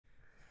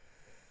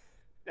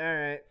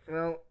Alright,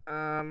 well,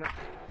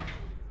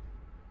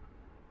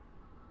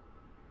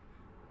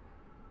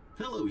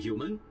 Hello,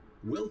 human.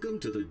 Welcome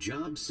to the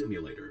Job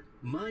Simulator.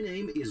 My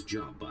name is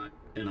JobBot,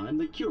 and I'm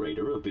the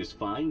curator of this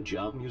fine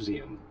job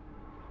museum.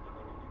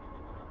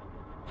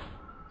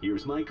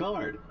 Here's my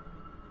card.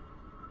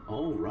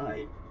 All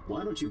right.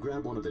 Why don't you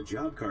grab one of the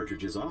job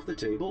cartridges off the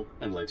table,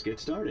 and let's get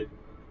started.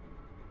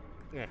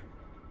 yeah.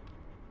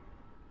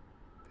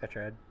 I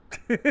tried.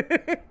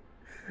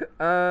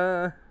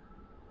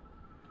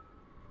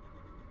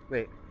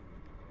 Wait.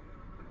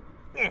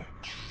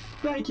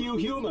 Thank you,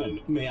 human.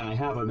 May I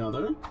have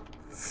another?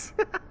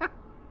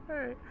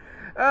 Alright.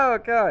 Oh,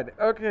 God.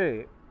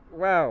 Okay.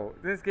 Wow.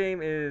 This game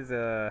is,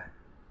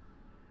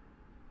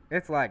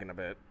 it's lagging a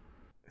bit.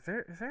 Is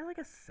there like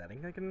a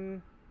setting I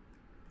can...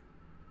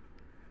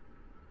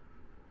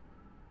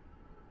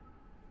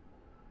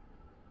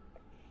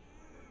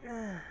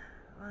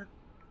 What?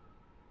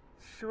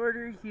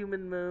 Shorter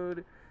human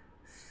mode,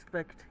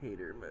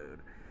 spectator mode.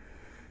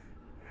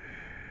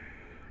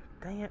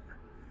 Dang it.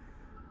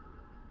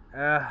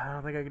 I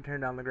don't think I can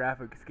turn down the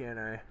graphics, can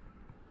I?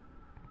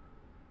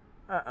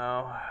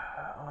 Uh-oh.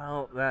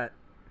 Well, that...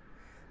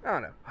 I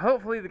don't know.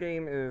 Hopefully the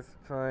game is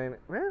fine.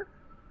 Where?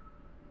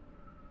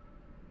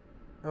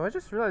 Oh, I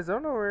just realized I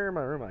don't know where in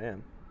my room I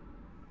am.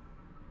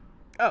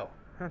 Oh,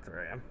 that's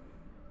where I am.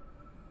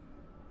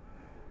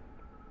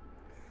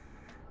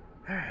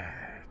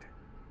 Alright.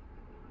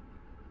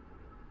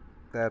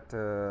 That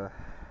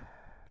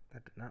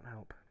did not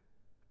help.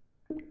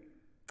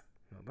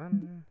 No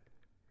button.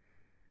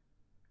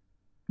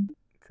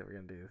 So we're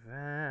gonna do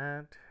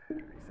that.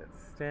 Reset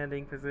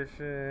standing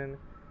position.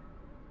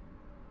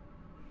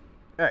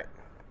 Alright.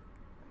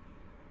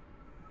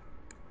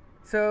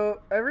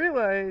 So I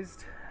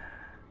realized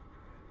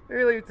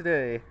earlier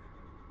today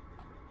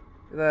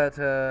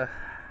that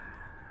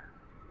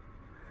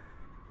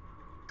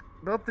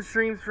both the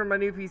streams from my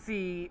new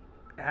PC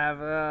have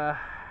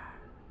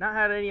not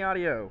had any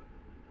audio.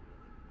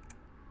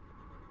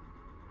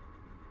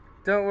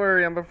 Don't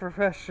worry, I'm a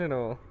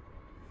professional.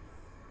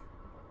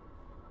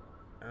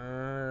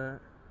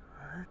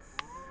 Let's...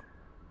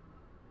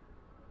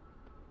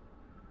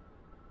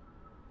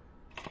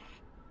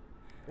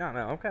 I don't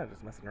know, I'm kind of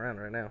just messing around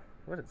right now.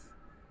 What is...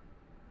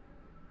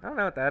 I don't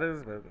know what that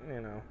is, but,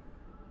 you know.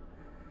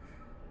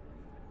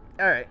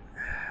 Alright.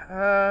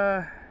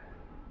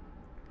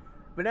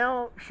 But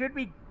now, should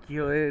be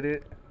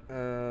good.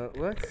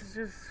 Let's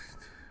just...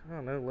 I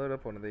don't know, load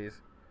up one of these.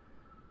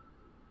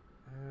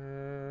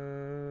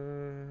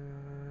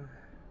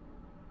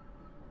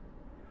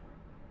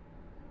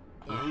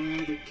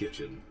 The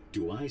kitchen.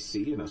 Do I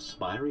see an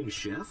aspiring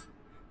chef?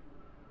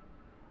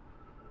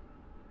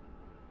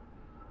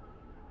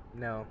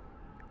 No.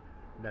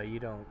 No, you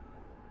don't.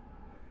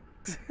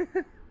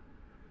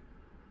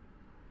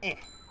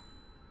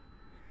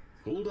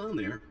 Hold on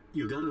there.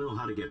 You gotta know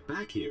how to get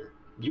back here.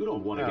 You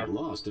don't want to get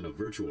lost in a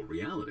virtual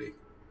reality.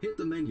 Hit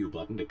the menu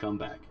button to come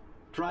back.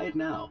 Try it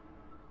now.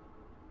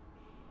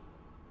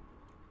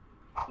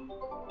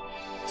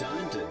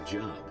 Time to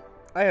job.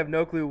 I have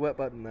no clue what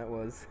button that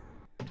was.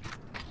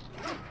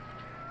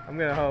 I'm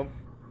gonna hope.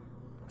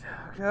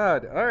 Oh,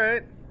 God,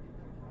 alright.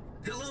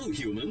 Hello,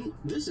 human.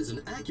 This is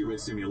an accurate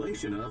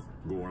simulation of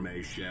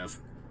Gourmet Chef.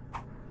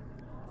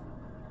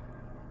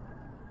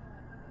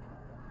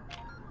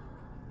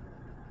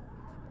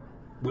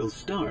 We'll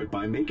start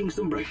by making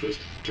some breakfast.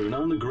 Turn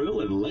on the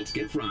grill and let's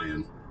get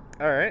frying.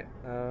 Alright,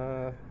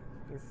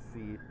 let's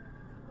see.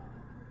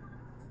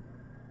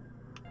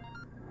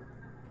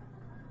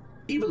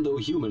 Even though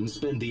humans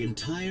spend the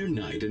entire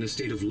night in a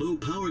state of low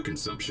power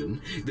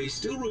consumption, they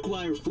still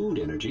require food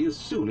energy as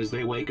soon as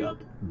they wake up.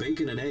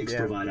 Bacon and eggs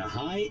provide a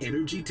high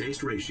energy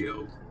taste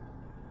ratio.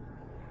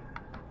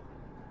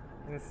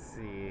 Let's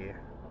see.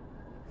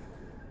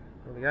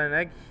 Well, we got an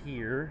egg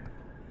here.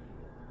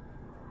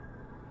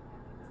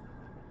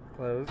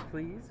 Close,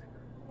 please.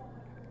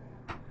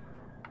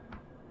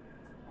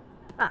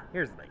 Ah,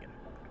 here's the bacon.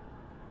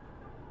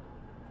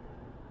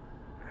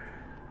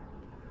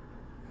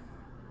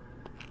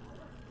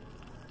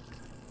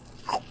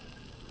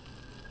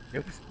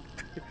 Oops.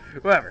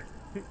 Whatever.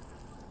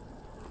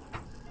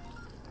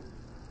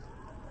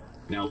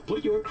 Now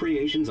put your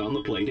creations on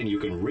the plate and you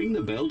can ring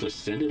the bell to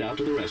send it out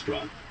to the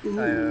restaurant. Ooh,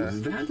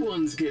 that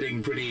one's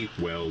getting pretty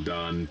well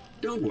done.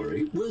 Don't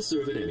worry, we'll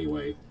serve it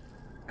anyway.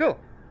 Cool.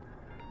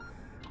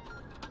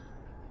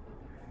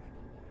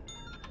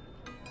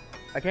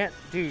 I can't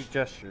do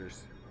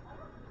gestures.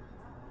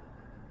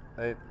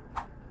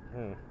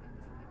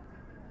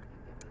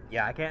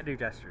 Yeah, I can't do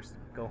gestures.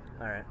 Cool.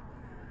 Alright.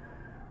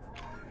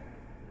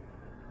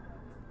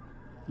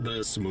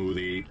 The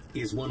smoothie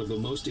is one of the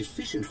most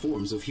efficient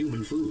forms of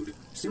human food.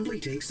 Simply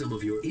take some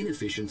of your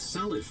inefficient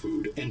solid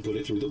food and put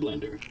it through the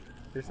blender.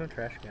 There's no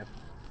trash can.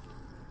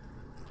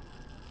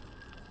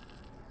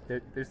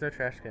 There's no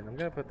trash can. I'm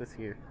gonna put this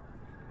here.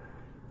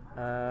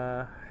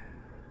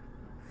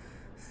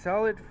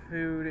 Solid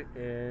food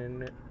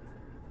in...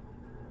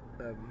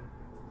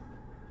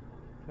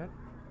 what?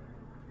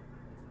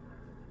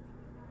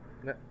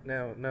 No,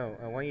 no, no.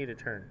 I want you to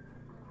turn.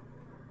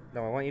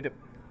 No, I want you to.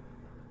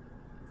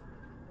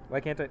 Why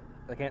can't I?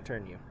 I can't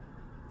turn you.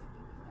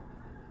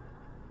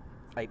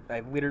 I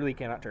literally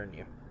cannot turn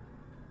you.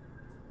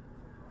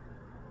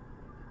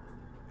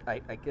 I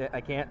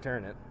can't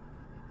turn it.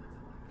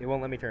 It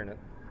won't let me turn it.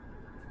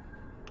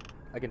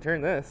 I can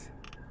turn this.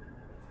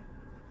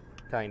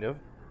 Kind of.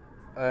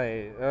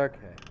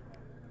 Okay.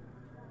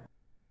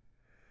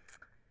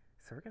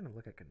 So we're gonna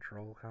look at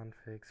control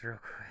configs real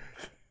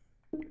quick.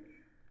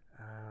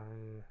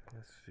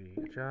 Let's see.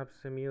 Job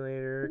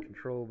simulator,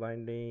 control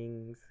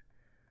bindings,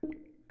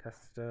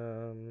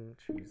 custom,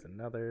 choose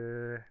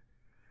another.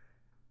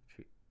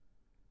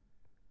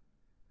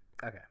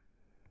 Okay.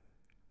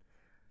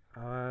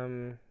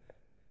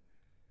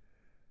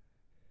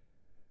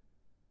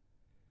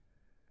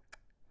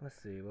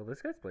 Let's see. Well,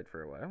 this guy's played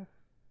for a while.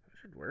 It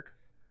should work.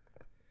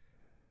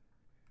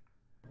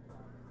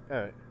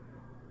 Alright.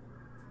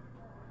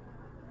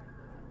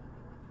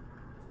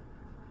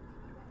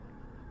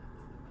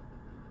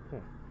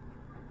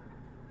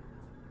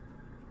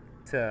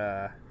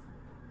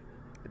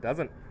 It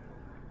doesn't.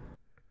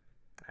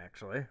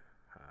 Actually.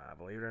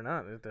 Believe it or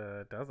not, it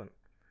doesn't.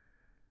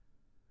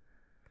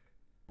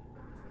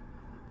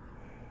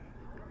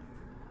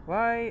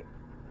 Why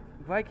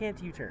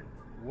can't you turn?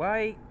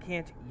 Why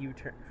can't you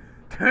turn?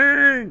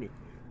 Turn!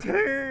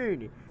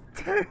 Turn!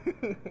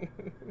 Turn!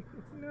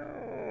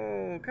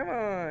 No, come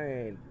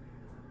on.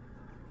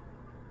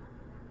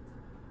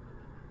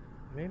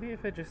 Maybe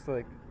if I just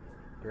like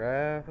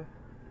grab,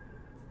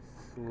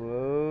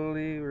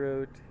 slowly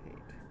rotate.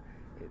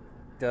 It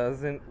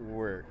doesn't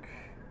work.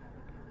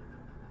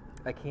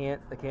 I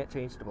can't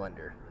change the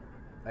blender.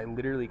 I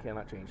literally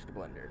cannot change the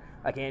blender.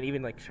 I can't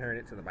even like turn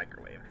it to the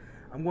microwave.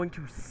 I'm going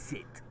to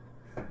sit.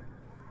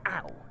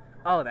 Ow.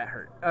 Oh, that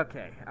hurt.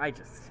 Okay, I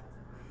just...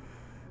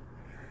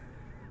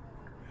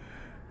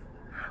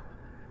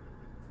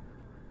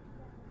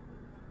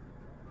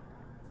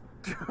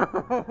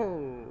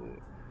 Oh.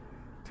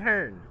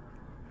 Turn.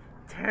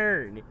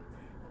 Turn.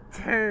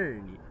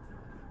 Turn.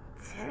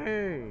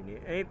 Turn.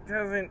 It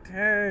doesn't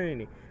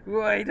turn.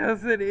 Why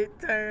doesn't it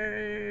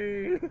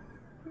turn?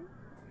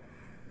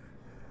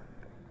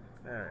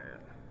 Alright.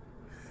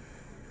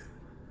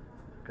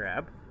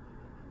 Grab.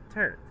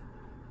 Turn.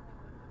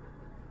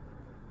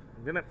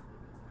 I'm gonna...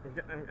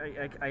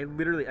 I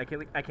literally... I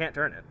can't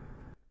turn it.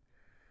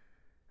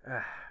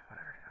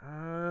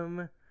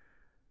 Whatever.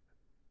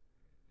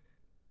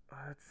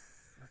 Let's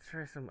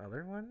try some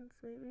other ones,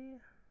 maybe?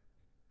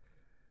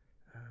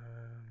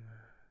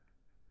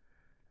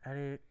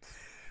 Edit.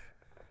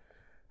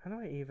 How do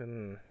I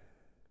even...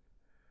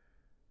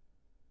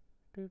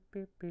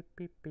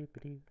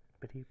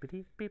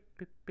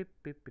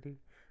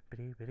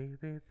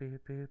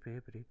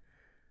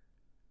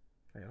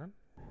 Wait, what?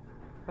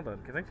 Hold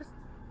on, can I just...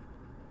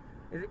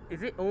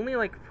 Is it only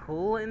like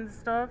pull and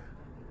stuff?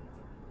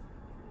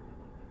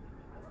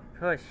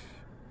 Push.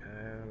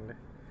 And...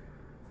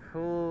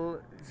 pull,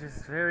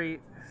 just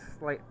very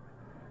slight.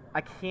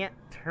 I can't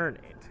turn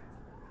it.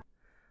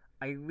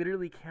 I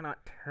literally cannot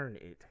turn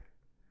it.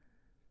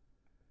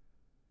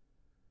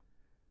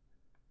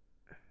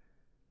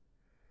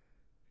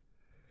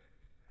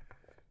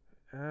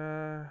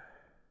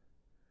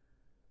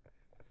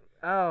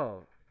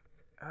 Oh.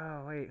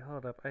 Oh, wait,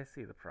 hold up. I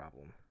see the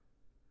problem.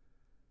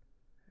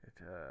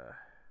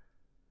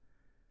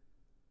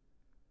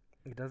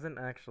 It doesn't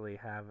actually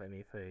have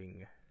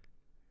anything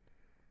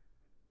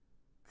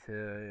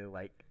to,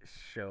 like,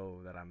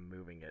 show that I'm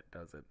moving it,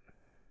 does it?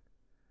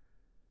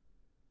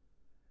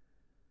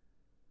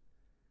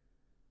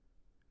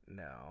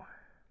 No.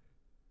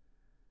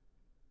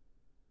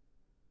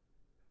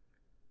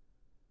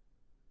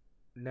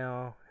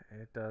 No,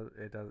 it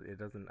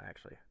doesn't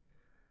actually.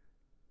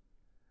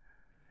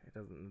 It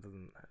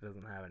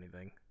doesn't have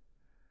anything.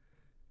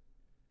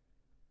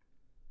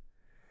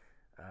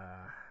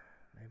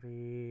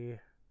 Maybe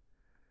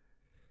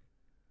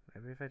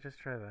if I just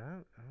try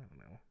that? I don't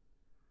know.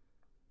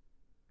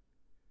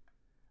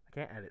 I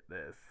can't edit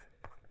this.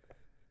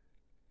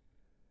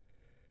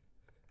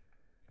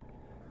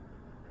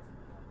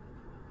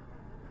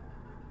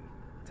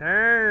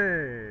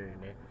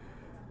 Turn!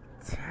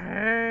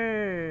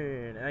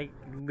 Turn! I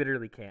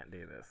literally can't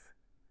do this.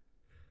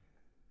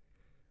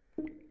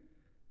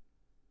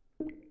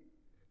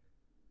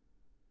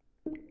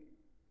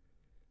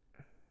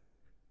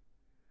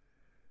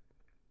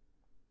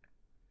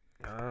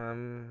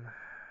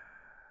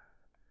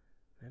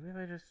 Maybe if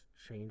I just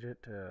change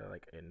it to,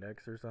 like,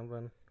 index or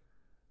something.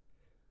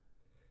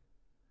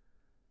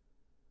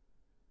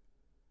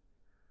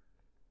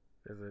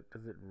 Does it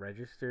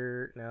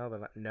register now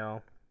that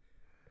no.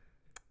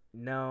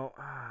 No.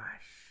 Ah,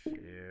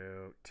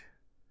 shoot.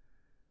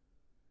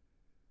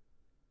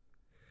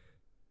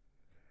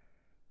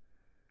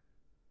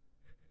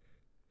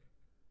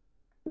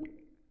 Alright,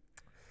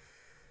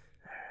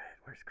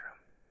 where's Chrome?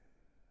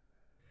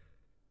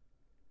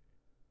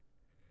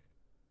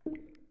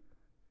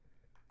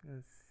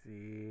 Let's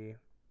see.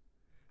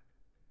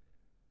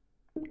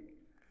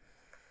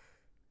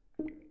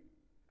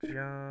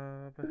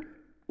 Job.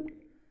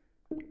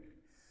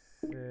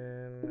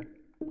 Sim.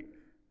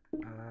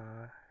 Oculus.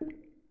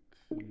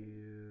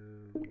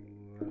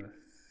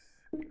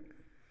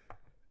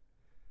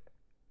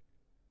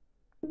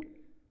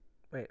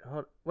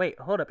 Wait,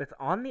 hold up. It's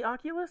on the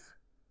Oculus?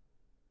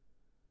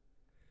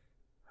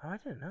 Oh, I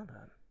didn't know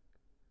that.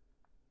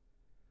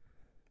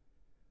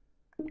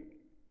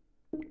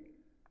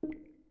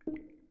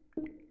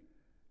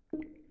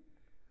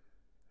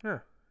 Huh.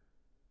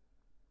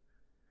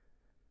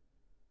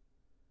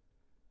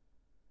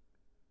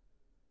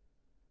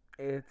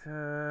 It's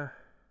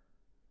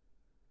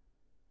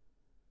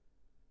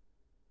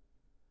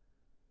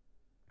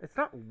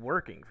not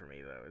working for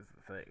me, though, is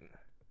the thing.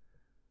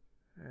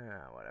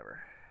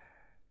 Whatever.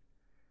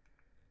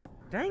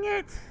 Dang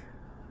it!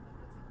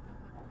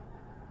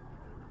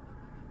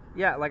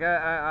 Yeah, like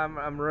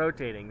I'm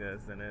rotating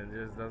this, and it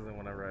just doesn't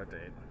want to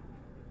rotate.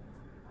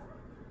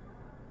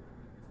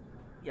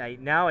 Yeah,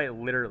 now it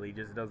literally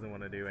just doesn't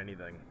want to do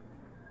anything.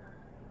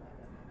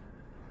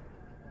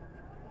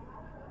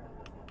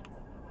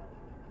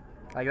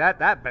 Like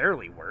that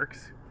barely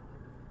works.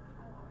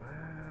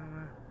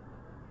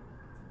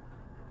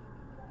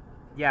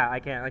 Yeah, I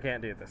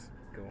can't do this.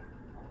 Cool.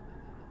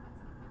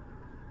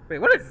 Wait,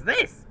 what is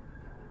this?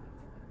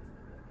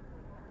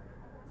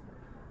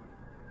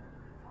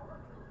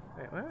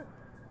 Wait, what?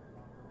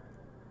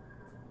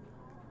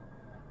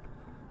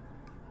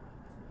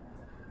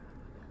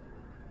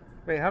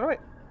 Wait, how do I...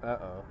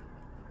 Uh-oh.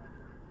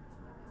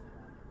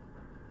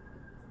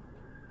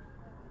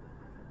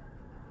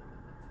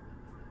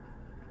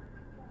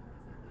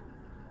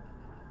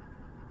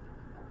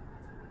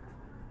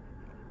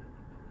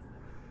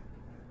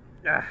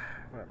 Ah,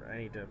 whatever. I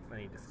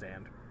need to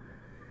stand.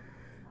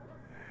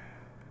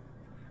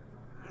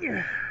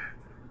 Yeah.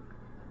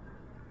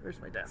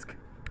 Where's my desk?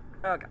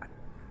 Oh god.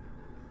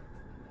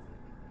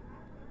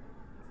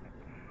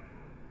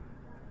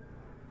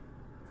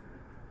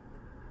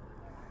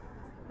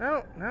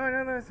 Well, now I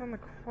know that it's on the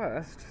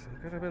quest.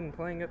 I could have been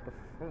playing it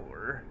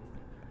before.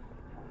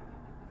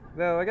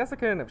 Though, I guess I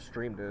couldn't have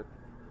streamed it.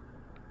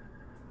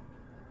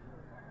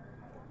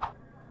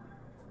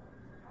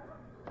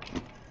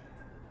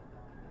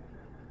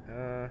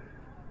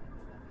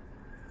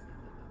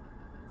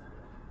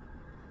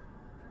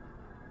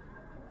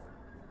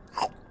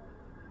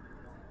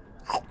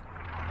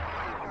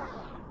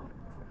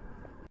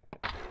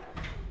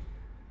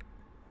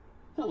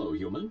 Hello,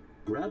 human.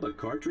 Grab a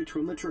cartridge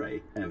from the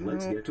tray, and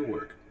let's get to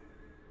work.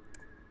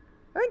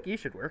 I think you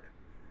should work.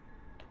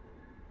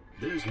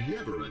 There's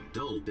never a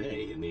dull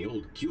day in the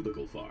old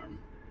cubicle farm.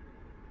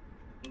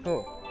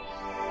 Oh.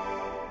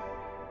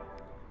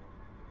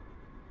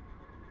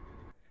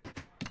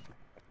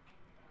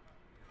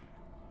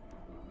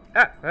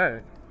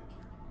 Hey.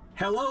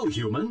 Hello,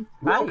 human.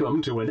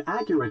 Welcome to an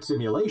accurate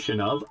simulation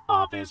of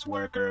office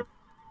worker.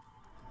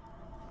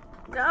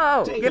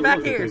 No! Get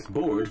back here! Take a look at this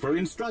board for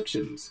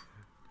instructions.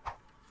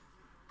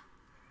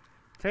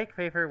 Take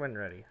paper when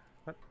ready.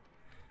 What?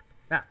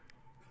 Ah.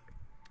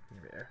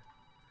 There.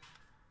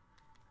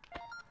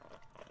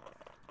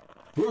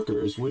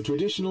 Workers would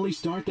traditionally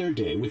start their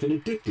day with an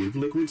addictive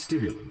liquid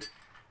stimulant.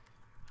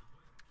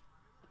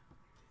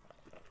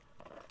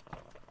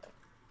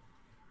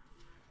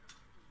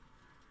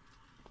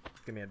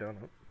 Give me a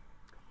donut.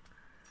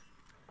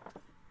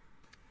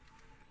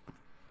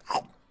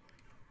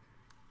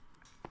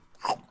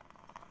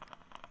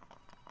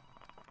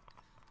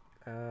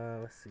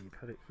 Let's see,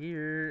 put it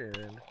here,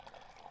 and...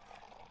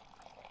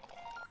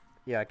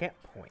 Yeah, I can't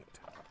point.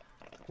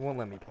 It won't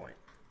let me point.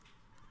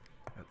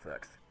 That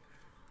sucks.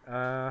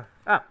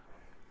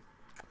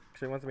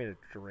 Actually, it wants me to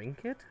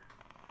drink it?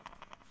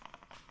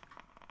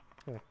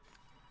 Hmm.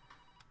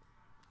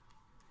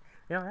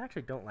 You know, I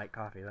actually don't like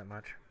coffee that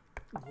much.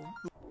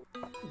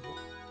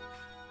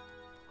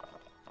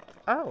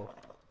 Oh!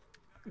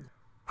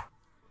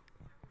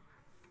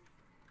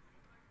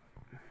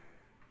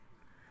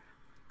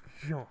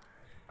 Yo.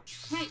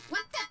 Hey,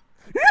 what the?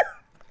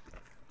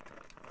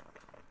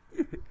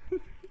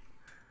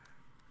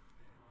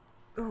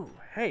 Ooh,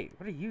 hey,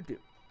 what do you do?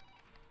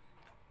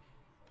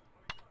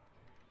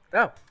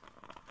 Oh!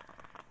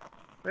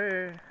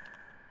 Where?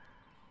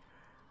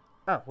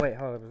 Oh, wait,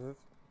 hold on, is this?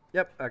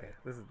 Yep, okay,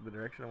 this is the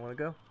direction I want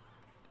to go.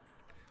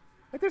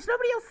 Wait, there's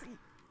nobody else.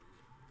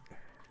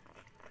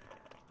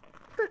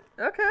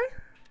 Okay.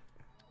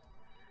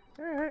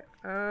 Alright,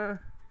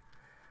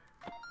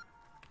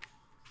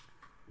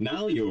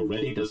 Now you're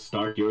ready to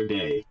start your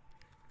day.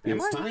 Am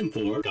It's I? time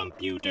for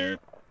computer.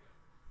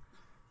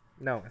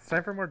 No, it's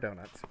time for more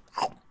donuts.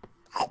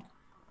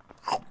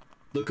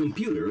 The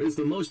computer is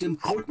the most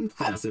important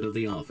facet of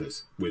the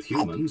office, with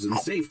humans and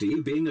safety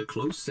being a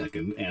close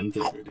second and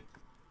third.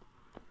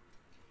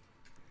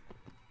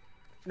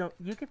 No,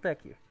 you get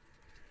back here.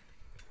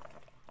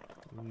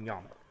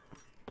 Yum.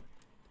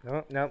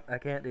 No, no, I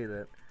can't do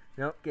that.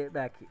 No, get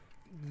back here.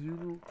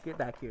 You get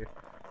back here.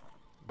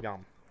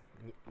 Yum.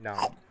 No.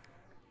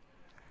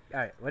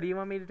 Alright, what do you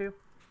want me to do?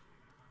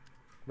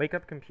 Wake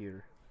up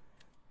computer.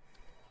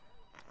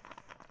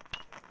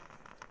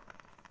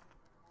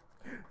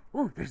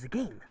 Ooh, there's a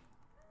game.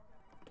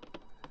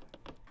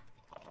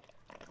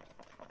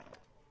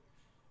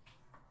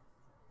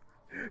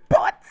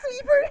 Bot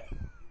sweeper.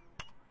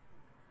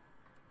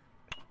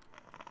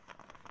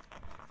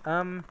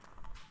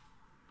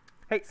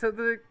 Hey, so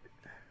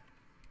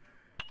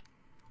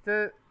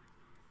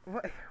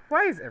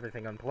why is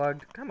everything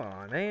unplugged? Come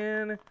on,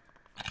 man.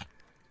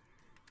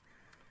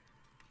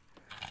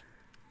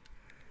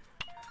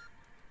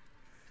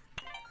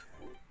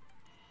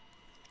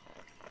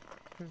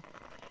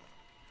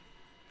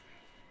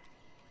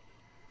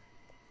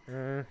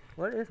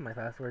 What is my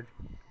password?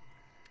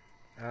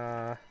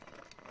 011.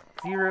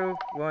 Hello, can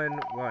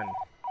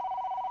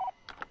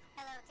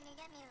you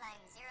get me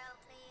line 0,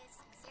 please?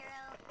 0,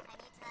 I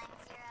need line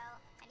 0.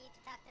 I need to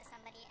talk to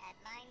somebody at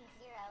line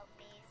 0,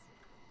 please.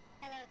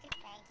 Hello,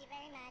 thank you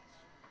very much.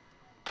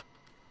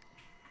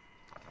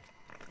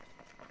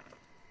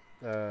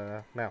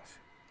 Mouse.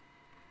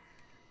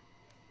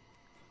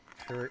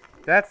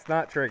 That's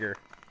not trigger.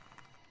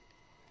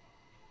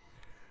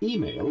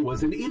 Email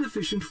was an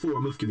inefficient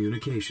form of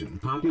communication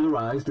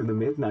popularized in the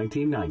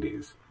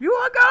mid-1990s. You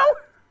wanna go?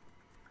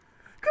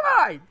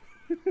 Come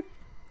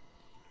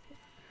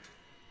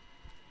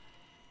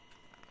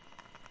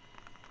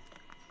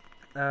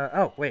on!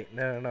 Oh, wait.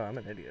 No, I'm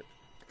an idiot.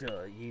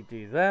 You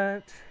do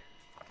that.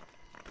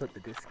 Put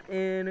the disc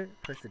in.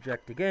 Press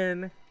eject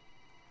again.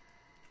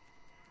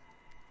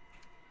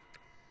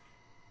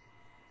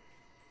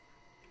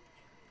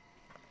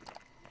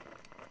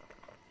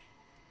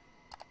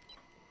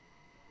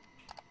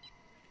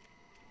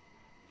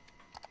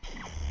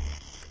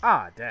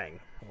 Ah,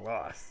 dang.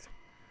 Lost.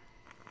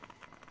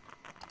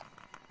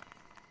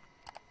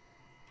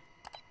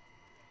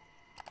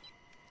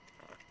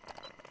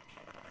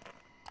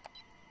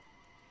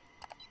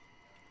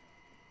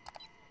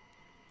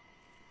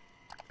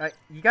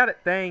 You got it.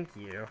 Thank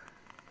you.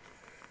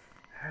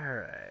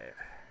 Alright.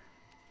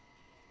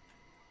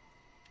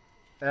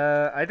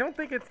 I don't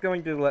think it's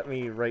going to let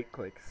me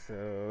right-click,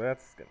 so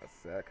that's gonna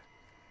suck.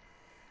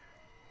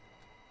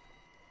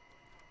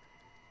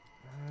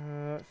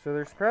 So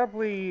there's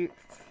probably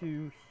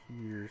 2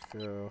 here,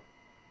 so...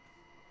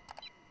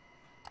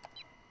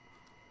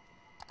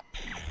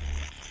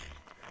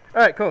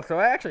 Alright, cool. So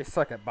I actually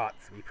suck at bot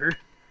sweeper.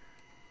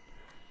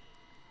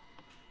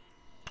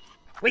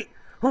 Wait!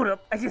 Hold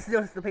up! I just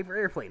noticed the paper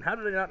airplane. How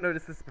did I not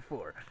notice this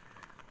before?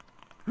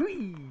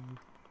 Whee!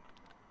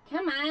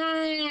 Come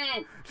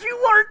on! You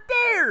weren't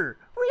there!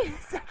 Wait a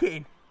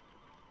second!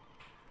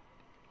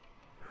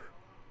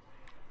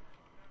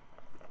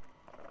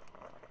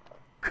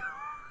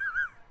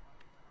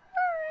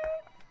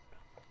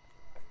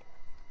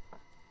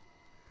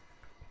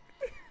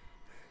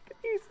 Could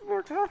use some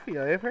more coffee.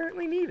 I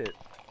apparently need it.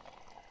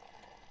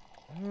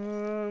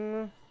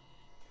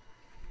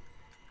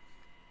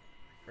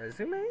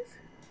 Resumes?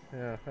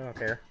 No, I don't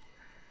care.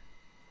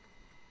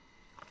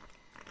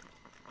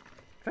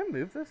 Can I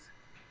move this?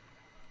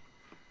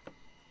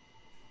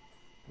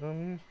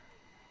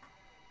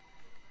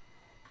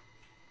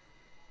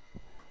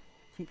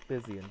 Keep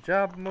busy and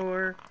job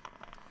more.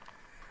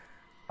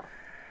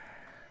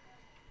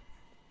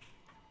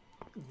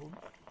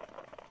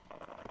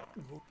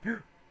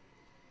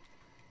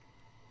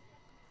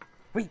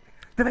 Wait,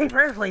 the paper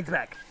airplane's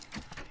back.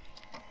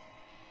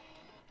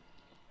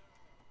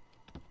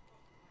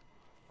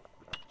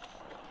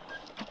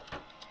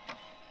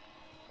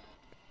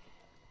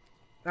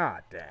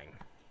 Ah, dang.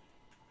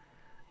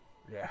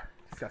 Yeah,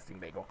 disgusting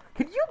bagel.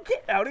 Can you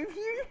get out of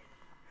here?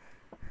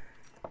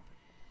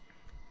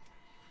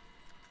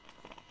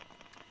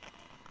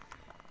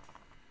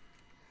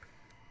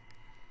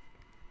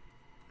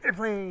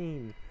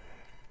 Airplane!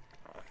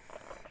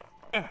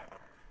 Eh.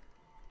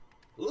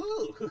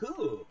 Ooh, hoo,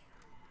 hoo.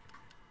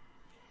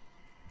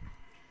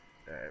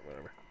 Alright,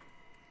 whatever.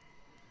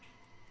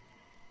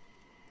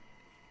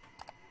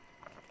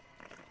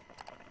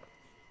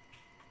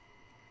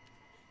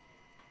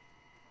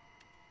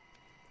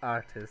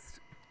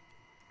 Artist.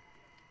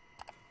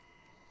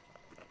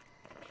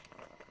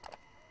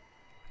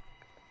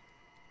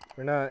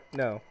 We're not,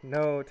 no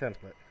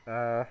template.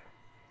 Alright.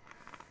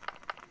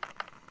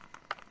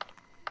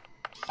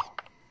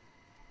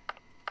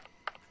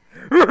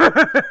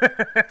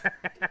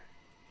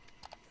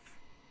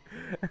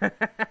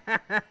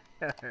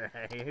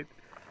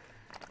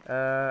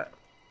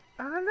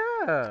 Oh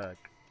look!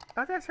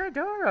 Oh, that's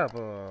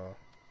adorable!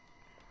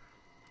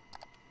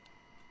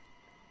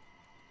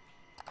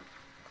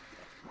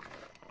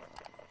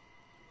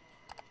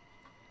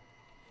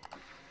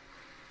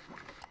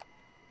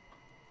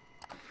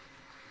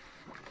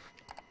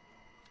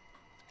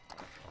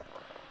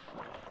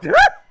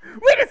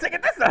 Wait a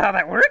second, that's not how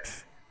that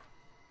works!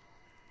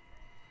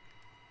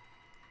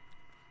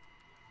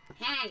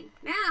 Hey,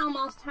 that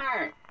almost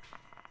hurt.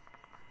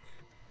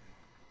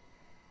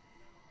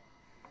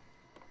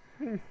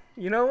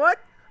 You know what?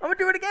 I'm gonna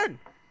do it again!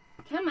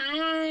 Come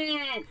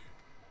on!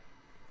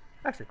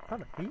 Actually,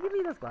 hold on. Can you give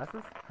me those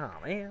glasses? Oh,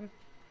 man.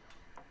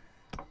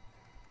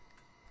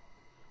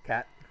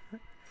 Cat.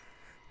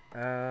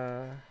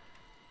 Alright,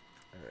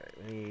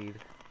 we need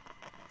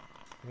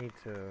Need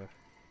to...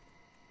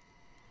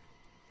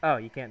 Oh,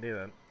 you can't do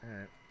that.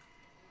 Alright.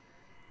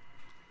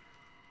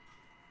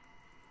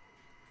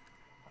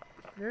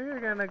 You're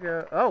gonna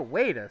go... Oh,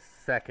 wait a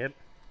second.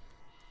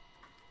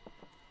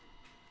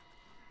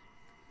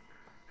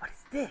 What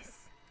is this?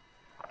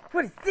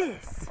 What is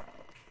this?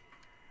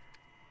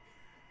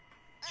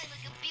 I'm a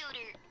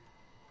computer.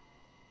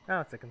 Oh,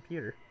 it's a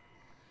computer.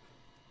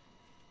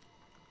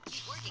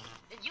 Keep working,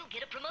 and you'll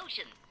get a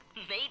promotion.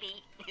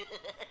 Maybe.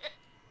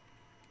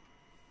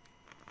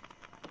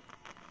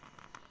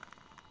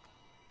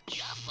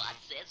 Jobbot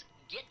says,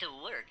 get to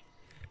work.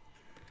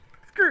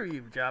 Screw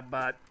you,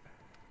 Jobbot.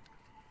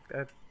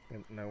 That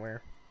went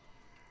nowhere.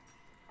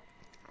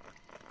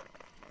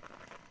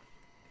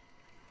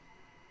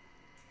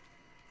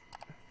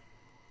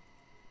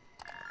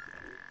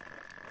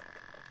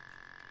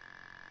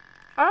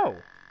 Oh!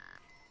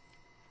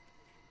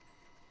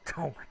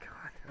 Oh my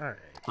god, alright.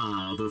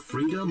 Ah, the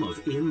freedom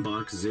of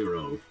Inbox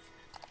Zero.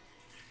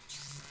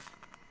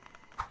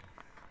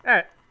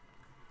 Alright.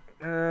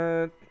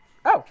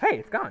 Oh, hey,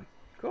 it's gone.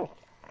 Cool.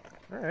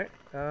 Alright.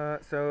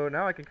 So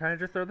now I can kind of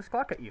just throw this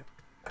clock at you.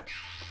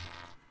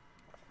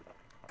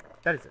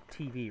 That is a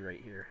TV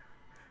right here.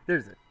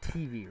 There's a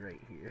TV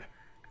right here.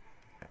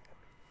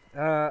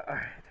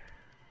 Alright.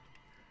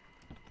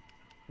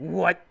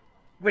 What?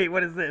 Wait,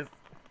 what is this?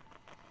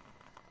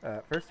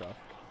 First off.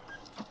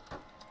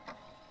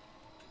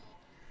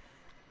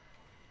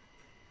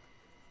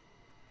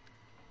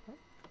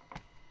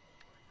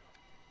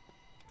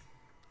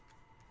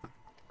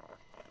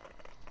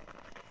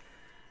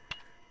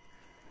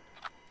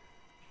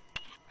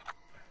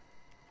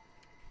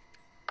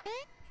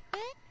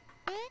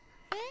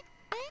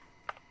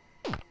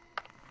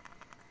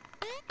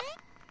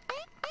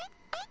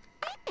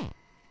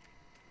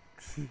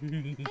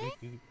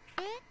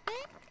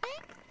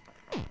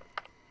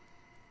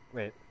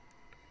 Wait.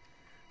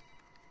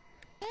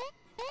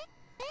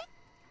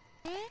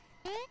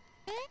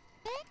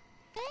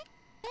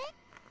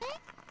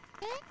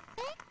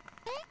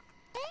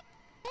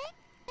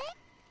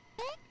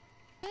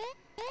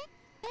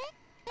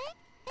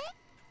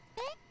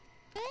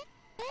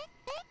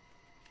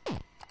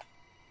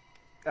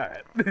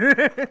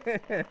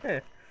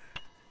 Alright.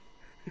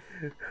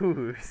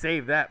 Ooh,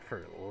 save that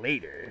for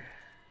later.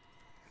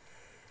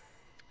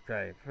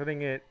 Try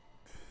putting it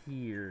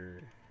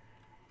here.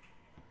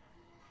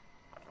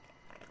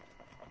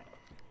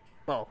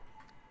 Oh.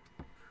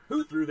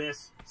 Who threw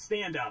this?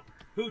 Stand up.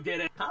 Who did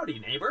it? Howdy,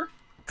 neighbor.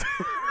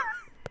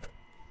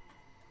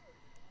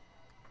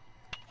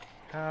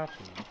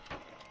 Copy.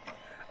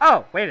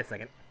 Oh, wait a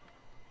second.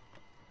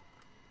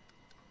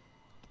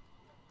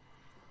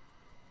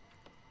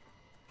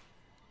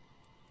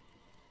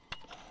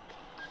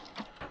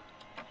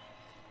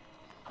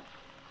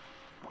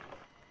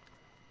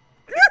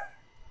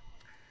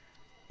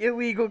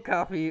 Illegal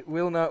copy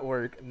will not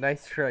work.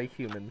 Nice try,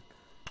 human.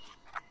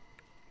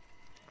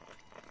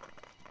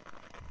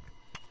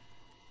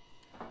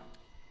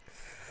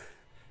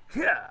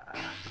 Yeah.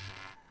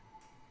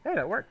 Hey,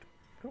 that worked.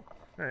 Cool.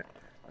 All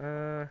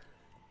right.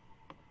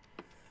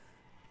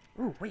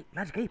 Ooh, wait,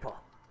 magic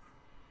 8-ball.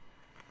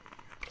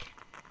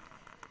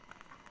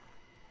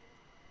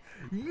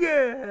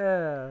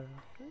 Yeah.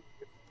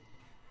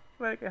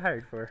 What I get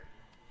hired for?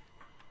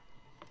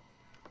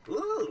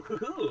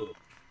 Ooh.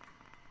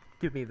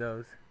 Give me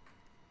those.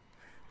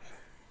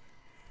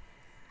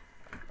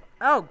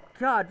 Oh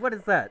God, what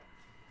is that?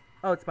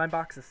 Oh, it's my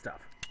box of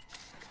stuff.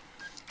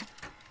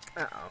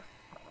 Uh-oh.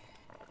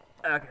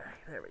 Okay,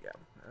 there we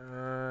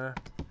go.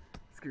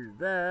 Screw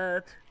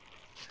that.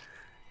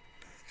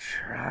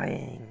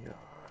 Triangles.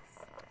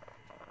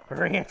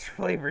 Ranch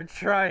flavored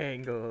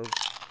triangles.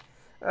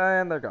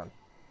 And they're gone.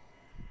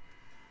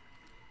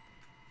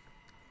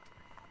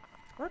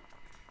 What?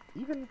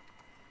 Even...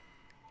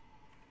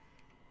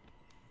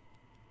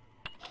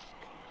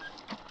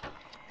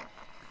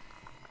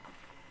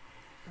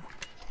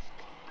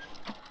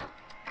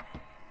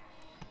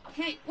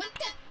 Hey, what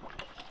the?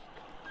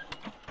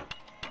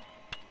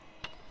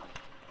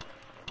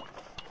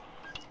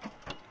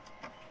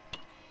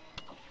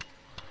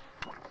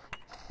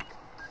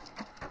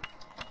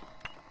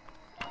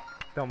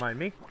 Don't mind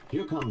me.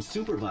 Here comes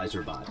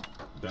Supervisor Bot.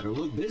 Better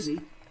look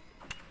busy.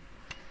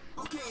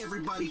 Okay,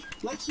 everybody,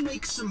 let's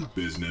make some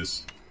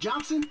Business.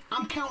 Johnson,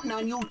 I'm counting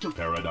on you to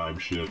Paradigm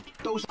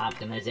shift. those.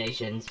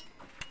 Optimizations.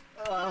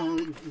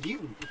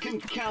 You can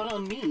count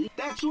on me.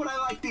 That's what I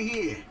like to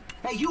hear.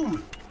 Hey,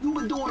 human, you've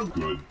been doing a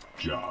Good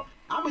job.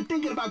 I've been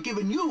thinking about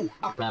giving you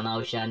a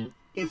Promotion.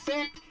 In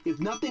fact, if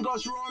nothing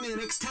goes wrong in the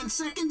next 10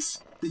 seconds,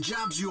 the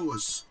job's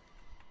yours.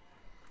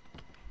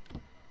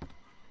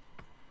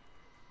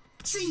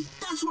 See,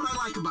 that's what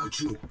I like about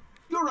you.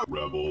 You're a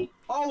Rebel.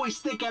 always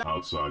thinking.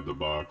 Outside the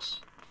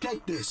box.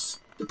 Take this.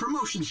 The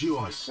promotion's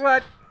yours.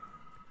 What?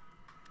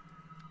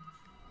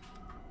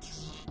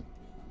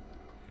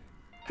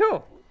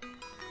 Cool.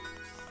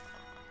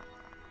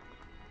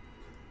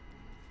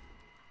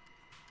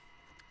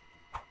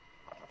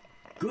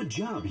 Good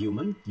job,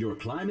 human. You're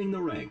climbing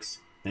the ranks.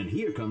 And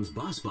here comes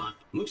Bossbot.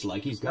 Looks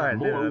like he's got Alright,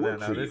 more work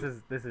no. for This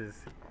you.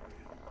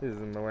 is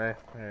in the way.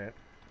 Alright.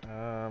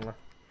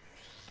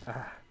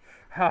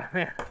 Oh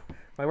man,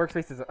 my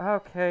workspace is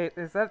okay.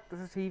 Is that the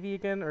TV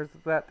again, or is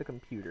that the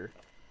computer?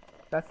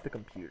 That's the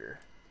computer.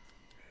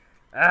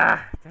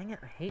 Ah, dang it!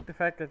 I hate the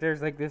fact that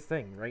there's like this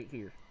thing right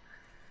here.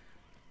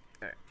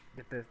 Alright,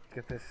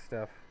 get this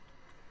stuff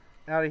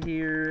out of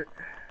here.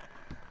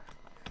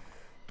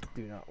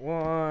 Do not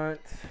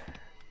want.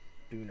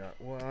 Do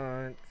not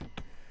want.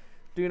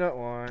 Do not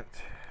want.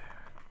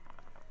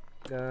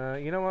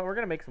 You know what? We're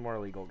gonna make some more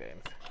illegal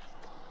games.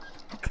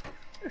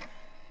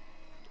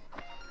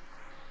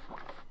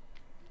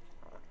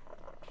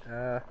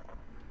 What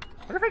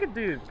if I could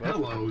do both?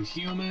 Hello,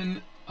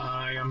 human.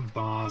 I am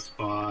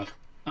Bossbot.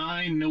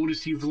 I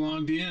noticed you've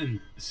logged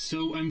in,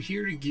 so I'm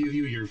here to give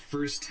you your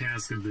first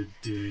task of the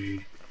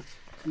day.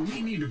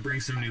 We need to bring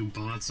some new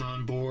bots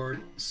on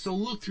board, so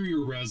look through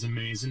your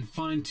resumes and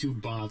find 2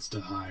 bots to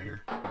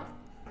hire.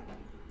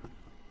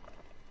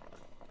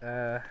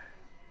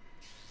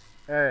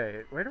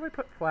 Alright, where do I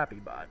put Flappy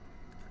Bot?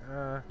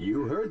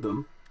 You heard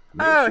them.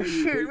 Make Oh sure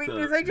you shoot, pick wait, the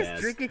was I just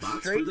best drinking bots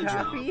for straight the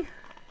coffee? job.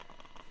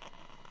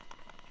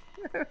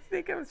 I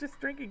think I was just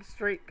drinking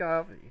straight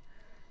coffee.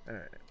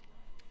 Alright.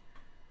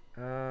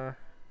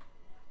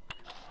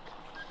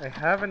 I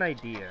have an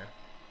idea.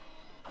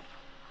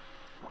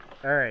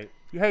 Alright.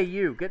 Hey,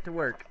 you, get to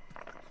work.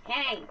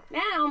 Hey,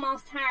 that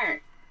almost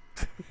hurt.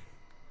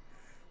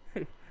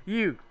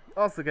 You,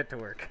 also get to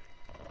work.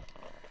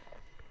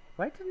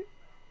 Why didn't...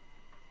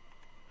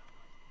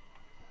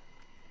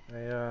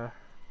 I,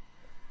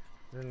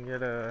 didn't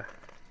get a...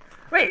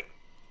 Wait!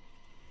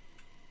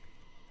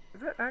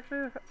 Is that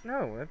actually...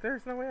 No,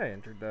 there's no way I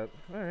entered that.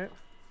 Alright.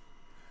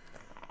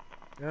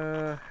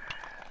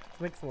 Let's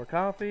make some more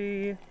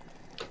coffee.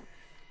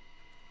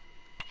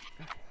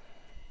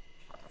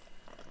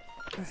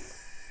 Let's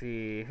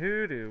see,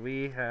 who do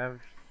we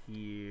have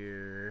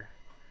here?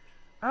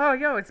 Oh,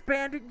 yo, it's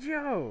Bandit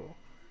Joe!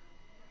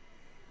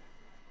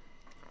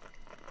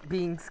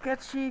 Being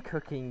sketchy,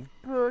 cooking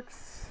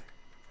books,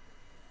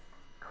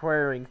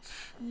 acquiring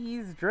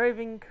cheese,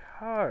 driving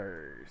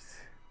cars.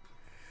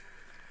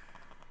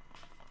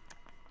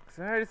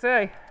 Sorry to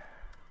say.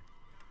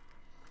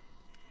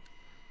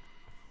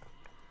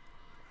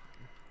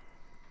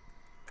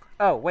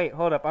 Oh, wait,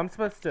 hold up. I'm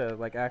supposed to,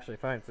 like, actually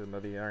find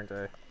somebody, aren't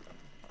I?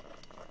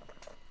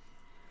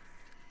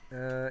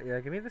 Yeah,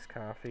 give me this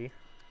coffee.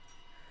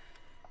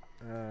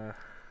 Let's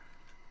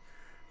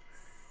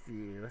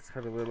see, let's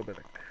put a little bit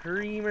of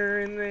creamer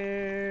in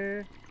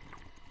there.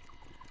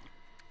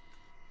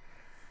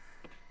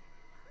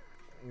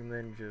 And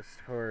then just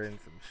pour in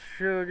some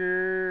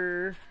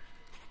sugar.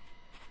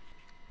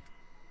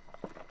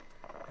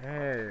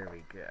 There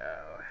we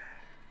go.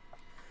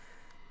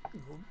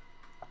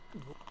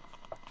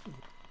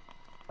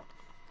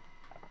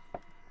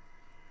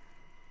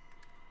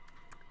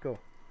 Cool.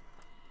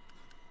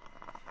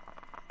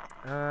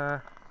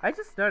 I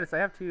just noticed I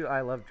have 2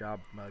 I Love Job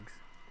mugs.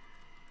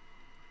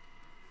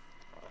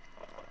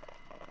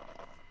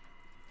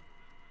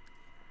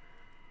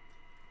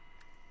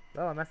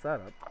 Oh, I messed that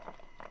up.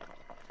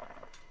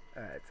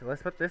 Alright, so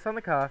let's put this on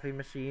the coffee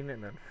machine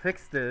and then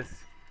fix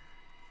this.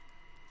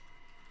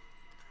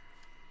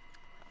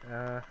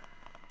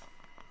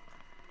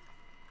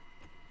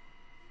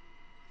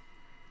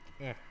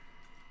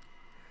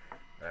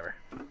 Whatever.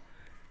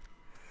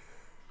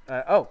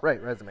 Oh,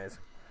 right, resumes.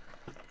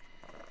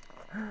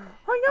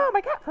 Oh no, my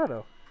cat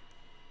photo!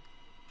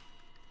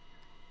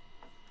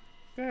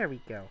 There we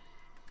go.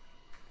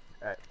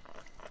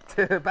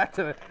 Alright. back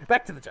to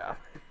the job.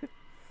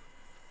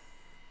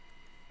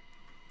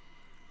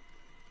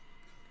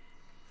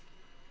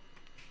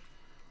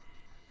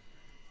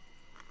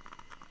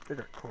 These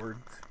are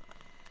cords.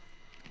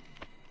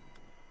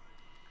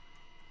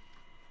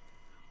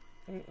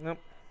 Nope.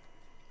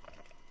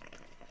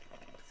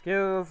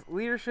 Skills,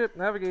 leadership,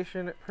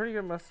 navigation, pretty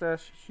good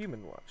mustache,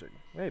 human watching.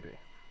 Maybe.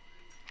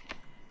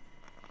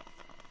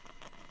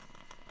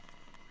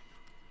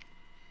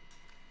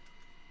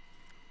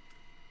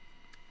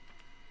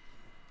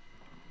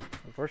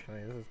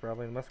 Unfortunately, this is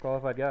probably the most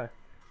qualified guy.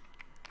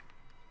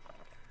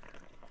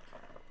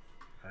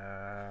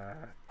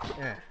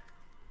 Yeah.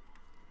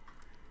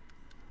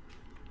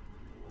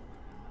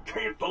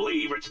 Can't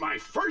believe it's my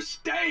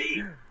first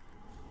day!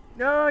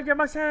 No, your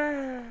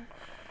mustache!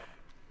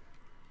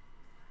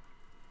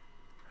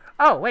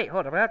 Oh, wait,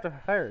 hold on. I have to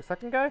hire a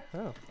second guy?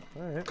 Oh,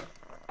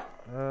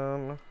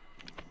 alright.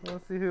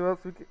 Let's see who else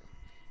we can...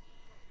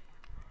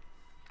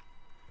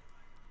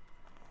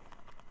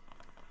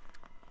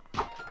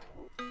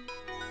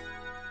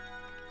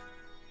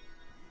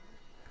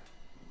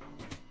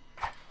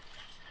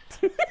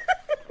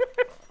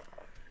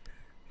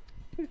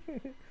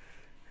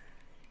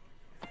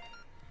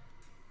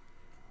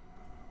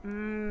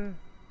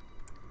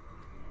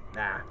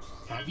 Nah.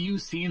 Have you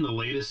seen the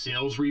latest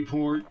sales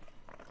report?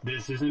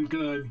 This isn't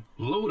good.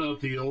 Load up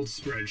the old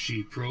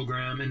spreadsheet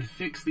program and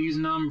fix these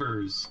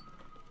numbers.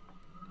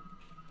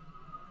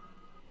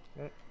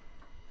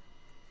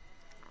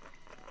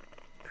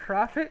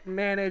 Profit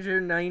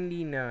Manager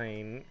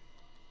 99.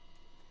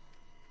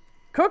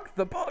 Cook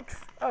the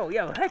books! Oh,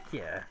 yo, heck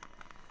yeah.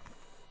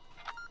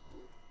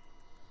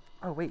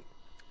 Oh, wait.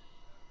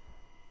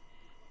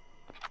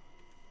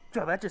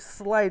 Yo, that just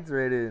slides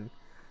right in.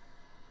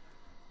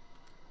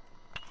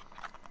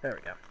 There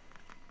we go.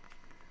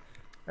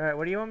 Alright,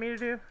 what do you want me to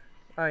do?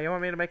 Oh, you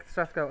want me to make the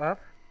stuff go up?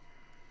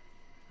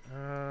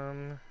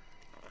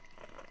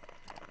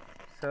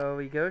 So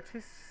we go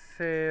to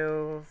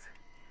sales,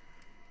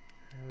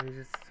 and we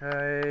just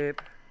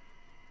type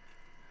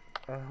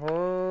a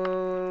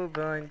whole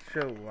bunch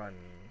of ones.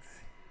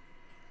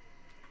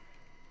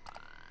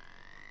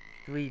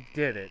 We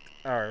did it.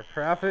 Our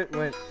profit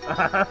went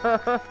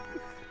up.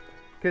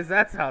 Because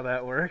that's how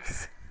that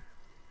works.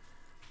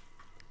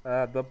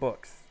 The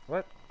books.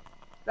 What?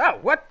 Oh,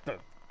 what the?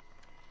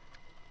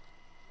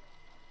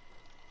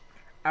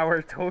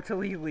 Our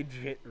totally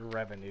legit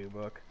revenue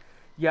book.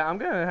 Yeah, I'm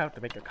gonna have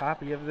to make a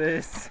copy of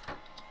this.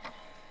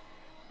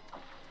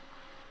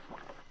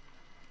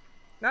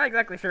 Not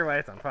exactly sure why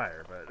it's on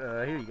fire, but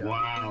here you go.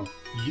 Wow,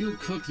 you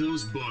cook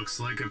those books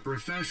like a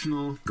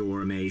professional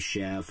gourmet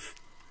chef.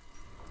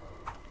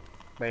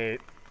 Wait.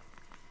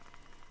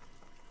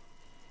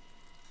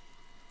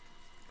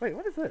 Wait,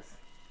 what is this?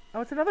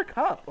 Oh, it's another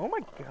cup. Oh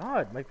my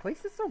god, my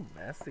place is so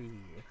messy.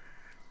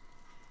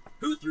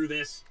 Who threw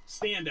this?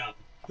 Stand up.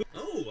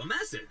 Oh, a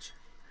message.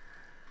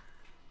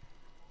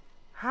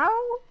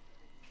 How?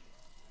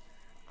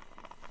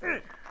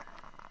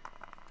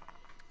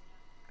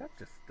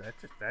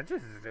 That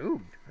just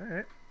zoomed.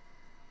 Alright.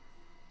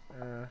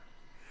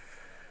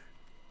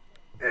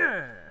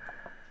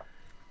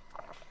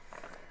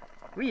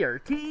 We are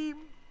Team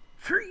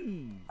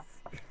Trees.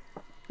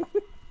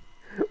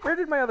 Where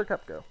did my other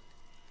cup go?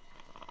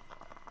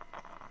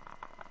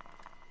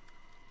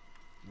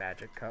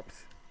 Magic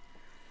cups.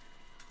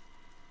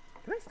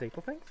 Can I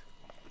staple things?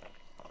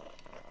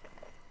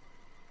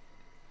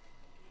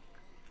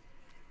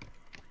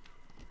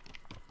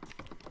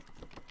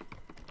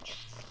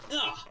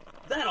 Ugh,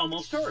 that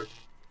almost hurt.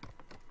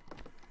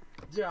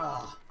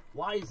 Duh,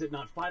 why is it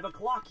not 5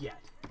 o'clock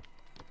yet?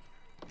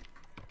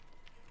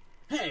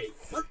 Hey,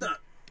 what the?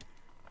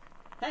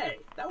 Hey,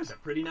 that was a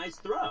pretty nice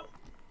throw.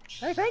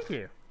 Hey, thank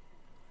you.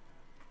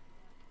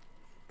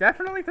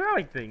 Definitely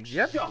throwing things,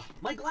 yep. Yo,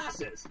 my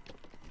glasses.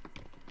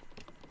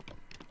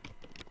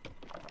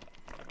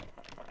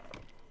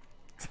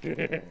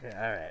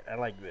 Alright, I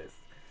like this.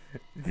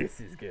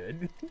 This is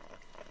good.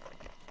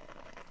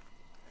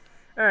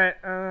 Alright,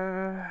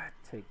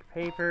 take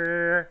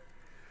paper.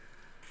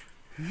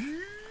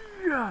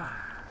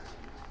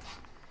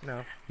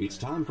 No. It's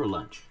time for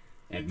lunch.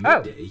 At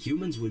midday,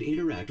 humans would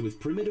interact with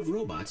primitive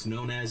robots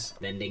known as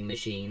vending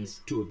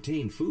machines to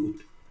obtain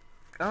food.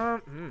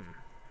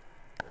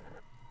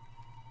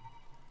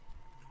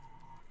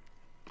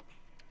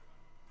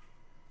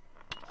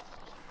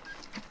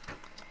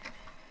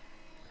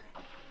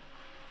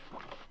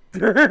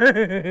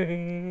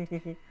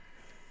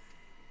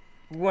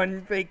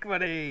 One fake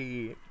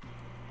money.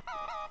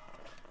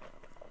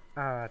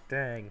 Ah,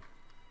 dang.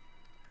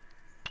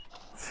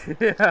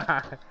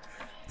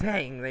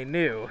 Dang, they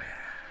knew.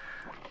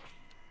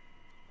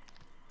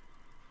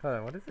 Hold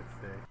on, what does it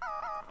say?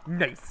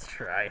 Nice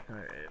try.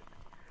 Alright.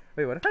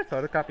 Wait, what if I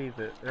photocopy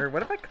the... Or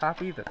what if I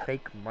copy the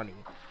fake money?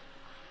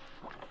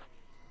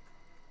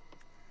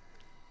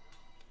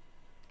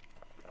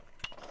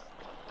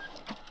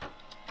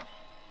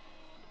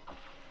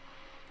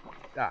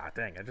 Ah,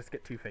 dang, I just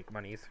get 2 fake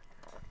monies.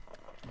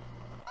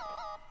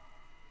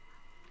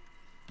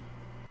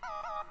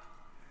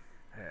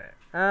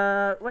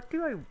 Alright. What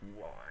do I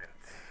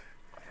want?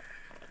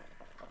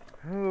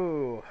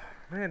 Oh,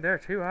 man, there are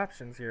 2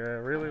 options here I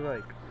really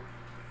like.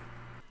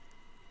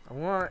 I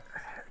want...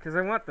 Because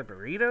I want the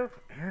burrito,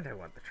 and I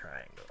want the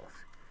triangles.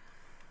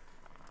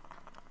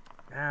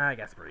 I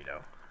guess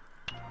burrito.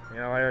 You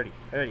know, I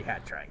already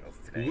had triangles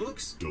today.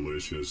 Looks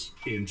delicious.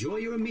 Enjoy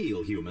your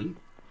meal, human.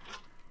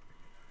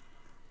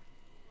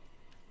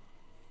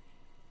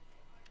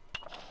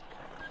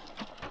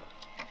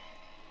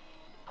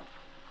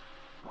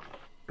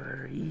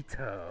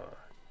 Burrito.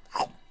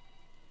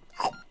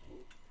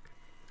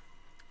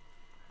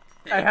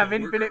 I have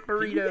infinite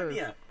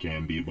burritos.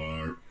 Candy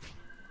bar.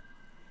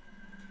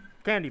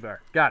 Candy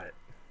bar. Got it.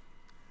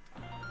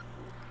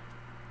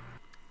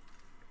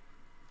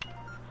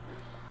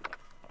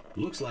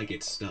 Looks like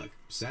it's stuck.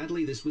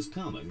 Sadly, this was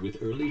common with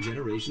early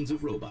generations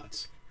of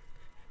robots.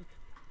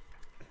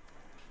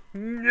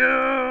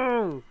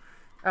 No!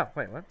 Oh,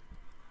 wait, what?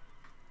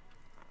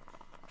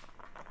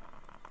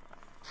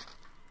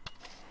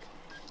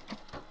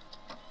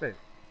 Wait.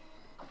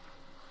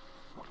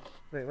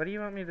 Wait, what do you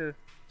want me to...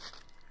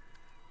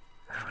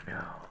 Oh,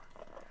 no.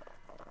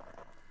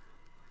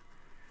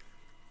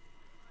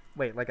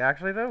 Wait, like,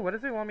 actually, though? What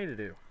does it want me to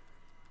do?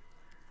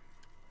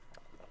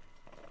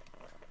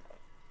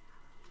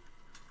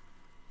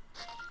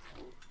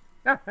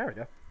 Oh, there we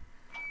go.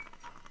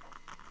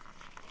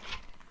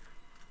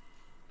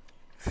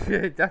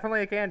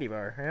 Definitely a candy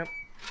bar, yep.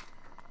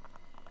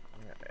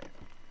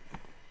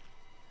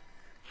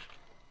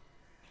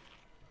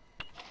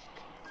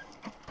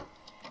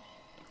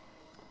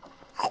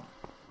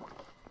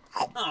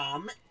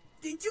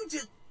 Did you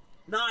just...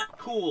 Not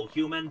cool,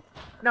 human.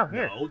 No,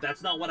 here. No,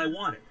 that's not what I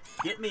wanted.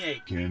 Get me a...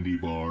 Candy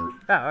bar.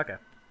 Oh, okay.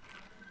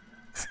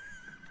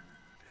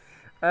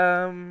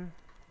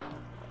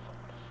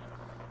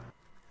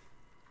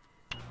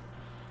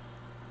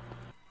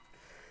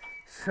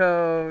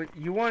 So,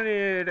 you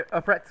wanted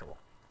a pretzel.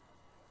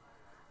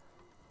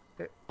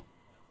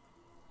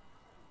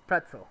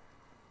 Pretzel.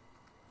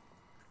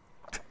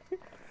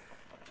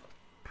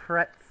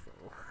 Pretzel.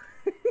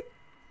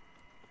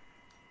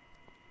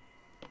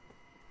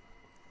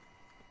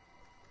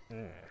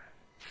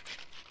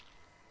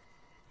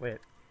 Wait.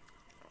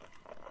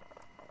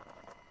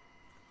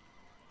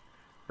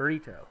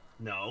 Burrito.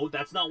 No,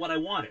 that's not what I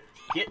wanted.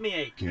 Get me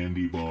a...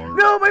 Candy bar.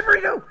 No, my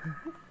burrito!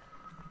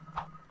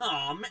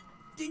 Aw, man.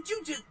 Did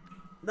you just...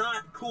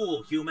 Not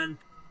cool, human.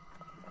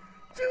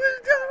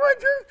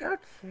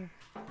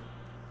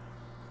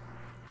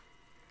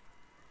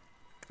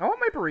 I want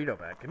my burrito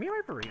back. Give me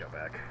my burrito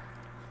back.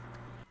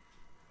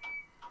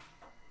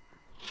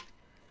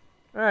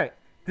 Alright.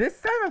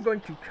 This time I'm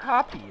going to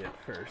copy it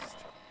first.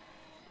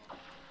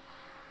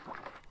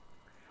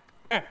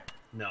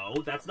 No,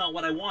 that's not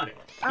what I wanted.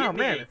 Oh,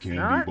 man, it's Candy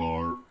not?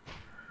 bar.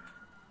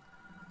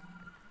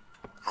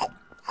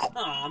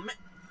 Aw, man.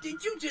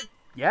 Did you just...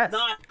 Yes.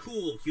 Not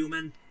cool,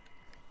 human.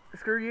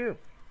 Screw you.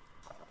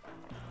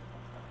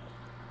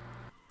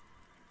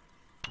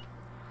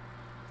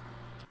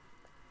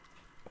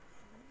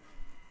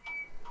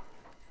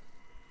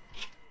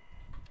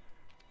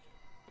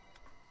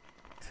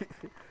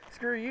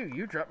 Screw you.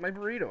 You dropped my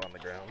burrito on the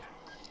ground.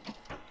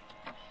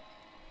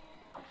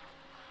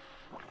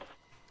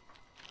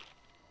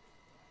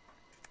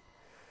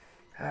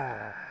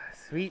 Ah,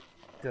 sweet,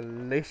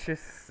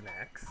 delicious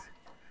snacks.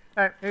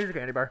 Alright, here's your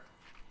candy bar.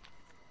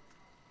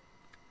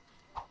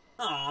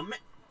 Aw, man.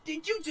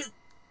 Did you just...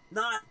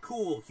 Not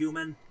cool,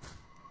 human.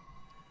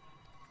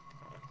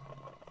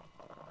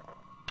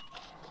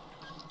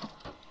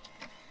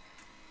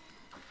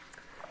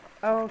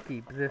 I'll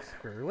keep this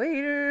for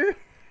later.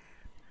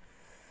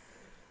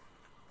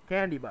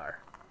 Candy bar.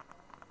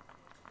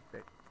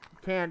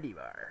 Candy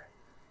bar.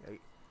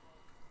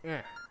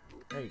 Yeah,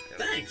 there you go.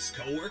 Thanks,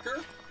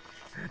 coworker.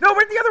 No,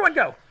 where'd the other one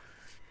go?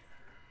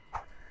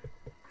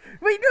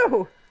 Wait,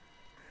 no!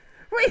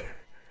 Wait!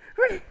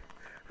 Wait!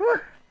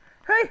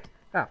 Hey!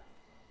 Oh.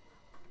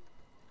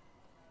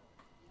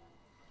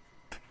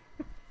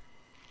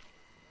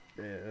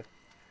 Yeah,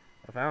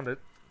 I found it.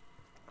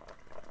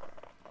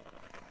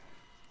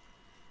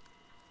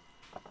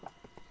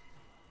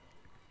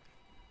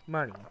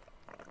 Money.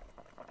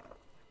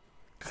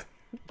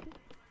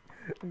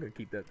 I'm gonna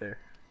keep that there.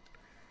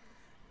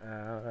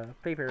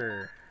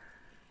 Paper.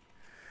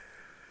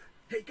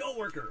 Hey,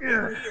 coworker,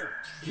 over here.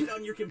 Get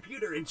on your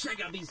computer and check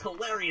out these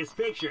hilarious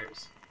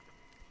pictures.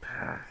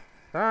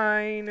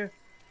 Fine.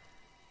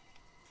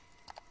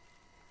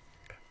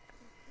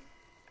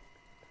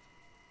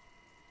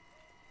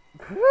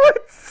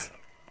 What?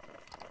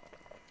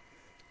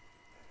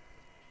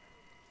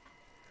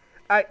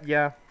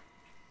 Yeah.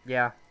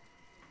 Yeah.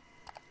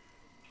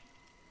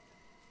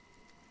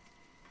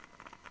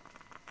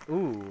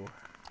 Ooh.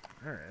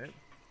 Alright.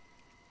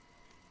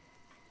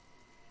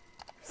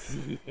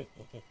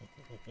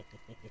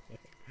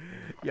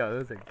 Yo,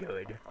 those are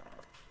good.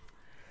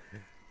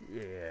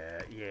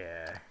 Yeah,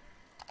 yeah.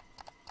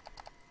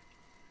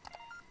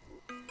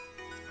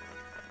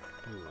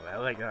 Ooh, I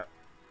like that.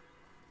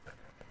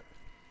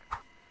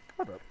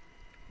 Hold up.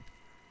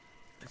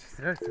 I just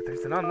noticed that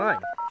there's an online.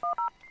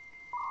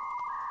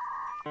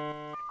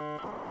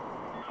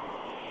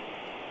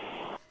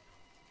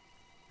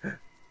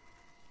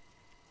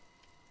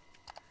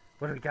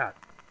 What do we got?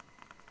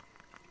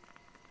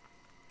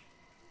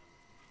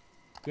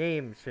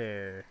 Game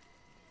share.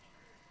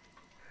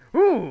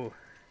 Ooh!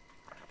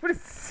 What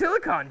is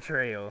Silicon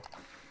Trail?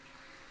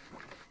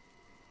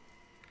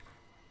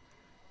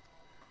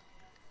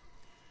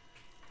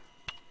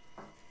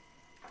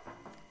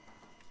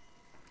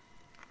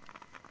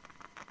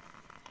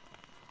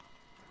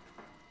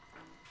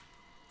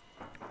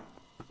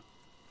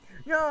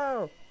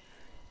 No!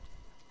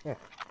 Yeah.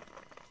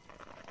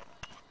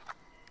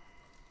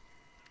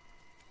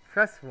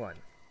 Press 1.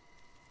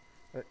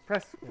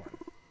 Press 1.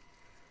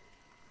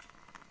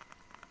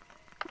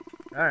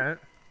 Alright.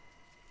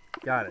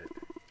 Got it.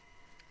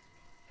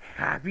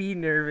 Happy,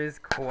 nervous,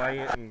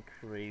 quiet, and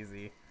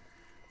crazy.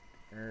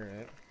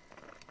 Alright.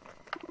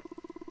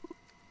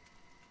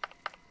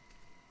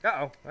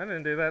 Uh-oh, I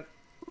didn't do that.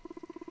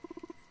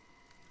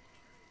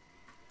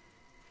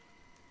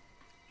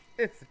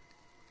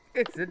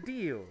 It's a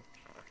deal.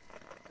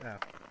 Oh.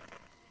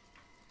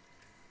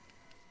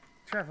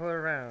 Travel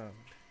around.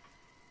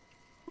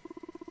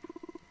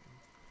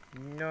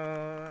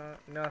 No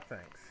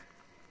thanks.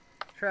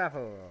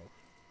 Travel.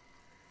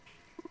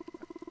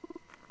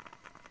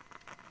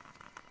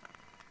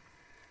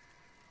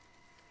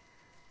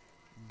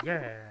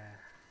 Yeah.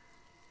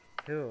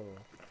 Cool.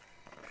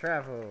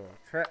 Travel.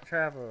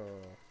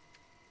 Travel.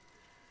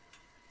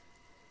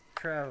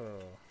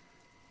 Travel.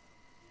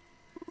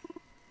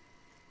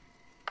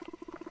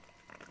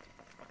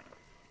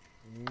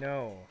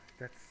 No,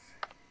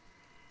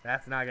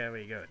 that's not gonna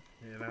be good,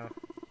 you know?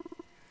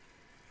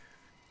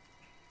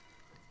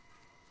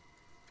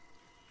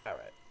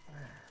 Alright.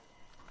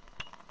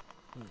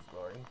 This is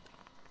boring.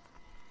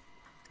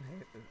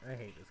 I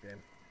hate this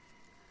game.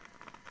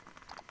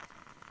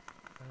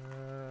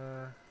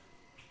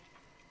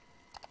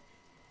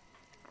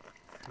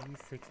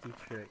 360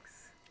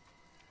 tricks.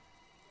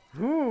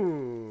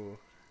 Whoo!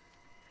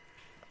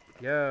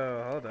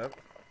 Yo, hold up.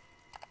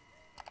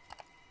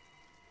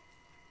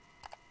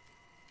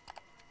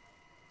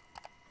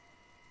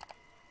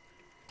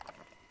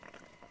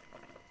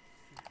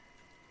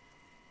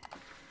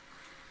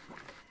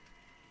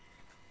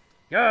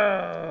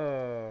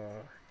 Yo!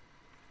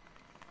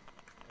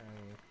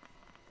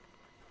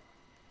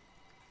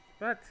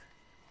 What?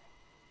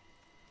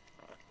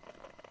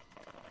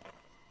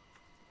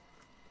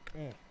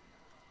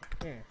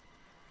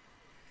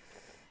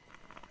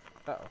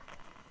 Uh-oh.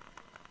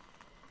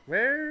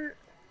 Where?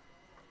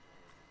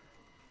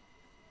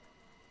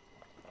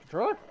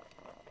 Controller?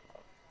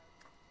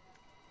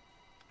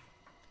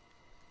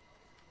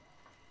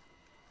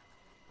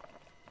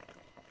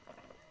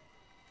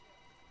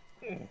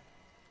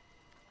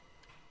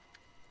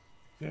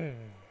 Yeah.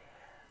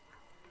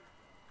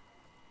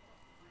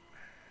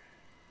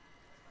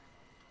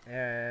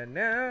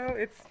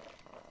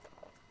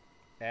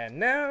 And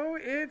now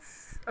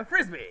it's a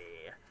frisbee.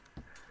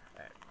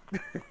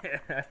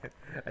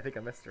 I think I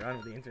messed around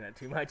with the internet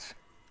too much.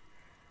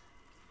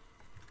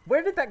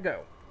 Where did that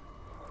go?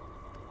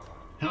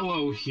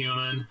 Hello,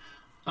 human.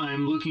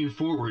 I'm looking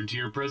forward to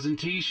your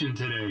presentation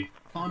today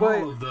on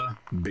all of the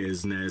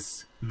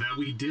business that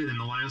we did in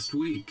the last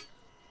week.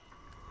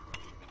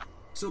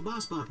 So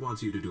BossBot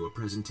wants you to do a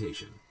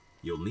presentation.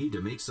 You'll need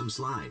to make some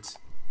slides.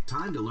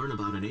 Time to learn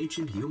about an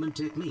ancient human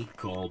technique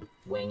called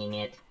winging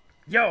it.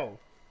 Yo!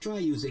 Try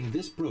using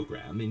this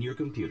program in your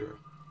computer.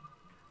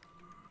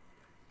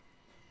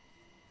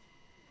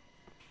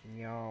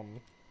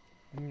 Yum.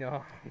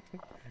 No.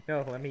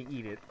 No, let me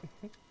eat it.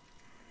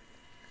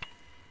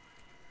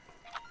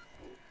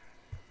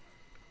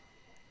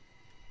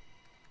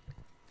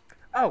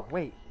 Oh,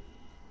 wait.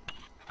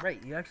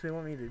 Right, you actually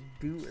want me to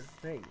do a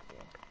thing.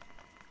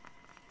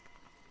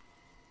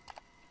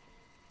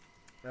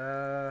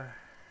 I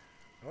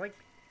like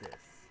this.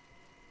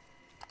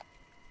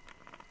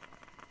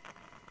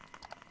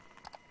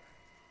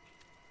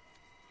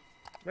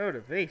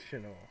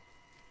 Motivational.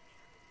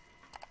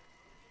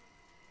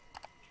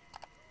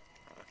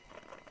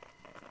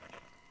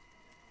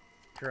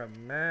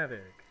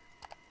 Dramatic.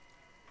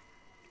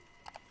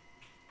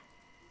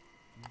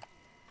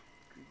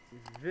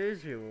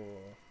 Visual.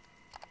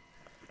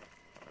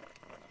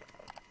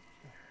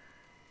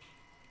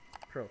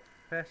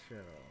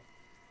 Professional.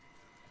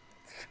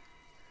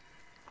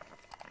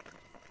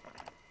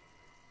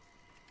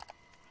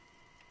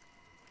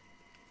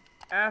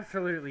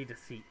 Absolutely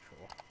deceitful.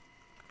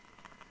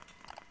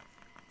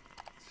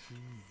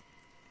 Jeez.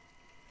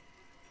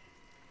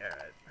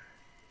 Alright.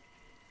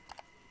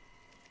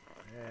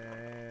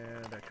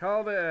 And a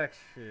call to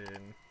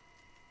action.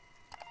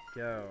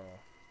 Go.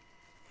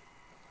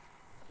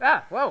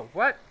 Ah! Whoa!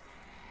 What?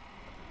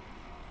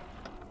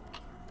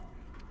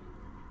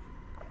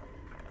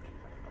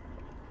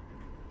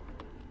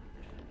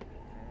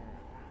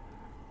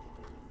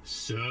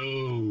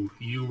 So,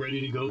 you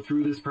ready to go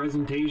through this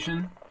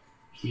presentation?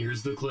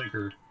 Here's the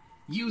clicker.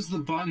 Use the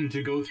button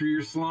to go through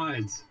your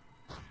slides.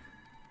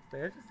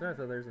 Wait, I just noticed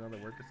that there's another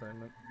work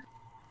assignment.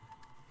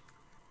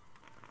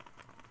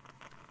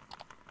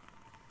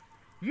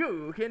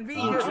 You can be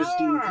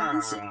Interesting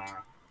concept.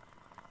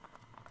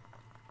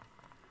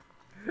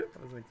 I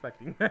wasn't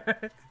expecting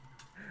that.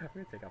 I'm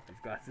gonna take off these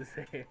glasses.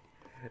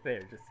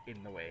 They're just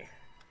in the way.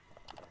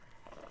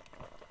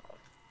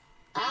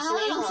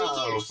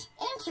 Oh,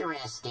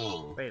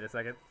 interesting. Wait a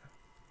second.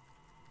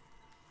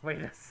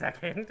 Wait a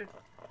second.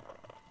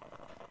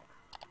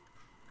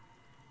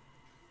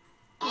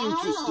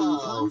 Interesting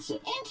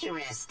concept.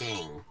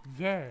 Interesting.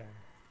 Yeah.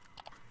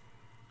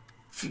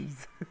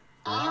 Jeez.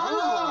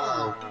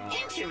 Oh,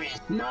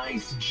 interesting.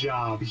 Nice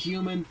job,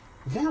 human.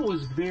 That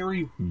was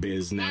very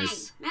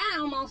business. Hey, that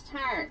almost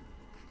hurt.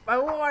 I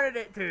wanted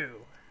it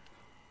to.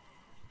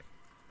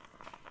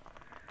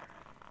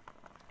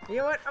 You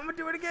know what? I'm gonna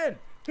do it again.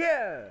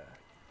 Yeah.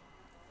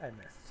 I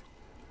missed.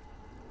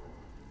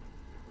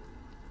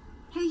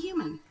 Hey,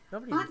 human.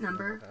 Nobody Bot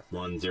number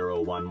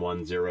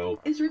 10110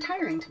 is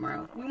retiring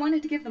tomorrow. We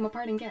wanted to give them a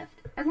parting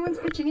gift. Everyone's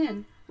pitching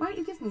in. Why don't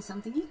you give me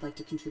something you'd like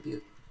to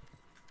contribute?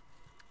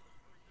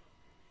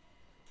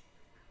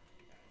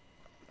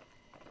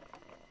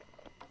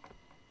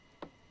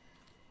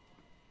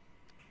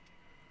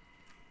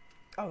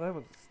 Oh, that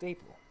was a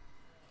staple.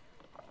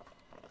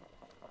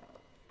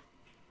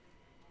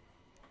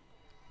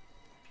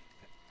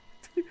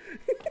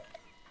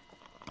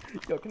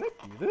 Yo, can I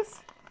do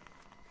this?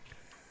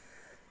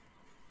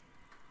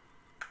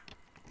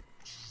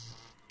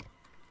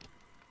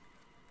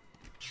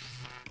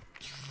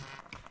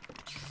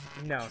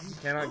 No, you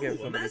cannot give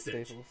somebody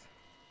staples.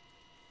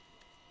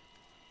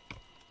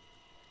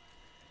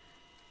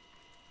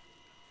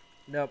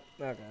 Nope.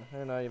 Okay,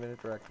 they're not even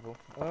interactable.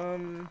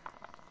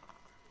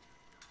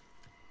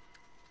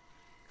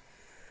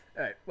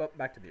 Alright, well,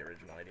 back to the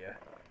original idea.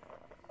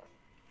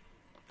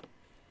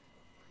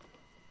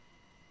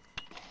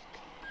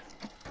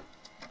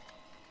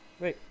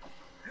 Wait.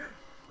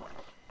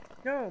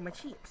 No, my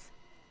chips.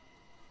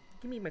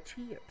 Give me my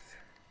chips.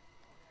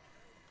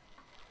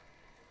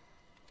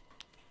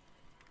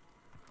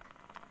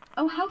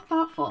 Oh, how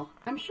thoughtful.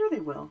 I'm sure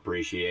they will.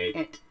 Appreciate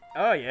it.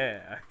 Oh,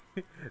 yeah.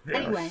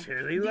 Anyway,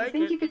 surely do you like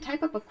think it. you could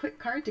type up a quick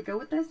card to go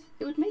with this?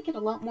 It would make it a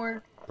lot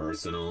more...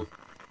 personal.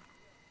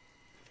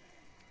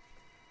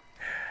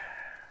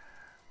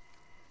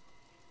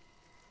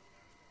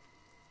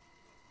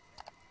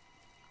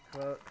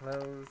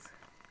 Close.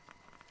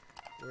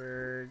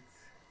 Words.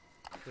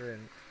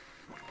 Print.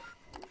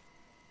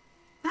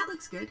 That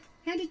looks good.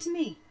 Hand it to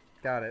me.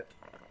 Got it.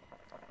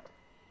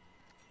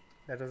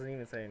 That doesn't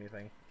even say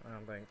anything, I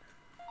don't think.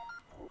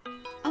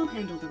 I'll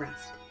handle the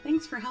rest.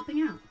 Thanks for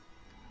helping out.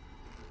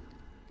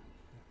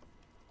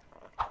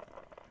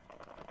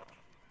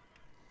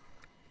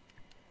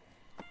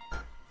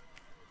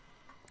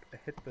 I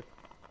hit the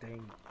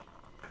dang.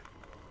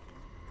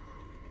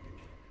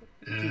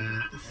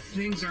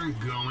 Things aren't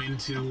going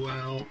too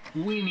well.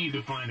 We need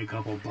to find a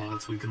couple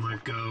bots we can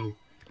let go.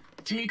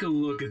 Take a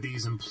look at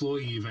these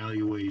employee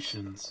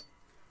evaluations.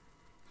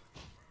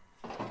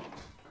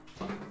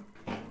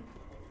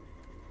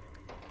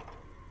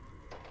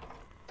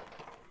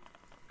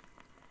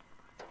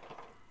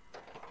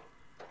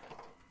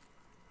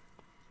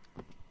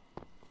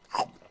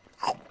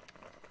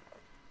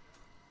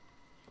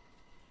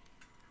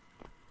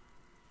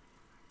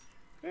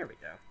 Here we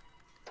go.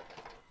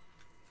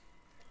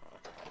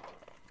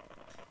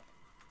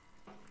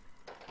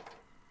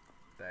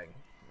 Dang.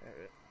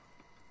 Alright.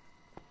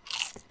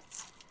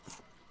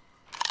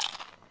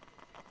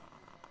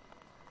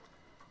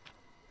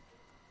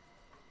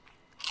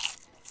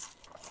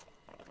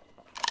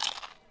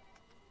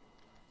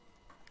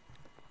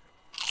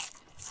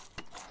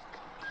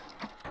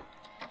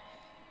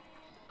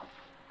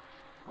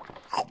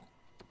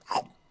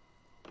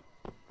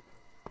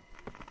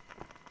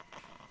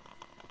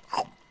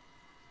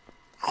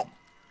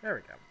 There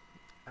we go.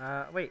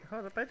 Wait,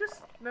 hold up, I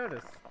just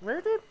noticed.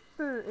 Where did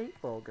the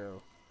 8-ball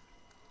go?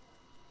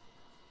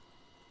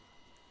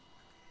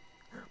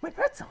 My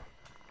pretzel!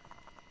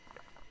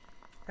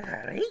 I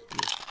hate you!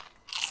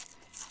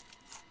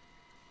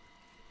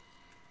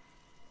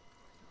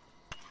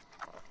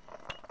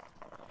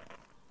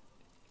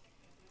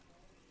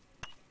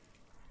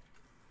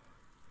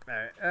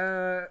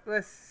 Alright,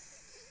 let's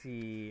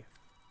see.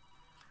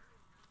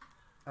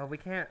 Oh, we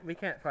can't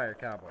fire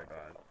Cowboy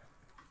Bot.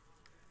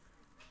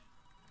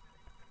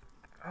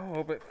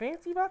 Oh, but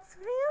Fancy Bot's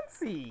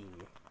fancy!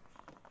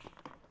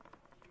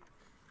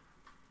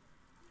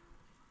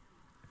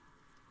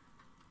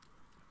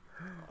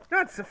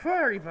 Not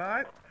Safari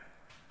Bot!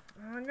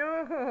 Oh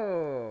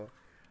no!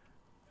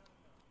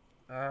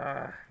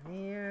 Ah,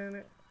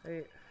 man.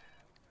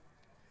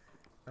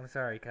 I'm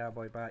sorry,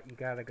 Cowboy Bot, you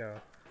gotta go.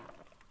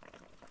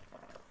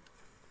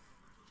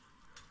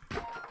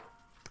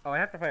 Oh, I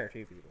have to fire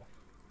 2 people.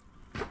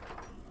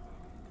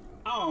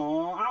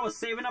 Oh, I was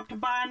saving up to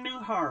buy a new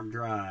hard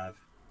drive.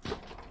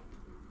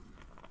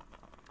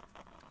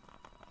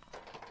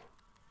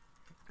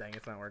 Dang,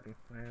 it's not working.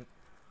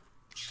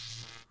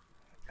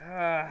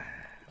 Alright.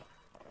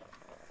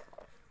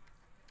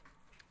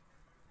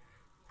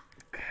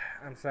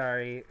 I'm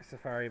sorry,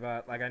 Safari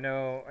Bot. Like, I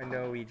know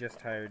we just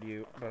hired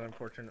you, but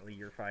unfortunately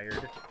you're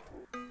fired.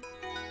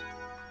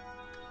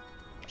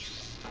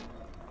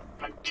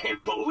 I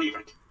can't believe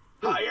it!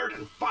 Hired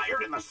and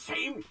fired in the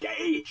same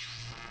day?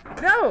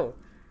 No!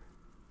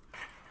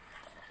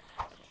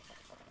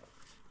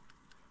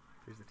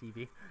 Here's the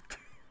TV.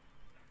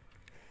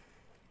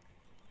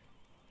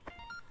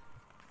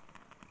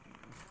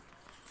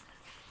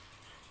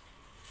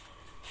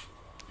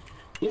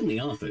 In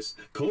the office,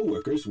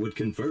 co-workers would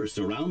converse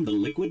around the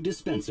liquid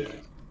dispenser.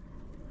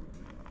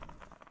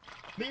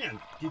 Man,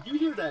 did you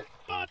hear that?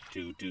 Bot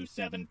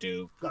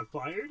 2272 Got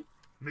fired?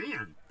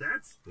 Man,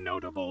 that's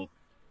notable.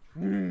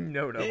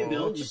 Notable. Hey,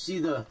 Bill, did you see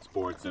the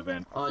sports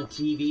event on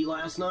TV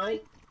last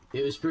night?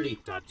 It was pretty.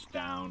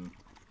 Touchdown.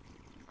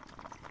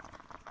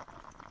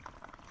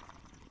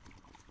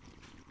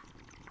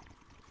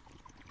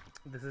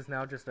 This is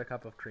now just a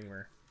cup of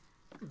creamer.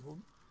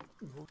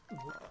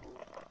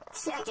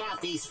 Check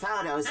out these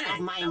photos Hey, of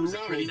my that was a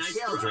many pretty nice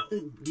children. throw.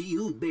 Do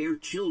you bear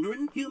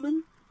children,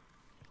 human?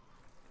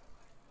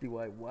 Do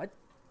I what?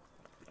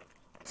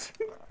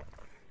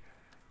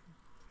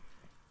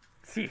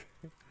 Excuse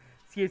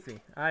me.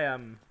 I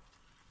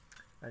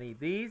need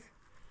these.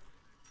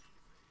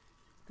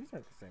 These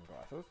aren't the same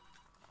glasses.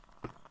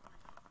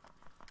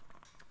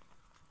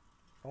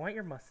 I want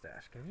your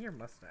mustache. Give me your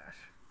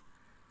mustache.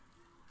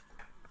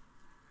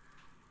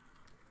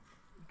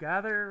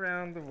 Gather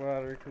around the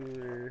water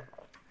cooler.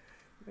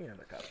 Give me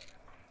another cup.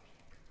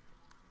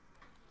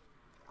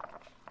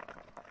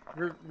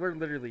 We're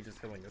literally just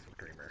filling this with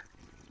creamer.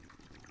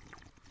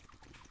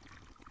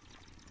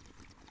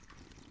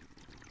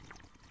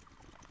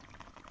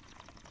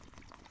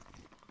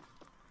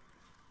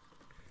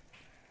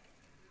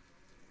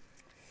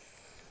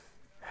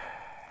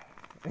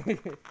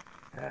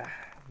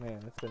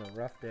 Man, it's been a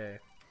rough day.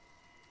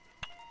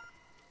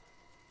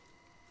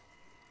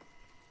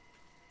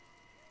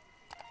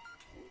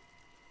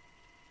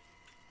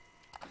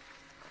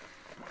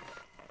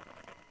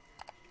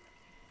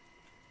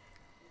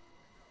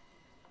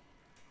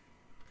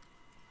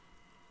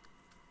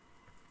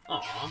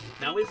 Aw,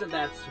 now isn't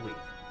that sweet?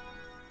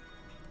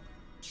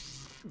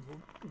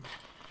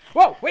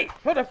 Whoa, wait,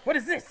 hold up, what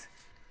is this?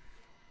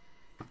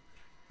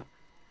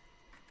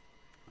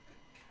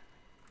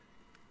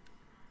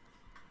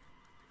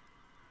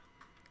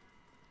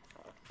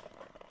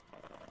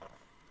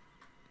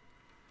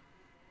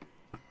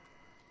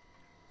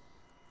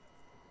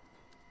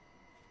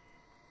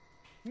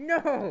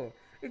 No!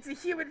 It's a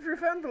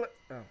human-proof envelope!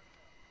 Oh.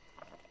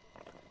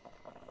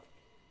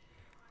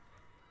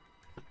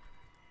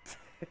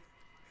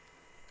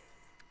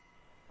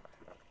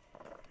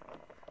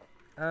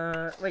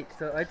 Wait,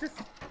 so I just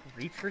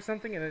reach for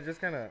something and it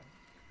just kind of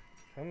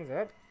comes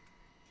up?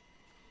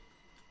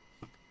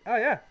 Oh,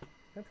 yeah.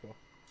 That's cool.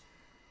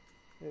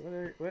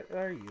 Wait, what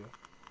are you?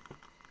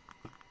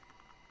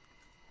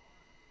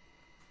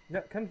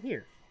 No, come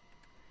here.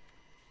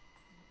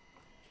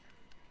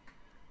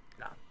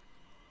 No.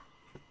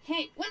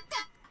 Hey, what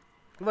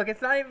the? Look,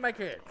 it's not even my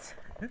kids.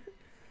 I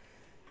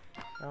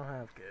don't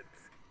have kids.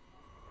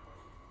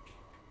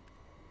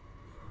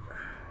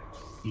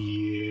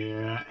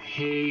 Yeah,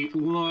 hey,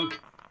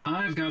 look,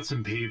 I've got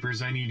some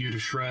papers I need you to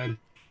shred.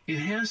 It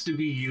has to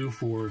be you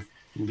for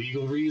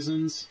legal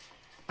reasons.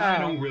 I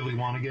don't really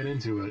want to get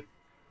into it.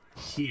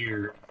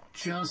 Here,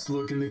 just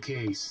look in the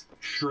case.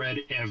 Shred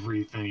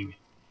everything.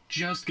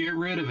 Just get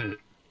rid of it.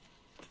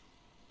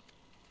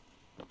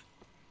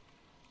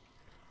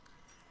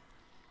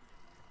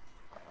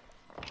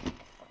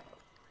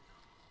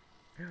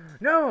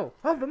 No!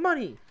 All the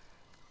money!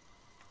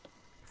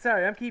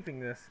 Sorry, I'm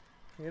keeping this.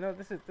 You know,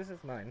 this is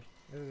mine.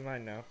 This is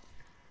mine now.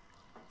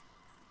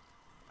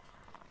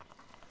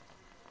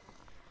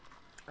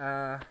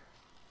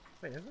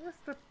 Wait, isn't this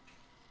the...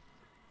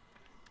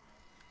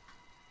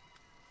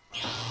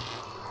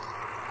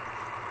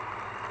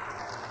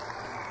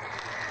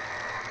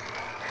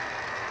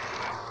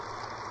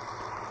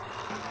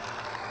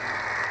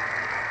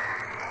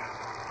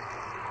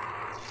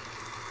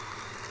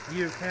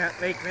 You can't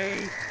make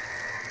me!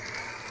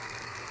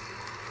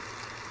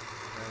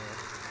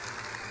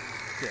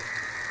 Shit.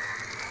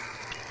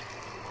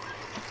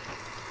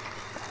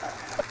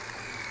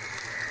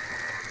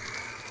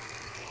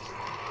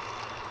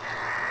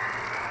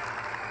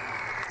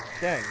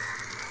 Dang.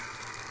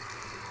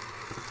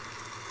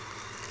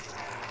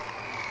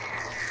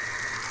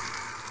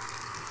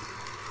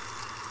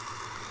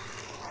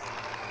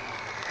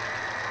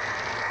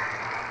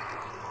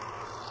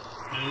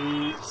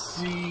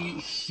 See,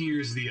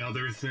 here's the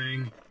other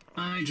thing.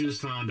 I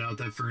just found out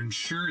that for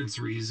insurance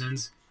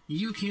reasons,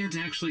 you can't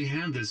actually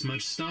have this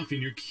much stuff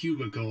in your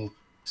cubicle.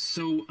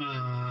 So,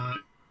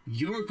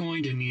 you're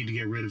going to need to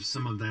get rid of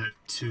some of that,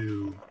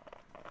 too.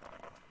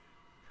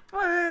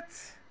 What?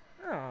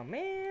 Oh,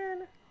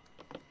 man.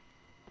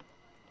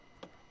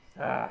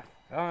 Ah,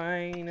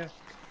 fine.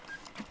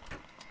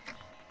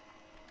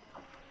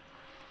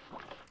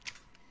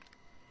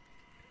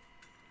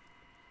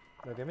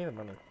 No, give me the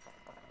money.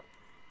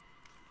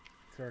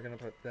 So we're gonna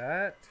put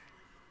that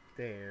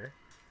there.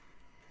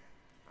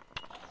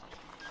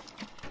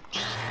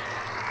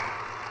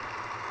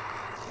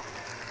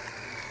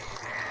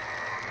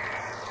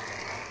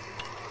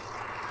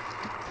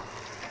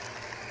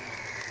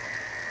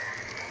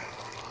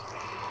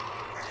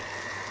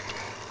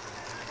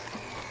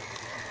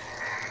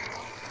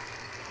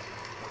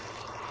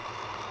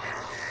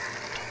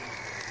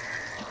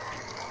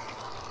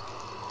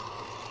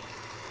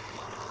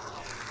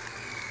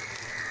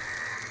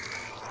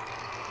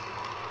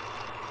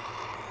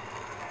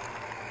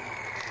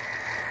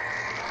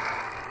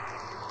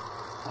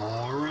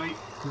 Alright,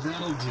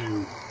 that'll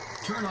do.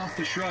 Turn off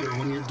the shredder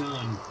when you're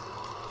done.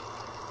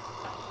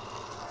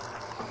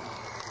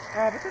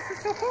 Oh, but this is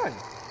so fun!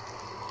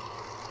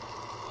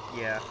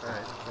 Yeah,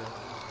 alright.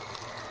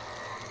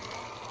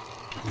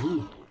 So.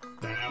 Ooh,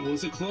 that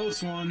was a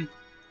close one.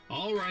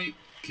 Alright,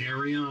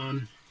 carry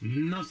on.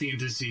 Nothing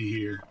to see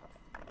here.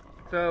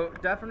 So,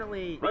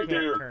 definitely Right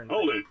can't there. turn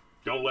Hold it.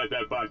 Don't let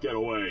that bot get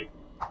away.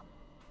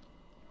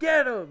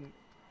 Get him!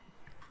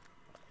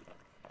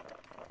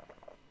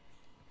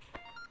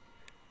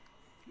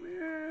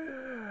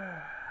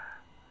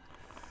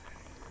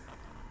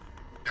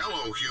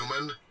 Hello,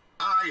 human.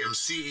 I am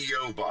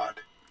CEO Bot.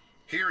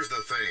 Here's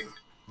the thing.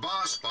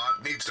 Boss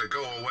Bot needs to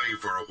go away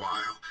for a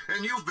while,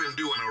 and you've been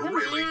doing a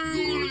really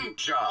good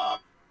job.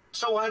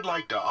 So I'd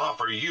like to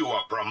offer you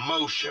a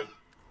promotion.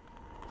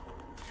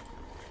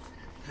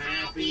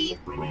 Happy.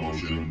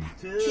 Promotion.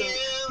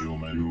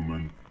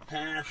 Human.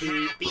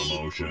 Happy.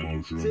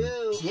 Promotion.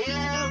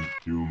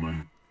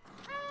 Human.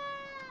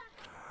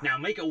 Now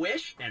make a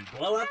wish and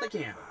blow out the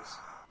candles.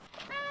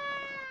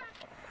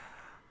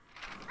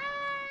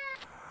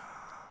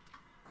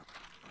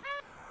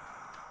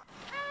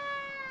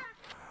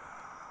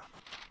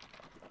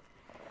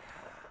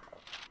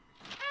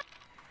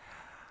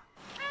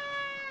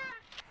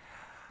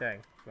 Dang,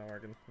 it's not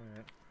working.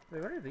 Alright.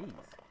 Wait, what are these?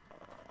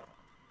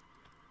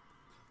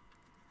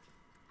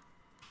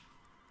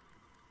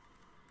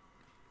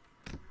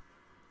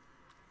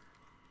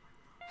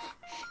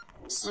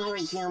 Sorry,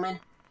 human.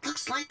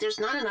 Looks like there's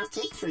not enough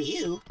cake for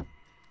you.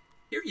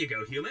 Here you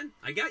go, human.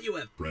 I got you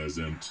a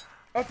Present.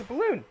 Oh, it's a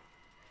balloon!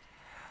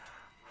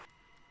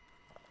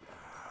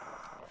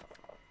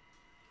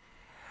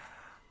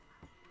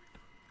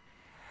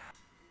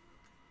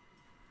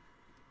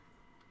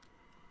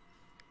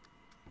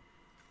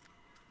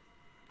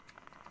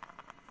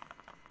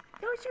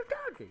 That was your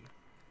doggy.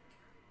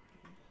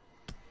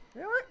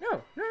 You know what?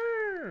 No.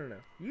 No.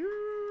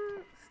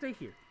 You stay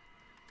here.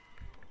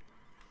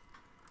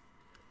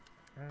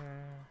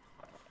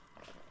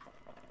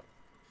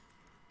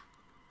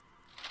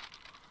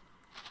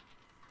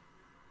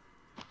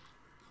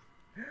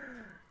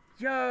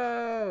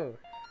 Yo!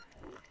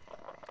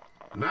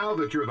 Now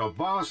that you're the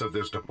boss of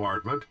this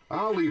department,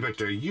 I'll leave it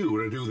to you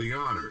to do the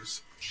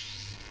honors.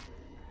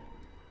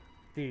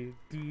 Do,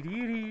 do,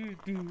 do,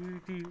 do,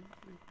 do, do.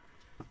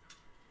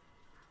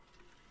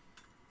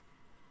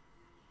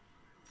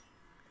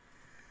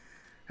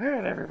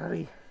 Alright,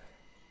 everybody.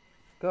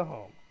 Go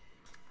home.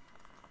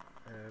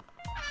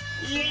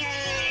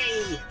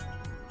 Yay!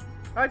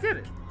 I did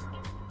it!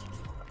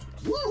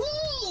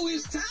 Woohoo!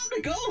 It's time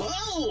to go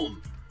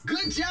home!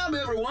 Good job,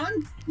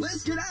 everyone!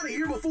 Let's get out of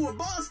here before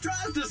Boss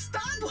tries to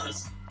stop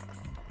us!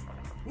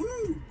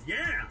 Woo!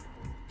 Yeah!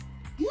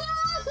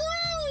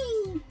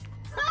 Woohoo!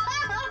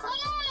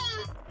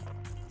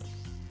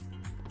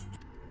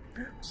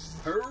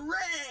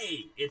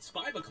 Hooray! It's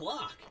 5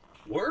 o'clock.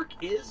 Work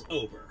is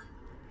over.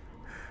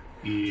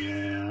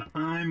 Yeah,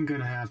 I'm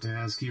gonna have to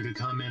ask you to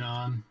come in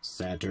on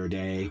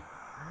Saturday.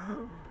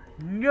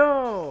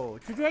 No!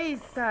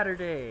 Today's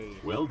Saturday!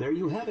 Well, there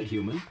you have it,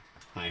 human.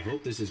 I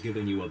hope this has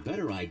given you a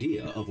better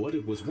idea of what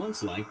it was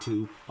once like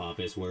to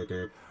office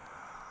worker.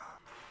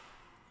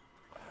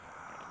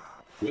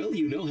 Well,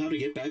 you know how to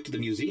get back to the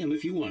museum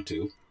if you want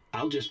to.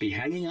 I'll just be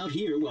hanging out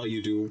here while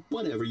you do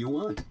whatever you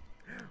want.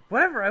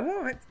 Whatever I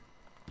want!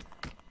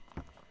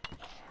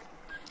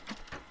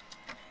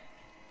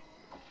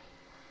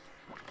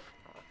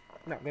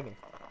 No, give me.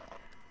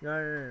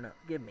 No.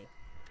 Give me.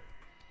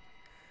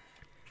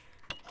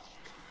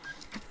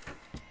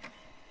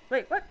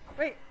 Wait, what?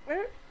 Wait,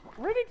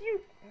 where did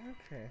you...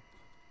 Okay.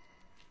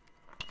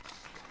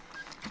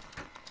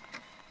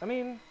 I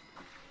mean...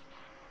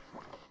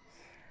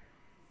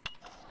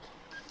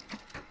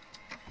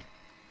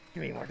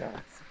 Give me more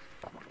donuts.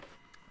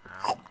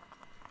 Ow.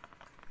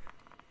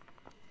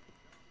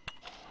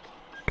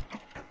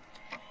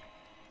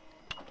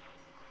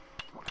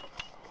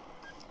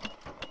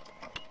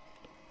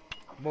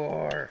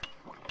 More.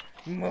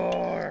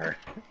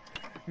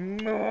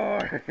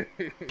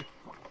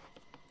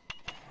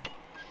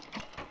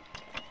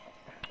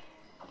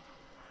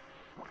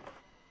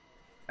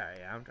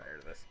 Yeah, I'm tired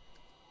of this.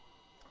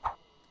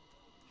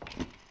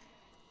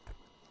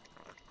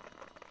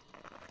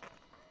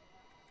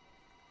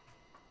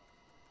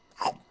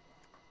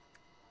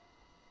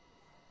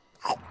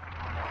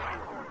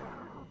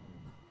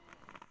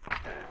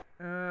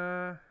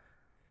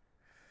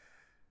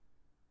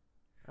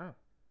 Oh,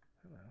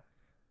 hello.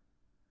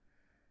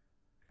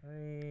 Let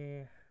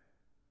me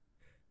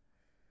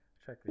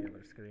check the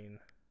other screen.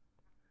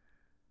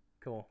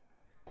 Cool.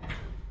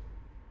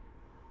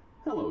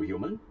 Hello,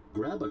 human.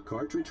 Grab a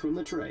cartridge from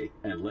the tray,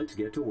 and let's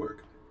get to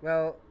work.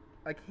 Well,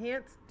 I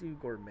can't do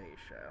gourmet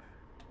chef.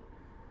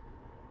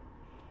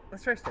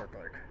 Let's try store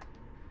clerk.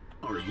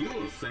 Are you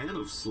a fan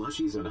of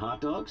slushies and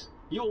hot dogs?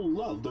 You'll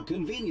love the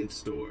convenience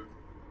store.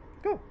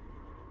 Cool.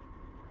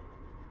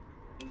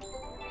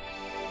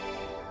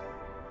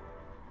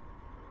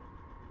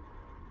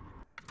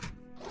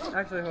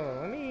 Actually, hold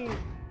on.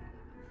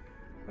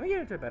 Let me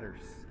get into a better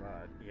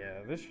spot.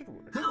 Yeah, this should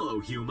work. Hello,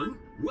 human.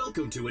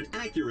 Welcome to an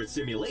accurate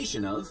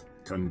simulation of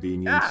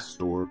Convenience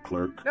store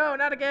clerk. No,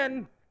 not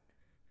again.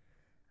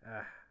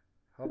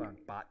 Hold on,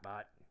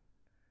 bot.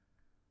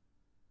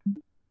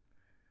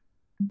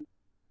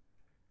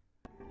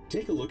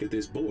 Take a look at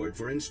this board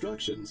for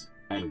instructions,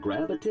 and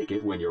grab a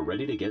ticket when you're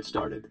ready to get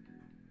started.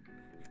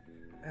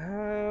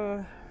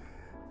 Oh,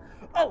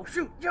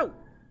 shoot, Joe!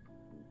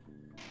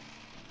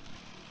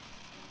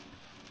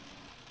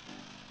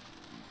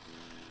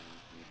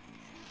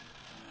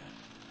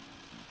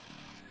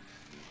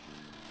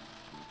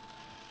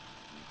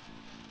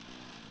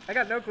 I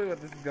got no clue what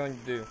this is going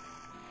to do.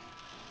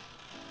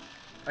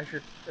 I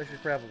should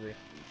probably,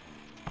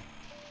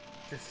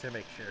 just to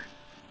make sure.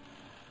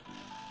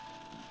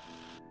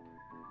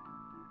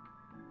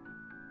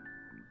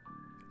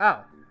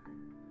 Oh.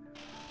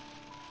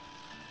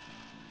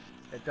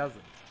 It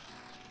doesn't.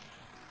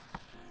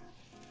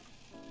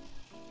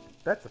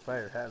 That's a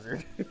fire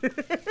hazard.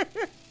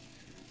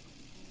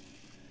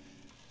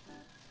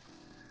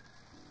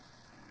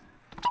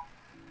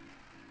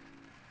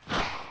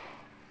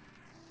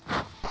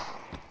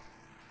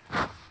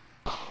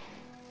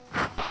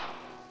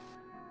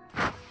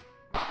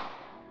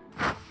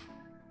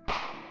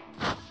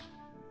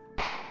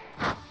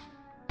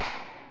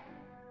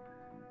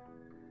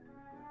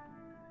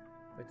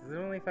 Does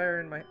it only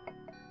fire in my...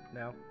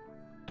 No.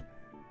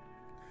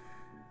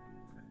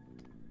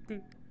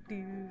 Do,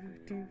 do,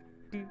 do,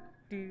 do,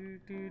 do,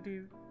 do,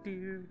 do,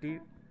 do,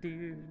 do,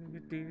 do,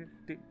 do,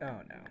 do.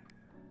 Oh, no.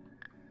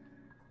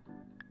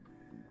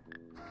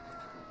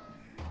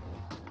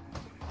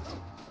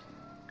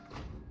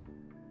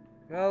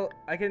 Well,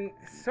 I can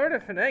sort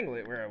of finagle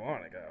it where I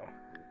want to go.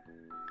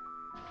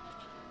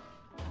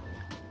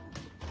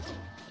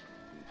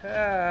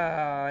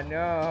 Oh,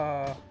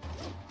 no.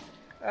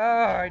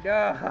 Oh,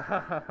 no.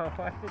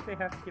 Why did they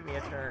have to give me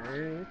a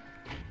turn?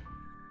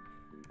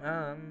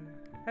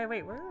 Hey,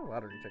 wait, where are the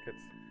lottery tickets?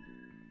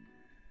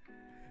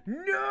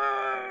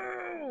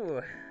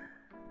 No!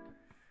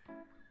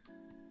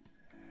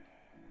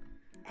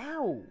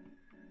 Ow!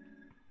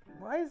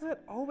 Why is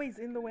that always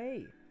in the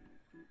way?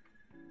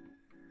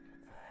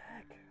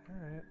 What the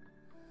heck? Alright.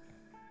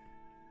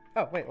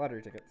 Oh, wait,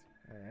 lottery tickets.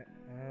 Alright.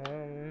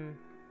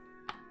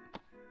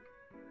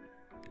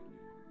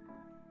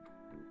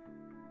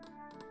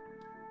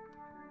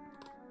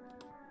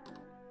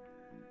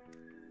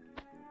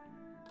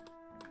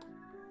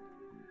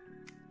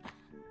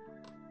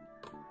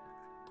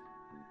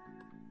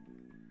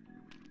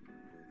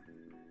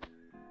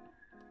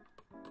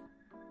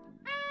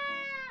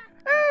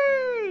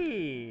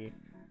 Hey!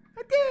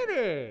 I did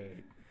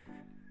it!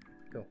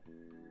 Go.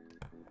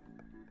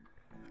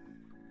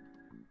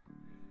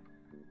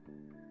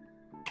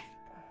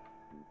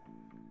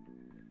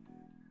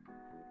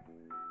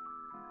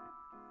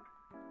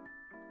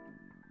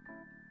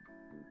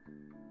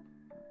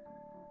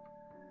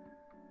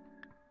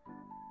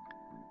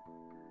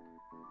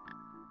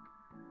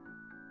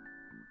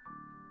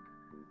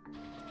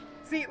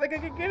 See, like I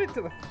could get it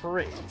to the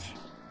fridge.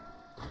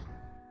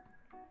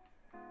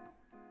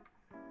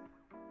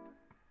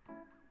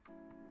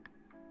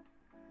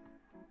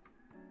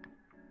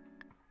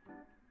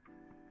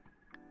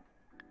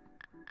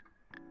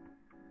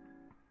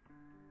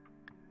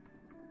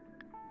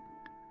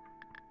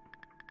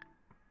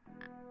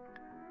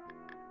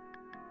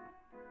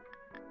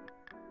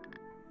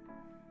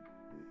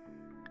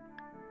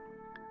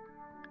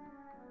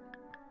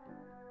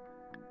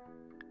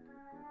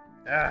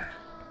 Ah.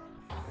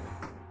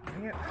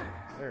 Dang it.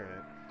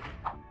 Alright.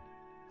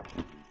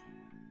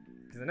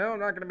 Because I know I'm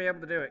not going to be able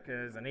to do it,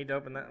 because I need to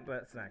open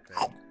that snack thing.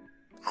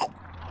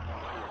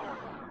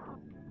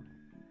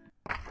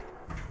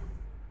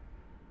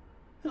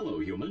 Hello,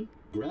 human.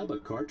 Grab a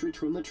cartridge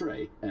from the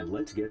tray, and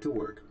let's get to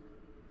work.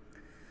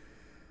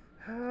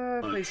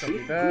 A Please don't true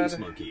be bad. grease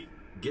monkey.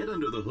 Get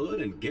under the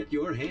hood and get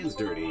your hands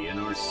dirty in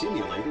our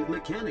simulated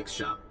mechanics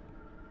shop.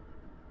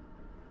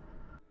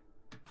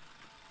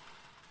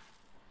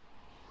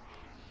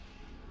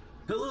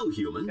 Hello,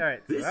 human.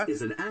 Alright, so This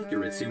is an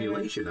accurate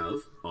simulation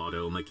of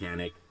auto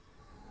mechanic.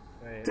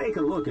 Wait. Take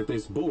a look at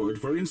this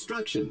board for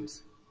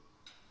instructions.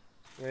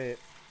 Wait.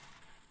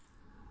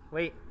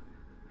 Wait.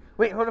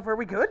 Wait, hold up, are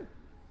we good?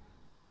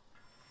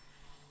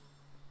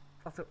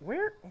 Also,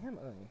 where am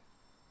I?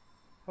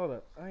 Hold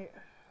up,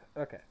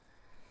 okay.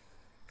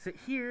 Sit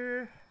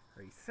here,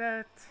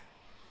 reset.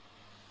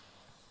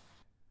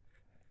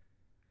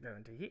 Go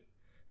into heat.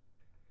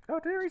 Oh,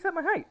 did it reset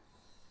my height?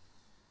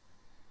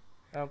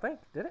 I don't think.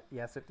 Did it?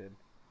 Yes, it did.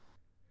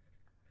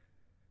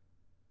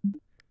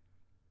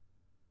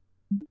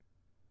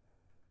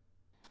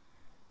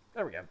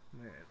 There we go.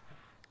 Alright.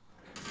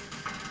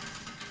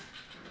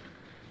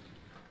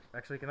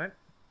 Actually, can I?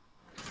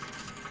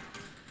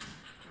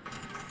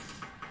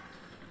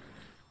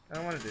 I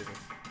don't want to do this,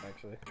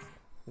 actually.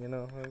 You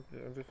know, I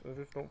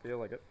just don't feel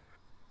like it.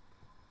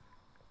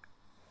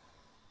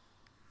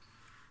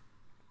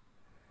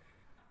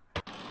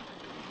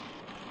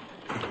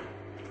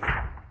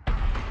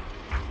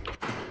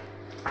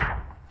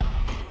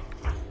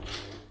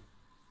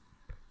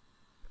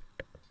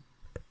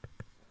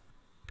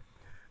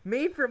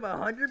 Made from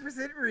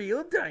 100%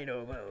 real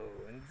dino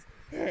bones.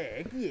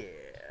 Heck yeah.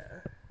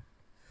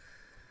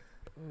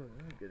 Ooh,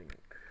 I'm getting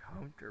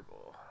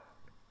comfortable.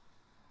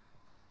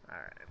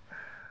 Alright.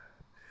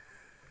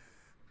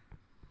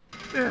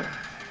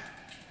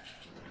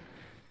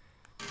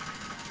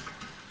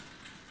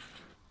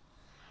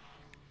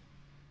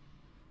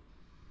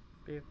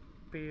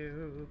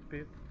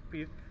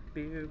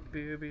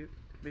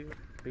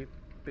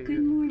 Good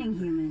morning,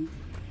 human.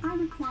 I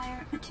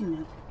require a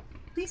tune-up.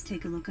 Please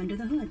take a look under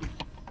the hood.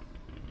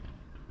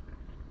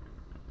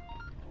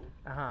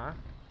 Uh-huh.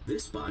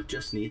 This spot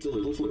just needs a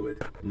little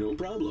fluid. No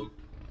problem.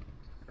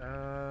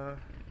 Well,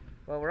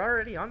 we're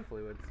already on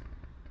fluids.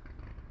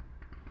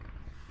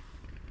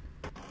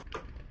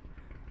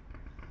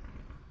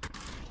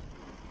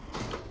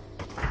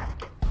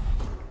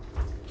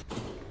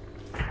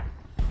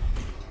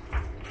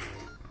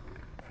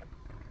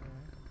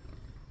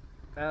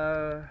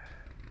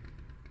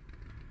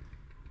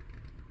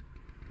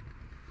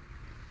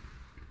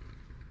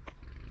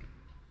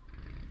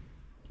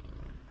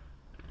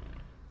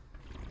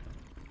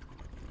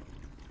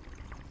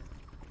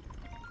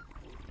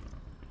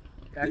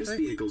 This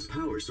vehicle's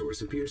power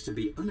source appears to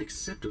be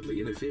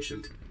unacceptably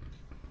inefficient.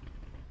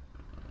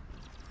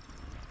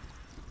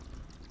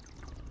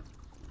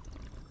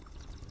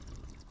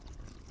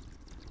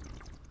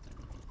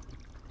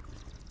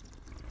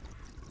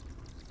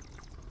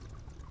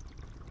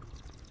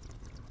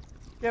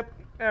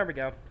 There we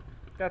go.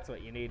 That's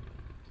what you need.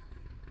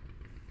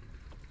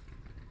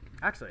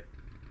 Actually,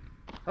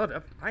 hold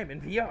up. I'm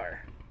in VR.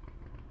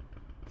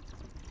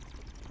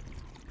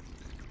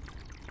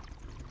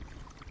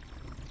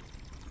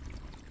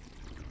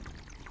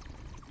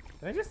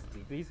 Can I just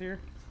leave these here?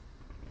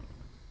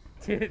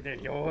 They're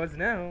yours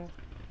now.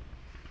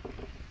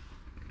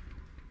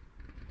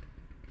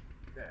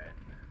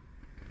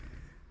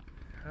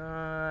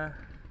 Alright.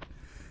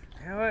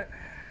 You know what?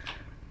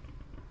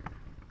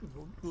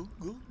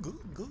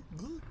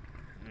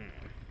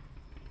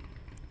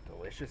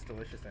 Delicious,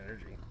 delicious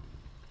energy.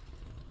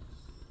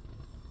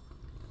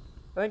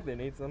 I think they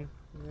need some,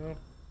 you know.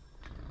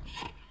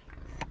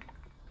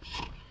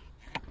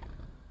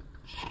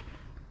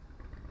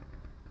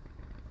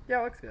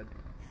 Yeah, looks good.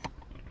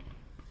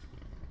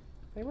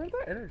 Hey, where'd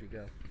that energy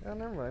go? Oh,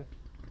 never mind.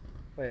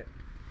 Wait.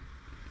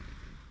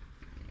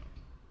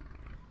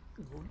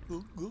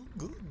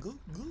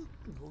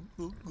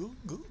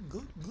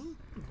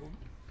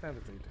 That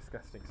is a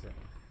disgusting sound.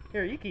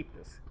 Here, you keep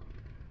this.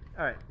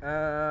 Alright,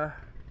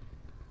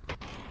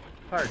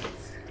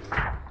 parts.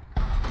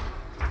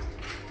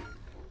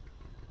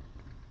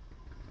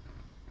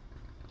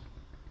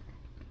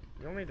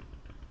 You want me to...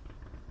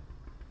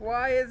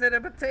 Why is it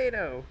a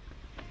potato?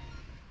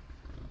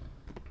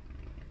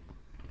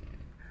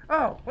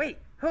 Oh, wait,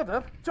 hold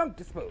up. Junk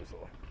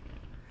disposal.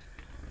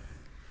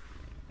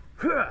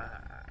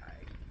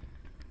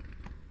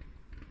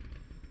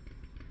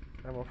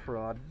 I'm a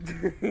fraud.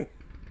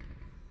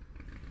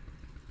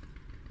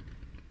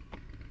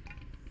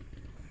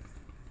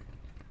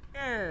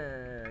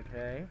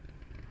 Okay.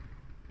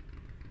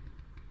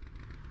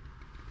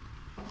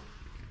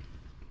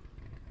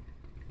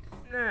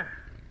 Nah.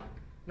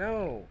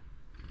 No.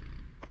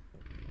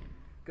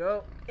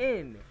 Go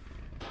in.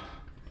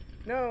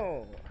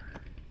 No.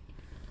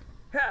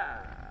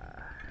 Ha.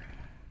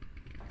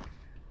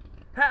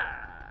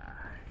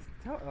 Ha.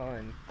 Come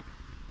on.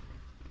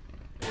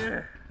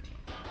 Ugh.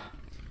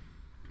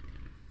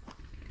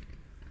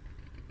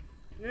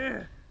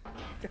 Ugh.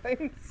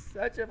 I'm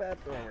such a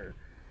bad thrower.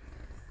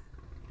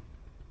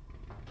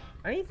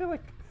 I need to,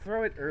 like,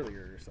 throw it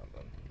earlier or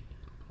something.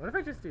 What if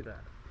I just do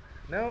that?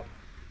 No.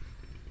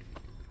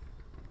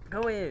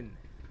 Go in.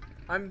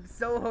 I'm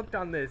so hooked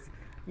on this.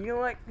 You know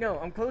what? No,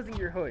 I'm closing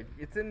your hood.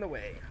 It's in the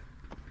way.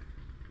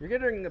 You're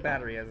getting a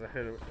battery as a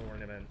hood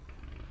ornament.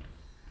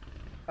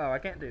 Oh, I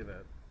can't do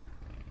that.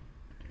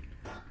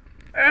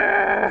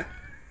 Ah!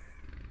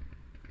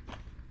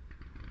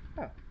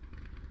 Oh.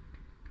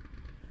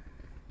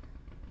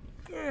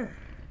 Yeah.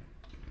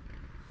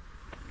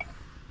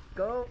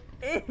 Go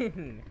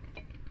in.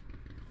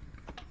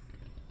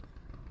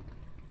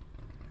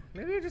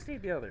 Maybe I just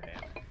need the other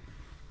hand.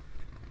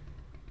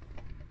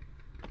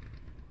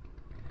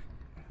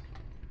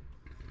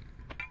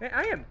 Man,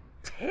 I am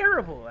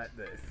terrible at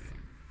this.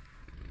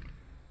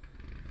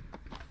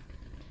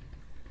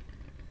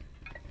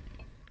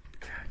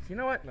 You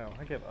know what? No,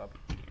 I give up.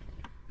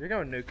 You're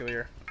going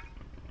nuclear.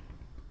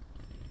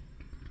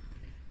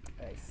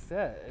 I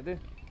said,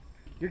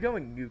 you're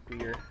going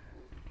nuclear.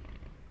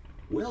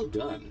 Well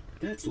done.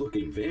 That's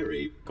looking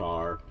very...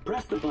 Car.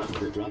 Press the button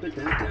to drop it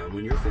back down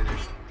when you're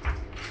finished.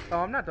 Oh,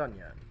 I'm not done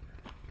yet.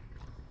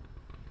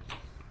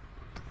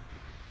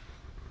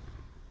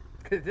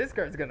 This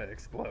card's gonna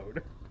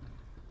explode.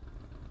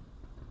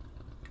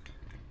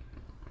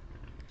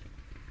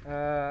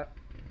 Oh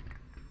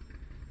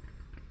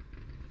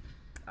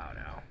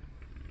no.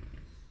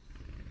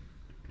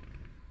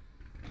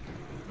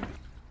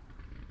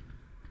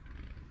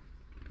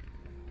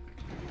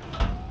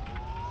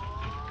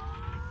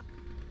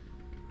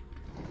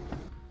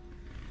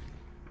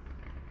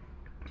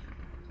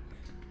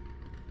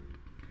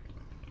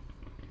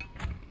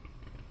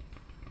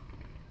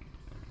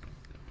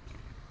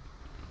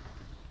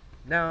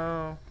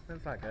 No,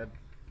 that's not good.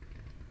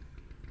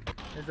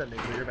 There's a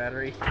nuclear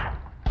battery.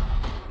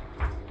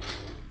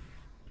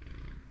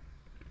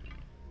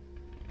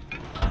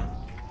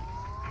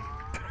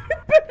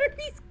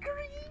 Battery's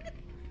green!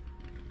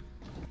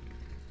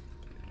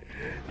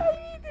 I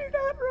mean, they're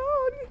not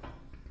wrong!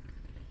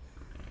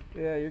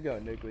 Yeah, you're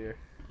going nuclear.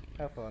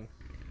 Have fun.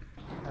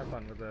 Have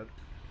fun with it.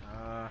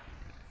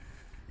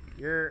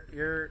 You're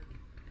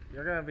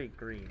gonna be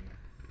green.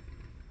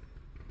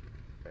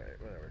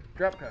 Alright, whatever.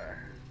 Drop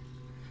car.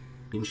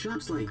 In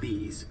shops like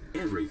these,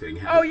 everything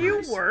has Oh, a price.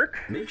 you work?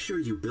 Make sure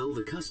you bill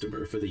the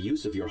customer for the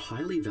use of your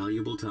highly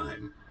valuable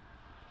time.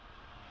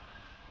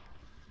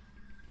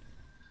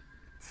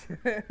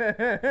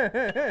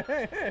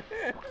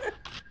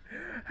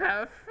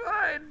 Have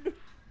fun!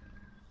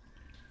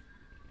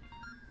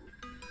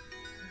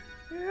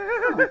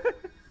 Oh,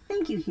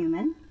 thank you,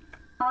 human.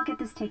 I'll get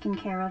this taken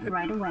care of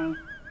right away.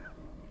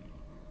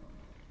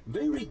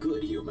 Very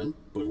good, human,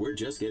 but we're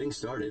just getting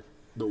started.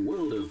 The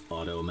world of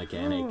auto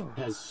mechanic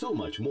has so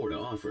much more to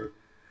offer.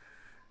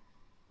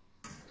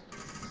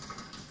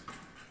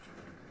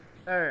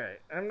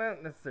 Alright, I'm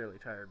not necessarily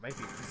tired. My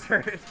feet just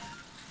hurt.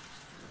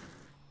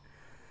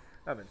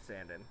 I've been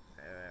standing,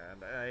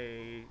 and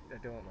I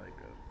don't like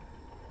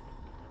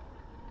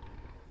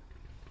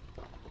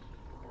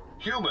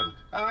Human,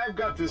 I've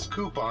got this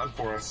coupon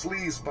for a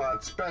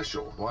Sleazebot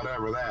special,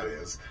 whatever that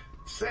is.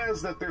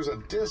 Says that there's a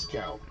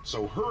discount,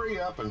 so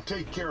hurry up and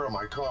take care of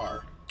my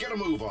car. Get a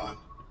move on.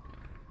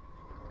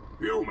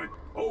 Human,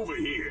 over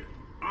here.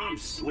 I'm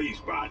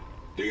Sleazebot,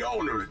 the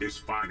owner of this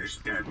fine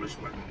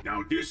establishment.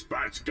 Now this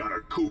spot's got a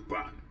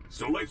coupon,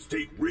 so let's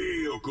take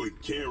real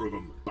good care of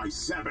them by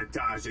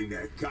sabotaging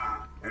their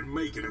car and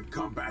making them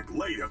come back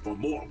later for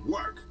more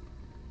work.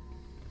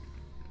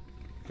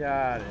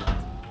 Got it.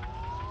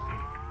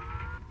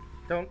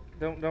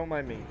 Don't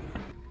mind me.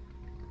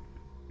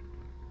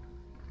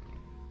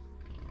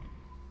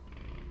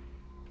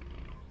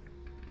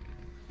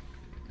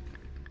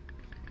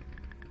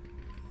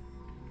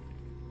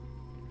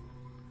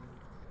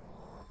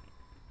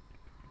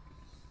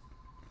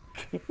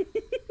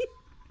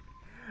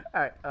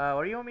 Alright,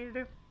 what do you want me to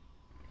do?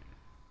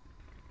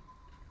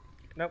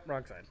 Nope,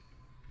 wrong side.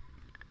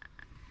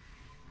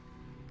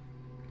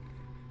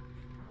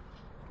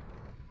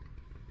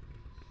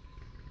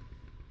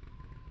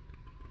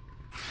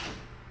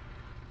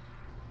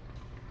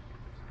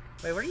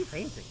 Wait, what are you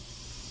painting?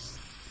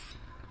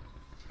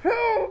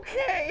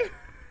 Okay!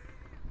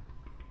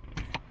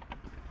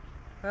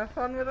 Have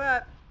fun with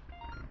that.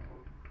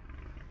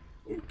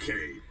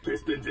 Okay,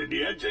 pistons in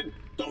the engine?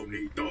 Don't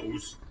need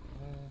those.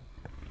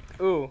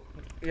 Ooh,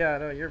 yeah,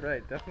 no, you're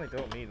right. Definitely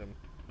don't need them.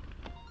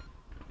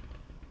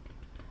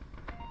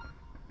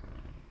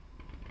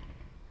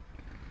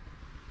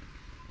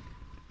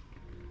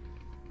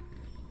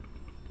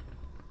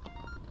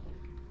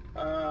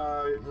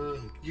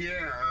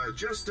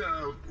 Just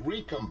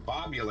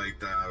recombobulate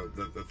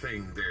the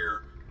thing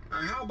there.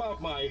 How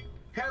about my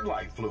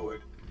headlight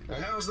fluid?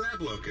 How's that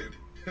looking?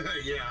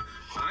 Yeah,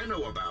 I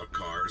know about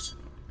cars.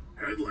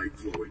 Headlight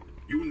fluid?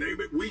 You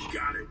name it, we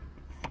got it.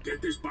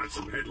 Get this bot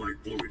some headlight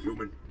fluid,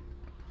 human.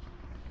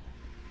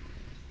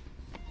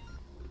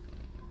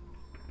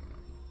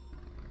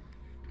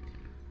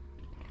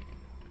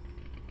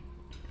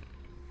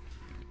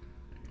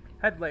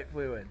 Headlight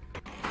fluid.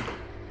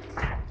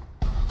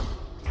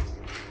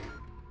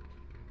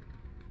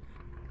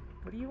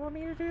 What do you want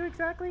me to do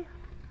exactly?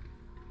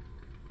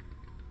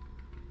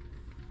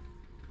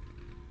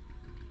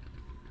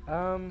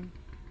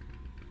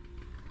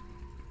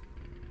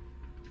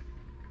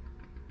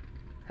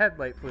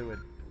 Headlight fluid.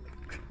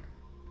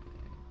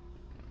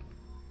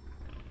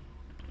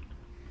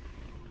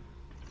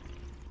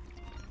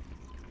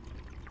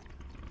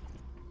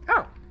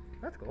 Oh,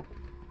 that's cool.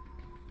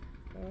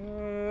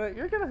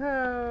 You're gonna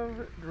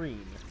have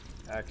green,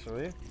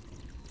 actually.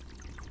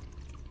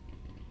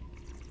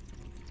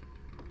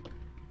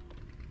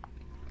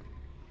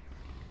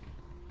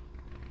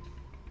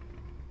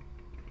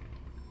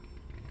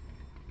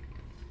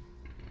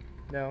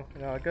 No,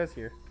 it goes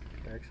here,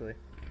 actually.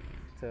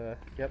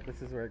 Yep,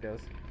 this is where it goes.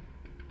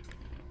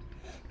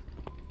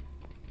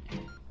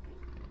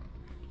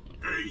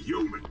 Hey,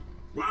 human,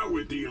 while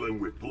we're dealing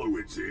with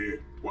fluids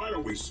here, why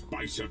don't we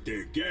spice up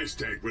their gas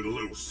tank with a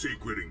little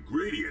secret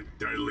ingredient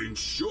that'll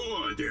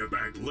ensure they're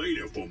back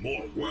later for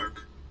more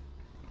work?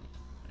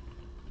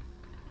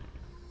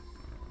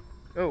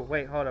 Oh,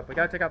 wait, hold up. We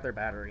gotta take out their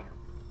battery.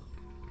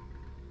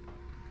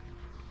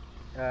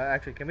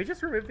 Actually, can we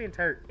just remove the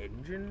entire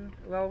engine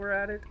while we're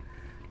at it?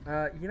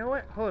 You know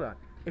what? Hold on.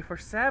 If we're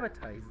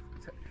sabotaging,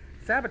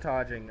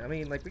 I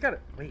mean, like, we gotta...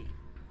 Wait.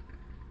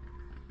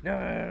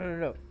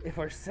 No. If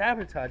we're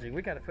sabotaging,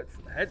 we gotta put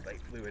some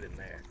headlight fluid in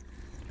there.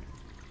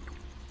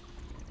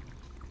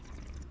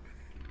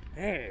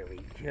 There we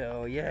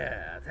go.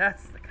 Yeah,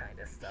 that's the kind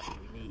of stuff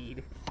we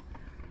need.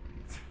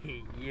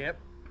 Yep.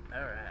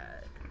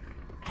 Alright.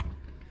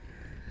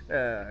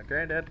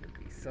 Granddad would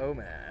be so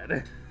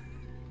mad.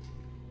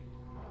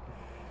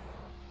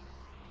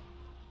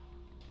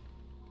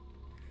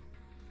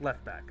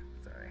 Left back,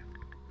 sorry.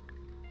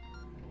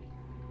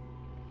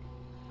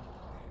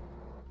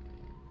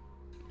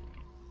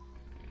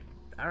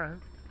 Alright.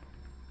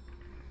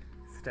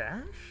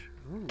 Stash?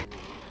 Ooh.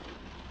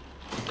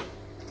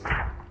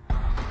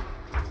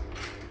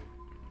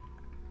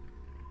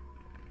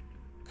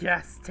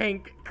 Gas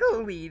tank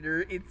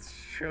cleaner, it's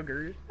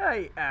sugar.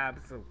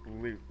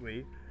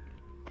 Absolutely.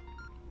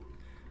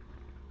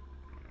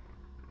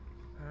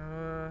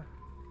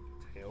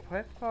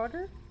 Tailpipe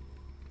clogger?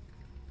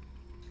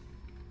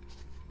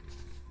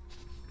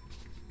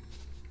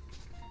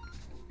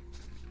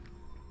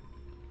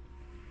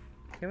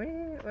 Can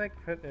we, like,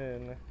 put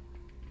in...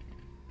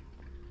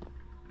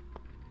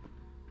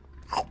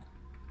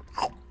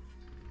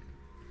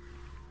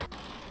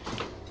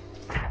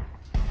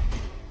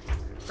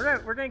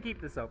 We're gonna keep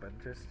this open.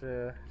 Just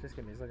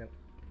give me a second.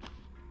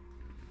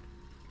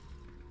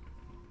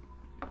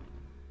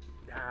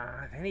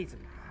 I need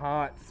some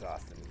hot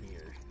sauce in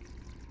here.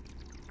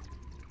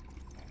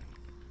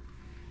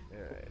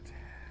 Alright.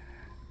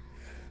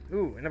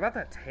 Ooh, and about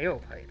that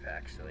tailpipe,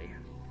 actually.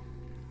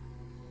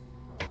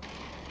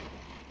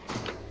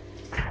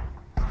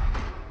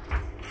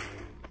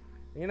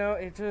 You know,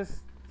 it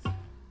just,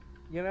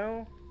 you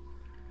know,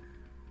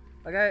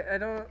 like I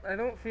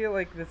don't feel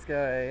like this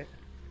guy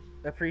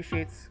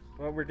appreciates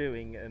what we're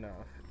doing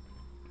enough.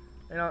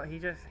 You know, he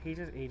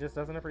just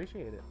doesn't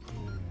appreciate it.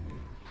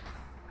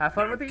 Have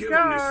fun with these give him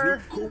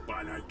cars. this new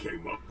coupon I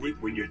came up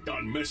with when you're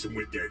done messing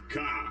with their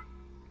car.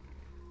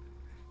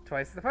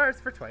 Twice the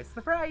parts for twice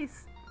the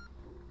price.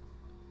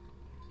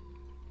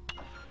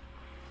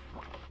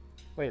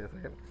 Wait a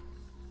second.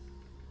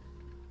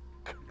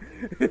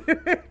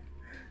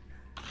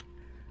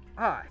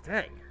 Ah,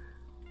 dang.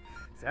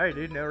 Sorry,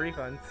 dude, no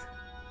refunds.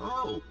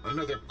 Oh,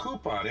 another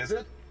coupon, is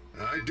it?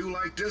 I do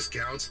like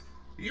discounts.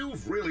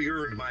 You've really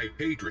earned my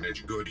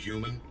patronage, good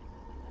human.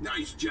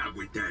 Nice job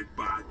with that,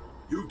 bot.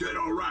 You did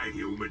all right,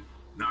 human.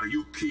 Now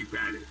you keep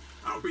at it.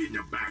 I'll be in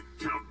the back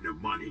counting the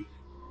money.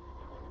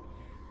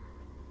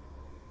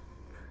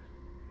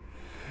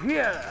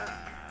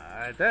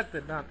 Yeah, that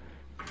did not.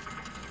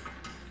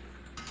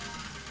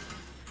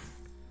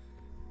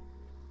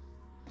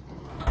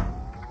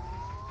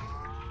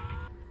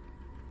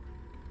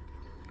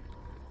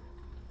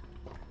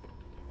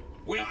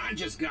 Well, I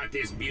just got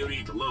this beauty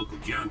at the local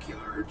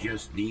junkyard.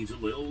 Just needs a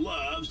little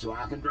love so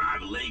I can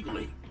drive it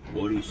legally.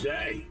 What do you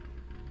say?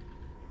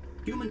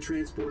 Human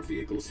transport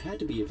vehicles had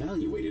to be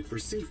evaluated for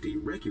safety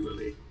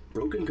regularly.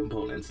 Broken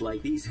components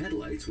like these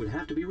headlights would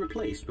have to be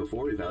replaced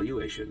before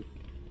evaluation.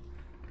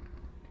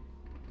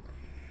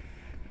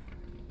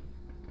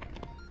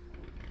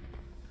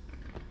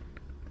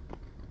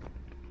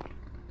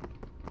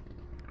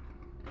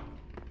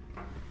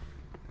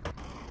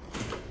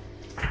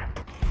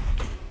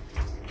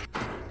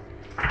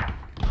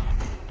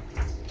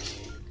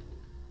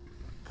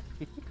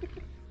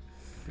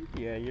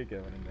 Yeah, you're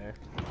going in there.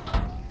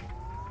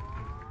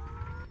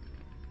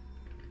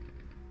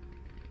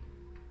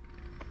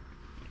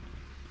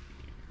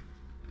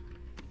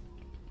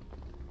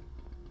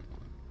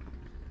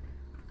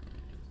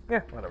 Yeah,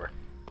 whatever.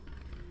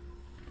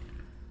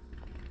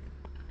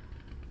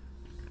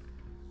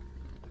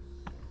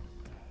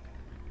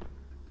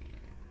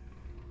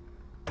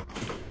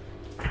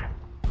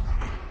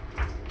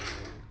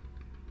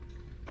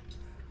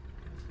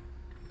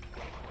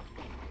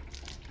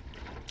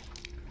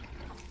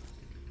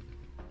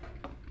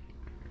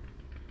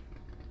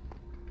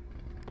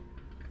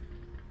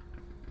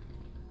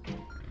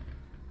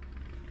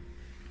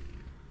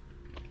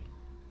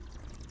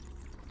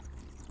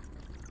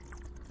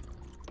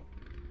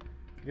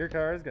 Your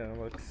car is gonna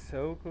look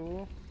so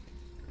cool.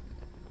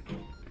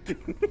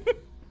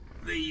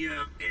 The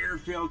air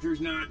filter's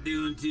not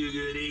doing too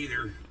good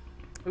either.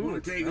 Ooh, Want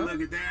it's to take a not?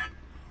 look at that?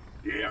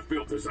 Yeah,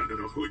 filter's under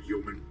the hood,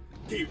 human.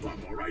 Keep up,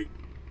 all right?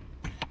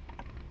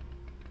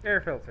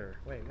 Air filter.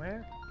 Wait,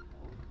 where?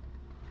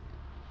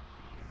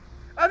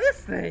 Oh, this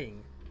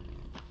thing!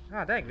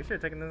 Oh, dang, we should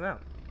have taken this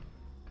out.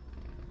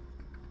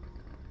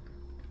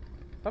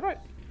 Alright.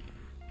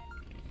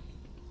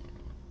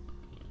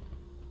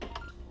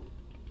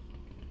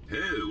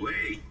 Oh,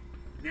 wait.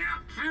 Now,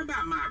 how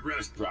about my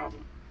rust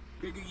problem?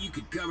 Figure you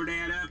could cover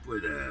that up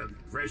with a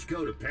fresh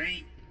coat of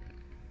paint?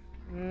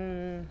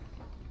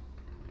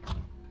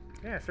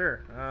 Yeah,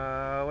 sure.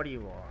 What do you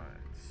want?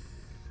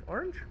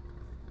 Orange?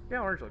 Yeah,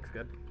 orange looks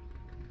good.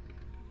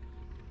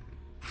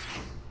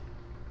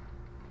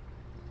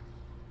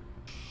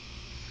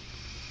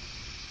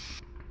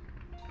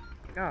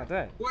 Oh,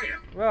 dang.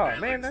 Well,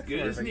 man, looks that's good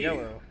more as of a new.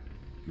 yellow.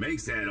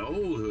 Makes that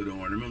old hood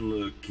ornament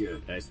look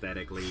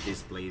aesthetically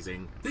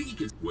displeasing. Think you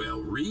could, well,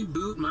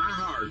 reboot my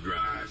hard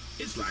drive.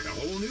 It's like a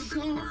whole new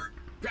car.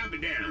 Drop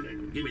it down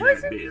and give me What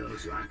is that it? bill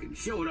so I can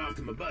show it off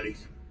to my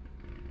buddies.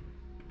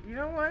 You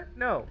know what?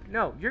 No,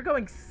 you're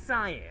going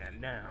cyan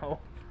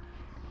now.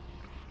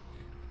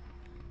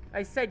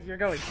 I said you're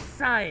going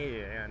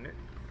cyan.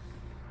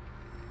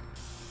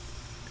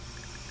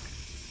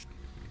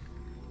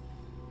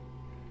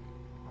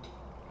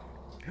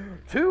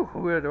 Two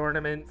hood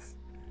ornaments.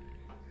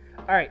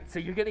 Alright, so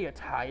you're getting a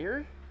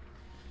tire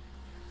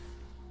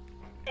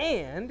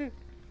and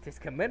this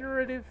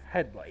commemorative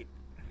headlight.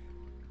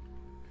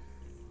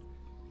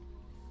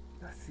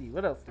 Let's see,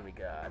 what else do we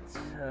got?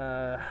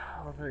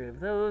 All three of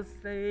those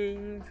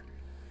things.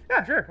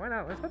 Yeah, sure, why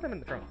not? Let's put them in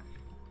the trunk.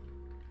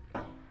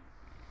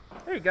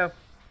 There you go.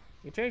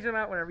 You change them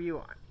out whenever you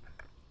want.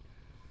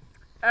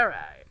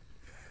 Alright.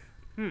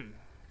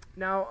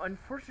 Now,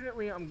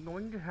 unfortunately, I'm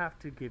going to have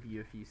to give you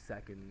a few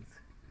seconds.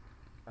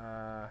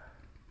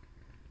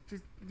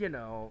 Just, you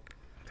know,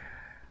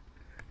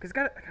 because I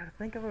gotta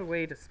think of a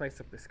way to spice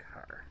up this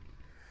car.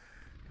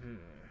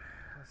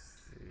 Let's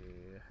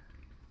see.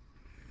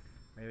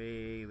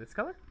 Maybe this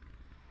color?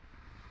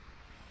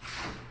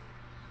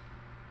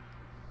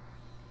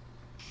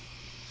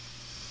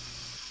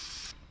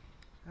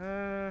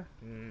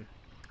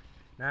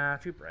 Nah,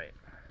 too bright.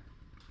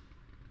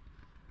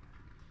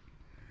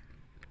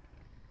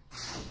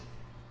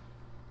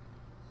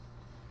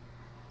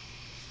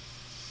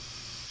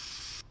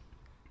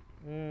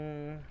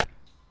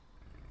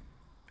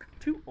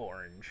 Too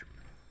orange.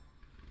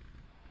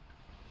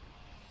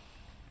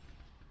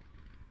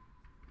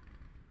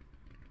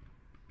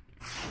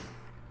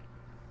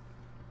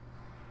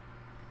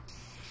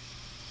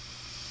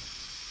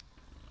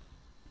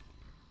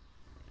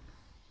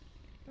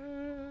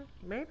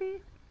 Maybe?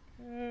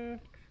 I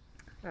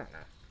don't know.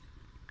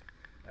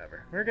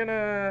 Whatever. We're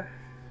gonna...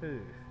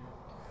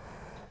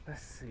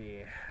 Let's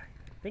see.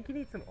 Think you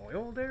need some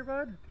oil there,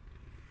 bud?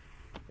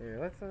 Here,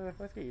 let's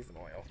get you some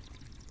oil.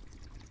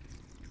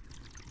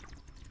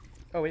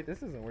 Oh wait, this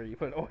isn't where you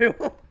put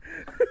oil.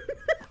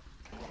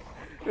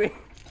 Wait.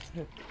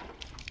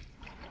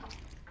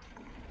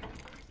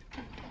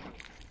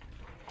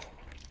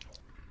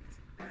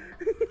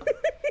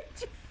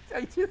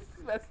 I just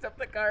messed up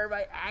the car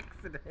by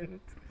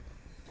accident.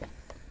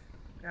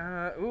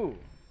 Ooh.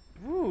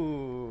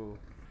 Ooh.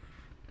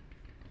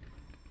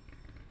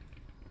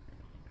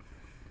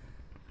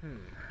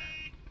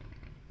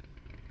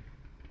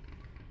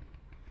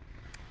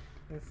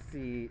 Let's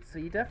see. So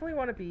you definitely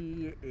want to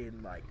be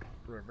in, like,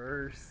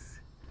 reverse.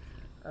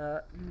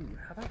 How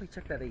about we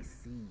check that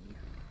AC?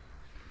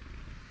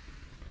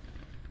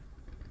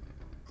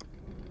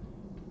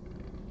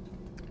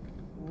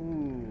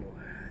 Ooh.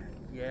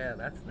 Yeah,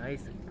 that's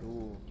nice and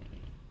cool.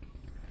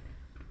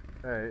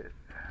 Alright.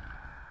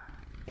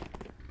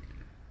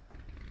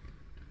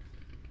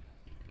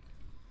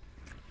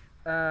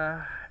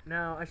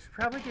 Now, I should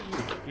probably give you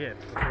a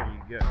gift before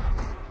you go.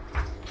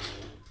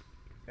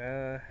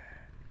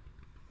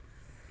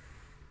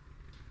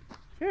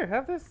 Here,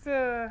 have this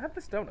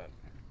donut,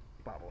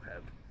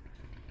 bobblehead.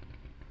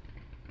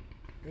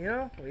 You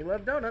know, we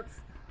love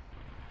donuts.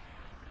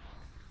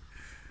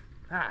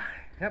 Ah,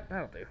 yep,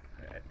 that'll do.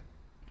 Alright.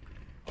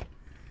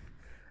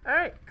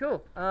 Alright,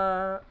 cool.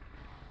 Oh,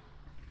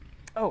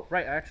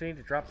 right, I actually need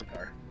to drop the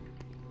car.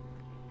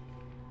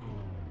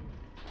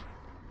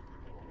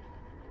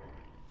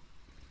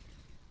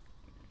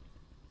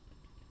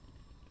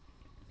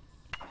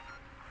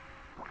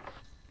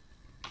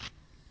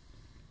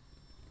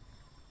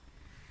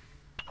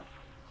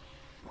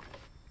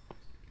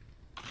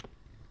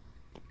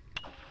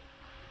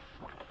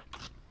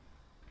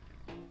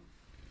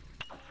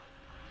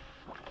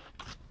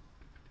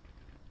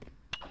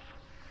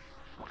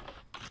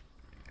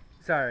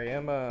 Sorry,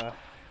 I'm,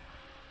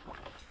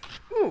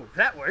 Ooh,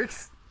 that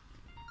works!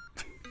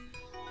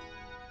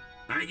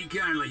 Thank you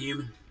kindly,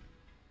 human.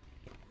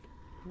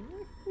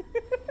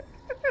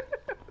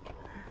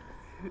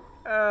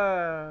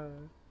 I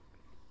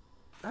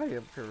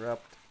am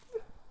corrupt.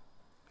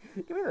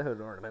 Give me the hood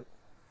ornament.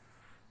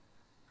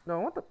 No,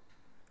 I want the...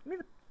 Give me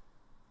the...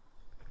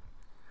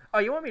 Oh,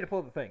 you want me to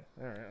pull the thing.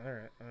 Alright,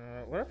 alright.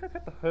 What if I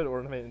put the hood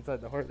ornament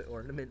inside the hood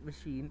ornament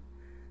machine?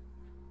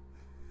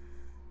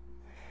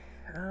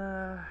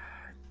 Yeah.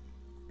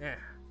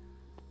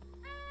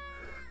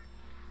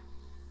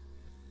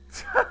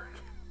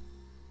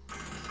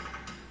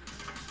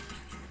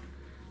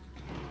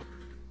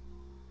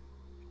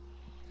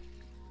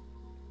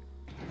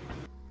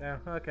 Oh,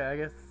 okay, I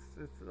guess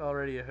it's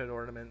already a hood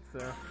ornament,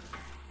 so...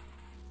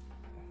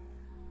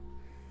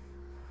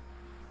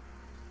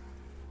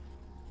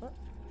 What?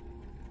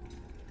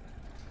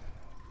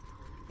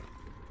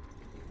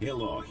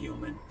 Hello,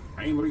 human.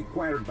 I am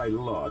required by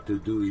law to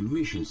do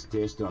emissions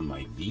test on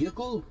my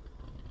vehicle.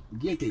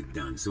 Get it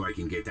done so I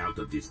can get out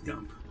of this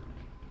dump.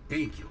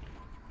 Thank you.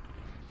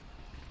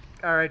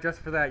 Alright, just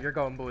for that, you're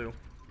going blue.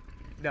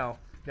 No,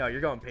 you're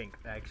going pink,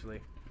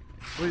 actually.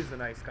 Blue's a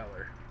nice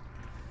color.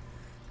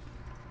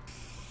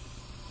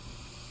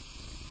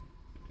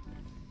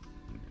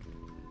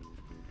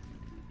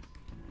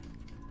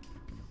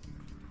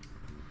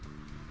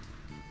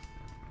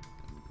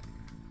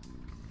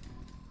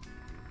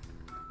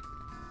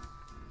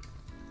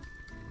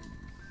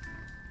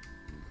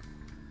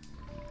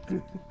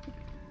 Those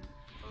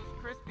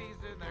Crispies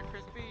in there,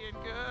 crispy and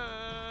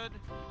good.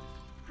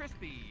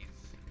 Crispies.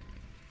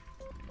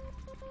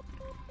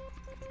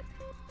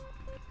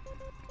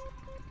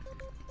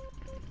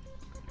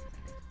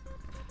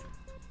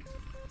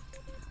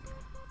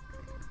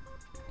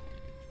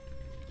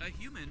 A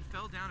human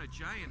fell down a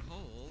giant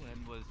hole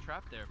and was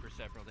trapped there for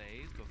several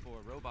days before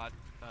robot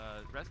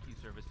rescue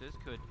services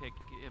could pick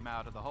him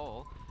out of the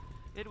hole.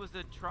 It was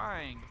a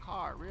trying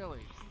car,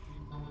 really.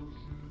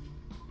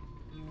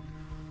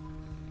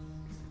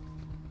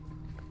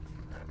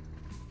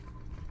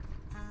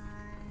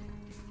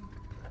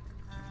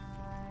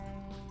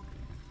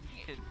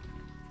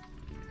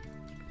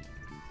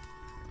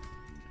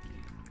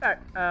 Alright,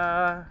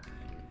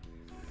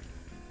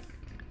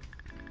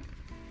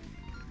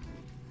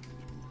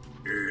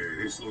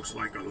 This looks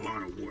like a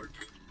lot of work.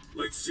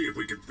 Let's see if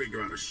we can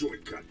figure out a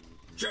shortcut.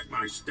 Check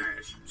my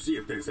stash. See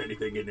if there's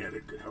anything in there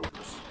that could help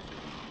us.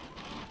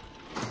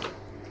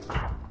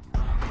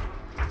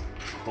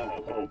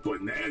 Oh,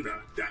 banana.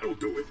 That'll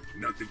do it.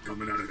 Nothing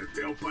coming out of the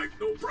tailpipe,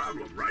 no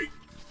problem, right?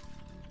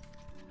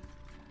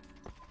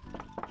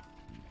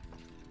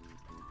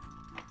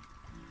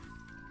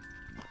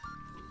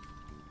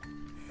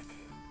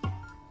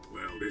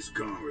 Well, this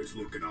car is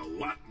looking a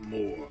lot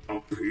more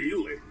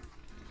appealing.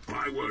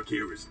 My work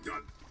here is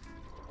done.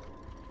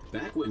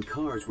 Back when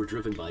cars were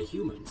driven by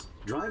humans,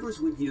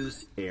 drivers would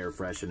use air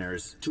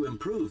fresheners to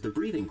improve the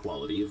breathing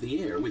quality of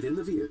the air within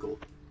the vehicle.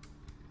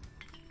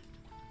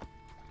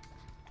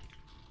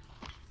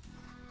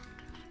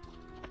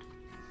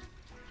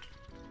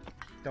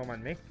 Don't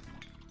mind me.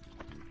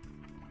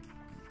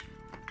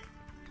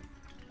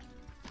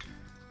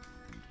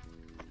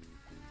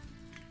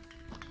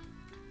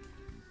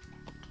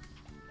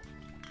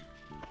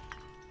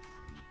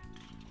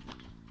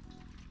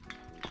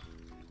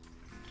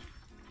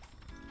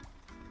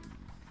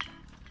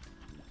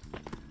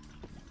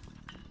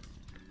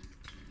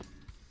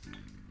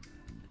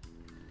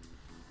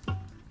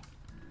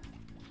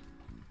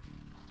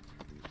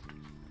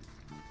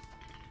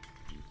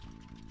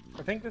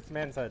 I think this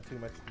man's had too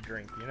much to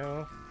drink, you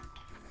know?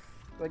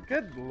 Like,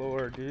 good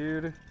lord,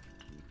 dude.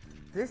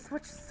 This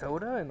much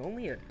soda and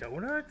only a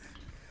donut?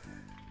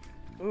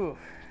 Ooh.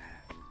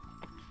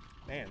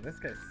 Man, this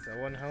guy's so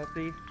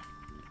unhealthy.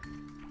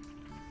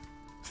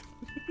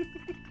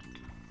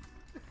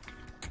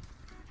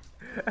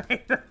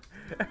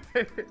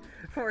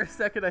 For a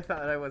second, I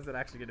thought I wasn't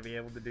actually going to be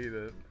able to do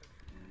this.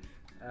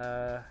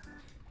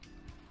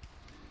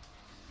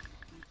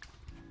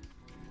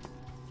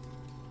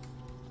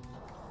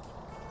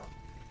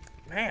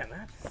 Man,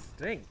 that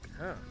stink,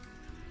 huh?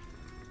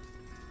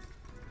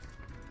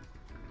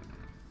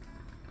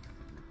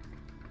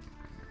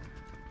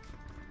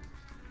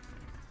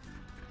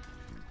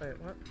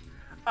 Wait, what?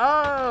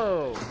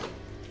 Oh!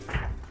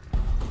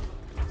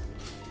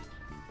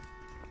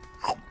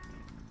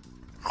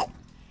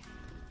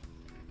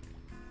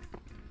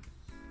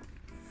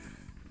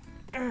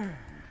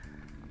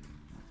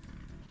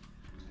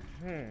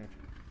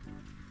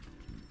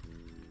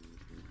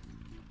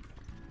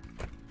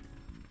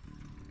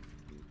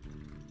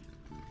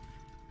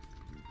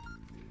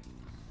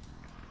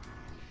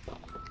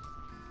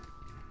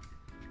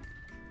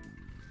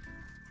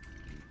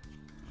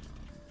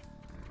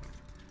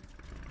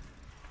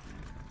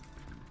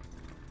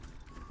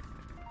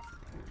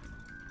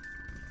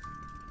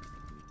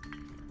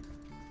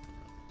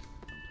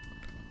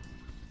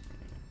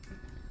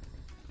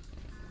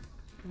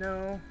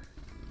 No,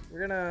 we're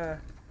gonna...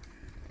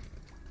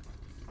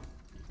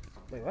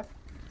 Wait, what?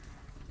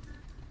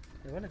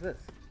 Wait, what is this?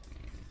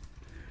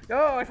 Yo,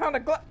 I found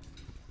a glove!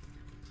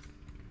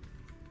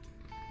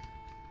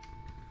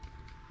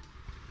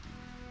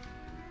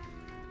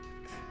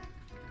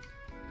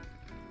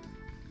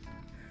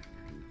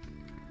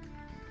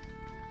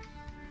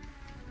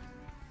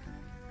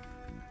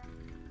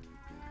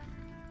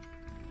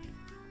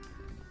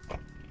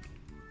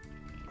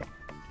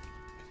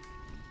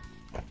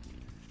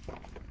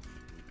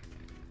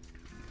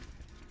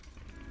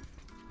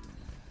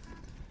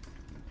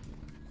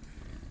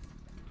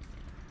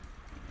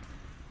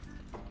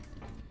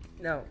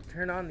 No,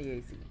 turn on the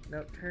AC.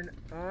 No, turn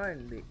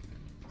on the...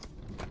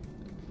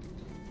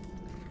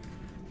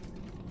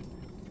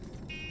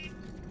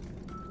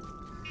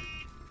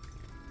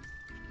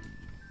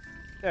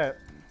 Yeah.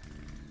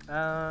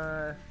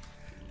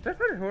 Did I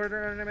put a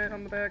hoarder ornament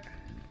on the back?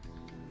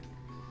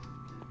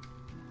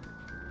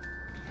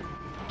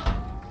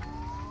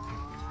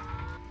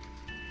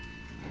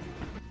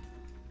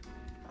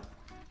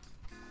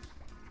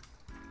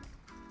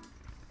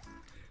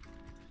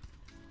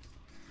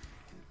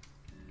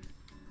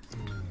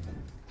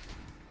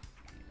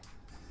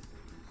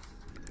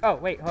 Oh,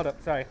 wait, hold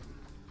up, sorry.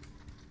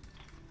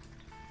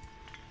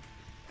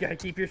 Gotta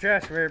keep your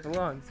trash where it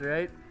belongs,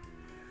 right?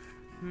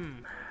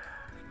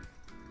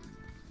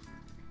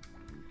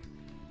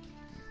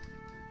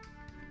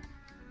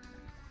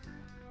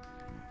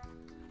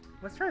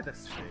 Let's try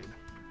this shade.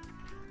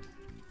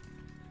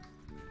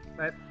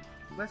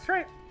 Let's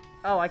try...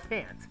 Oh, I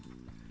can't.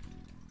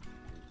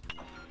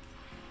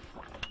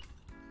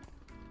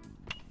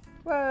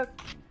 What?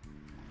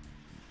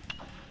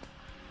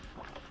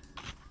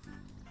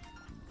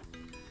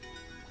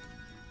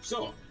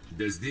 So,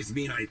 does this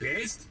mean I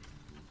passed?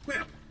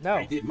 Well, no.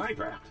 I did my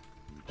part.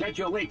 Catch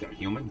you later,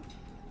 human.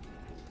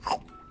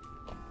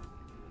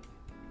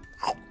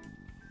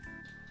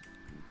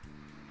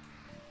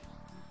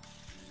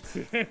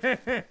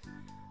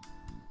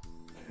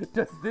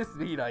 Does this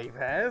mean I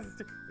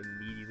passed?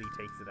 Immediately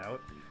takes it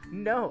out.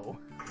 No.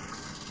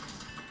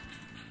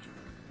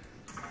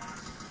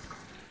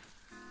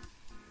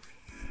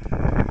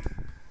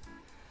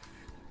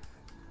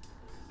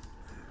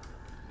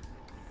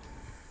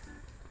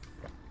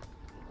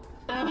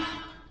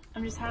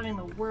 I'm just having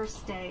the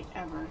worst day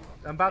ever.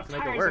 I'm about to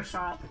make it worse. My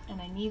tires are shot,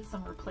 and I need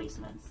some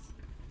replacements.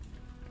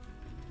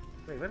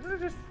 Wait, what did I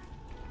just...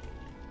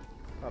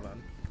 Hold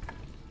on.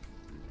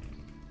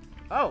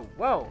 Oh,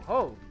 whoa,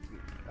 oh.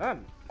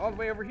 I'm all the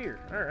way over here.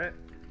 Alright.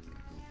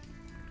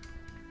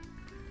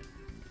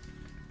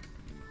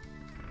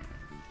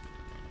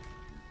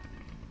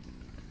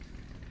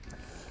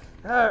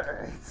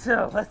 Alright,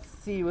 so let's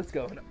see what's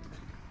going on.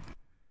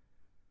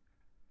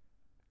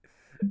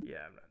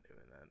 Yeah, I'm not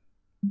doing that.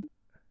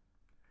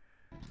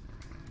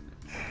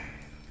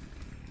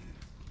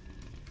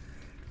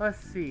 Let's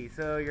see,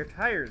 so your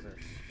tires are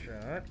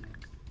shot.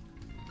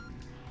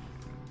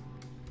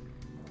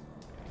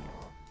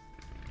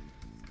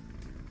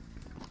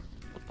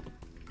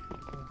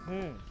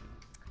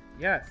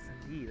 Yes,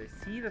 indeed.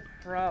 I see the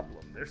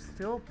problem. They're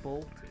still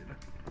bolted.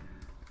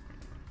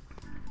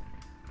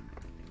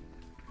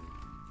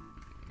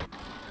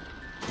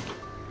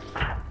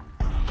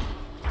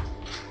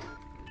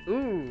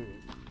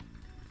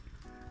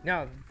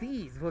 Now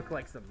these look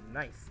like some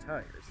nice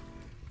tires.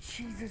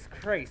 Jesus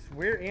Christ,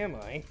 where am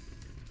I?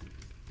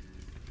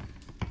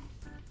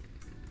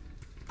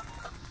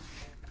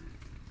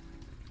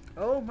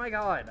 Oh my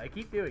god, I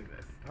keep doing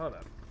this. Hold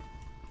up.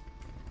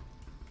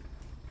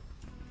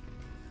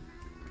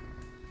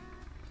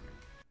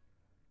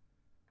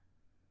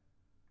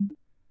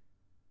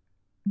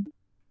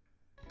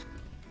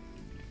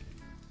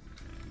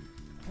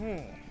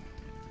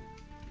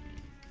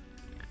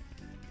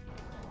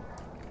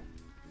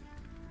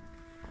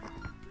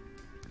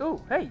 Oh,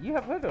 hey, you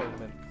have hood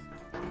ornaments.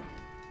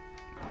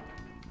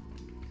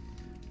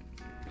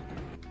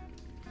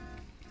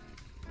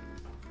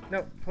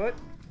 No, put.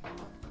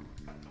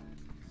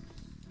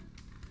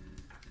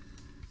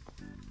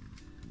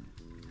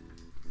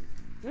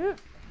 Yeah.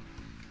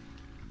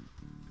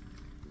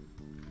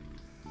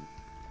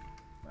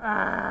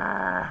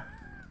 Ah.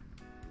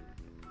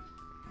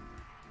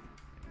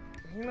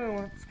 You know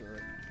what? Screw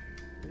it.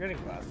 You're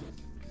getting glasses.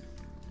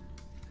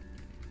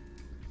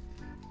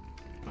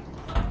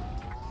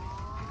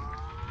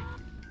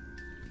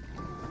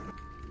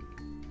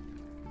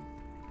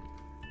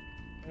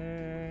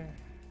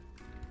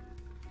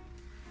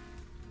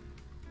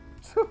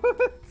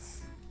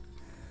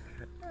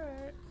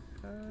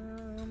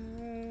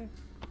 Alright.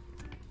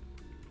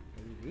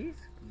 Maybe these?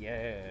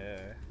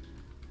 Yeah.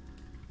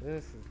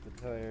 This is the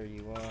tire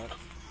you want.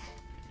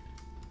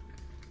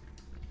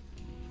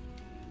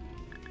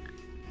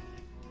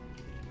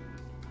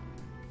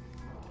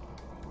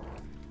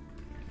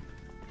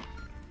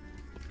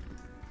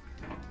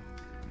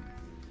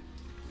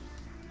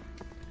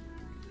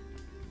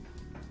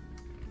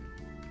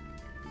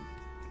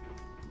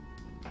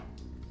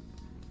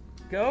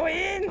 Go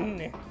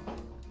in!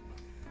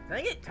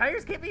 Dang it,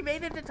 tires can't be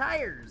made into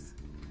tires!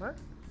 What?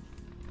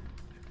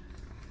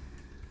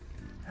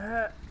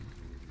 I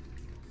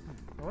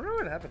wonder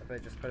what would happen if I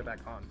just put it back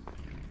on.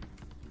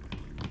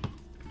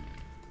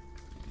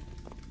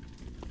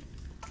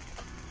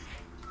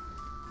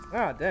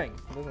 Ah, dang,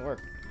 it doesn't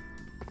work.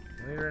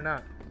 Believe it or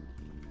not.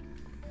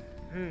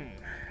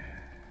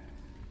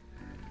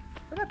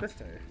 What about this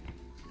tire?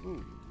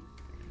 Ooh.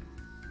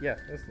 Yeah,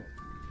 this one.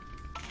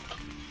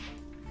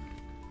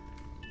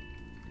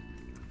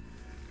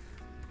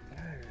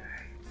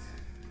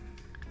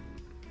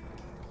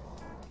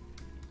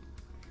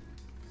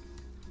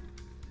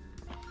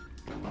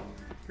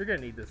 We're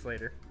gonna need this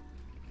later.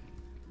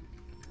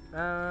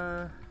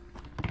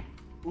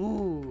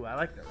 Ooh, I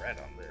like the red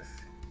on this.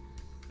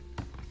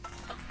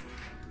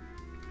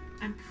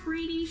 I'm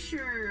pretty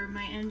sure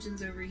my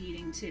engine's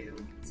overheating too.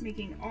 It's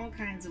making all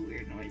kinds of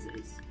weird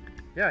noises.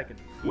 Yeah, I can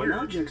hear When it.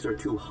 objects are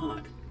too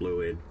hot,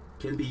 fluid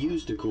can be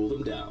used to cool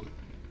them down.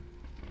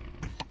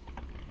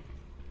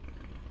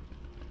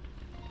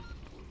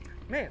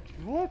 Man,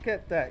 look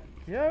at that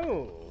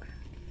go!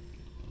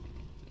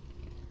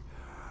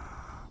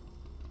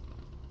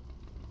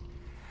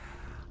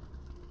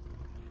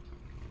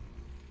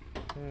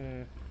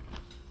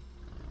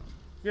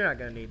 You're not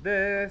gonna need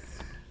this.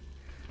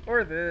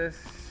 Or this.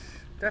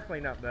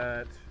 Definitely not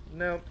that.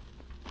 Nope.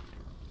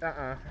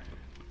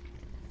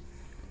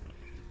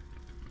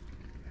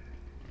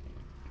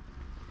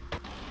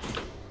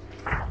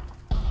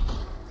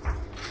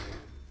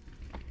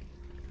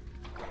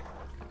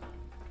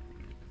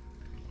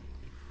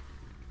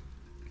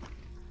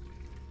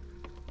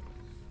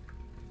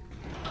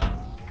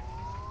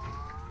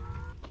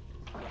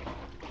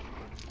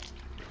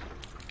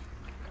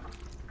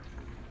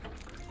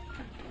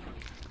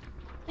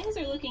 Things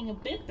are looking a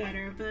bit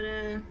better, but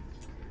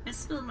I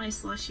spilled my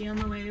slushie on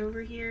the way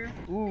over here.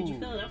 Ooh. Could you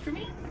fill it up for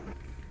me?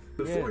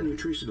 Before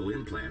nutritional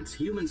implants,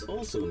 humans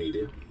also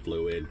needed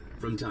fluid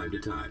from time to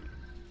time.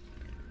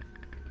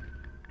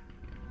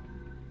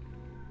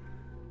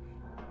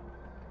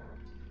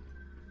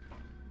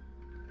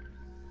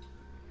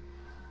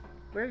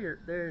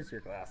 There's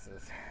your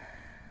glasses.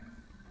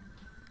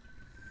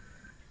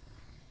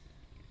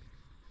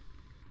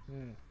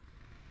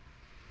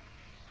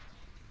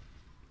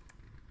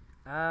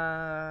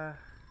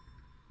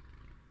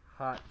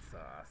 Hot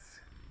sauce.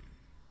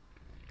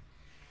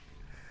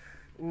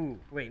 Ooh,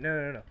 wait,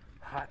 no.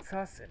 Hot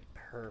sauce and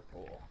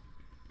purple.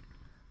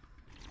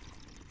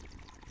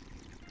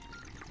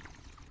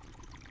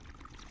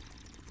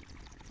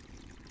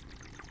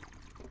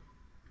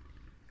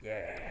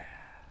 Yeah.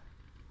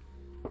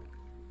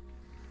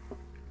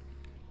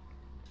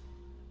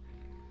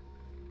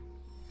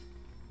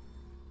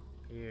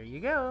 Here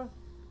you go.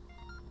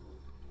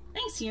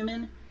 Thanks,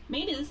 human.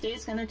 Maybe this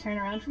day's gonna turn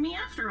around for me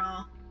after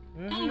all.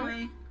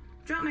 Anyway,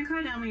 drop my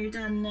car down when you're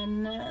done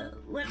and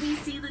let me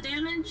see the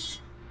damage.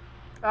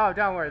 Oh,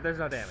 don't worry, there's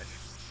no damage.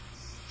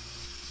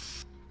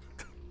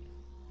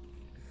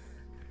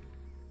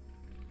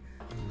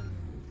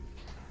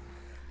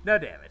 No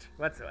damage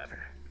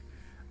whatsoever.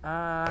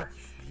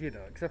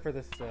 Except for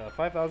this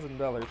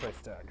 $5,000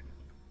 price tag.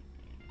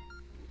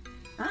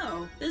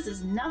 Oh, this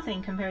is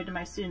nothing compared to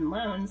my student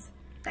loans.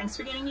 Thanks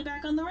for getting me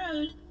back on the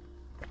road.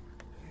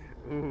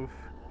 Oof.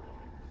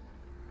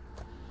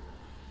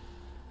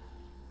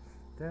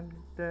 Dun,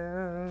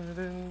 dun,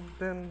 dun,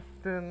 dun,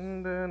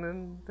 dun,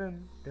 dun,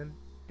 dun, dun,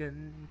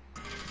 dun.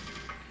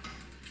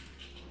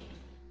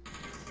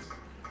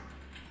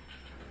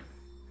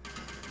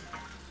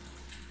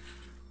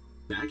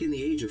 Back in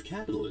the age of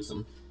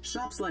capitalism,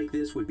 shops like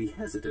this would be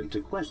hesitant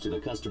to question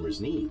a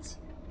customer's needs.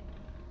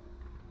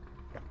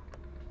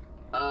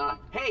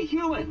 Hey,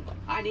 human!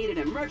 I need an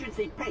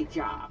emergency paint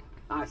job.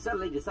 I've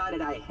suddenly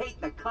decided I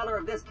hate the color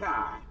of this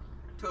car.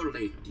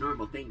 Totally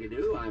normal thing to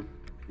do. I'm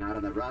not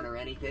on the run or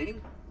anything.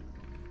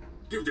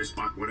 Give this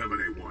spot whatever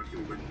they want,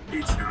 human.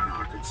 It's not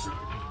our concern.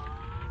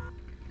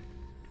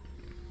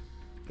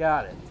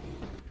 Got it.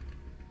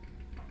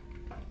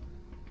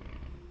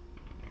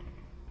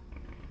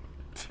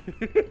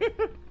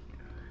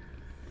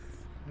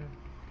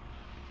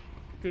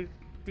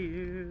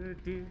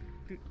 do.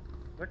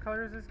 What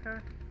color is this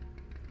car?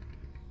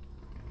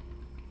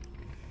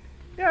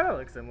 Yeah, that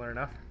looks similar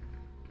enough.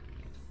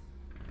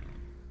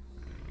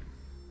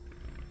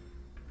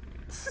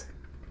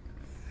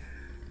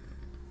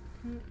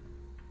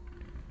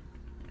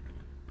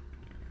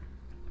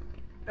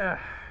 Yeah.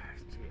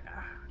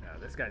 No,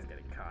 this guy's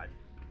getting caught.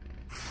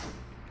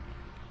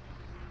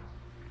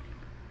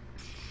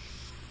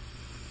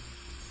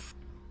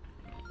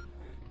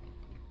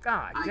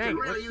 Ah, I dang, can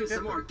really what's the use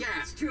some more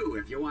difference? gas, too,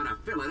 if you want to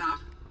fill it up.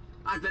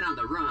 I've been on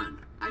the run.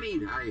 I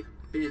mean, I've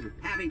been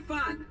having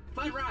fun.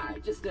 Fun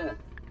ride. Just,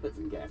 put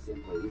some gas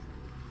in, please.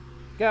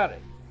 Got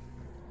it.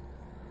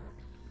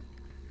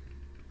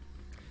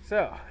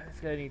 So,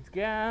 this guy needs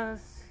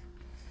gas.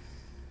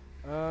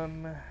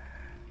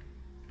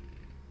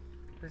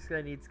 This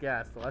guy needs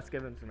gas, so let's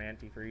give him some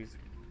antifreeze.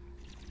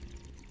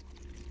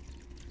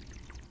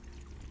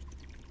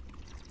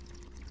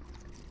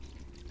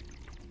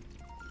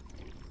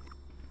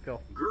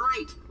 Cool.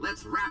 Great!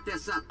 Let's wrap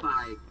this up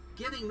by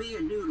giving me a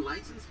new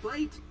license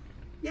plate.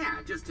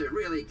 Yeah, just to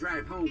really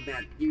drive home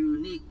that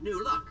unique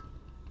new look.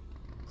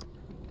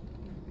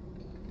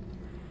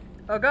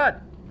 Oh god!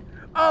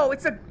 Oh,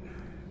 it's a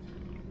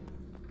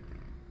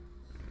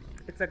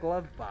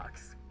glove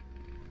box.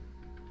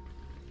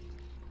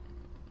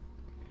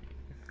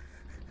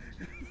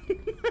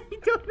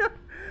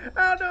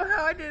 I don't know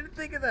how I didn't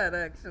think of that,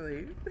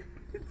 actually.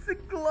 It's a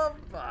glove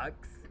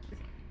box.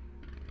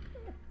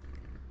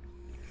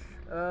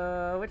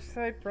 Which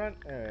side front?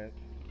 Alright.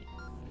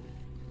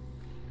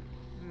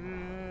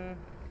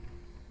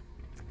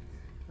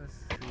 Let's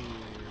see.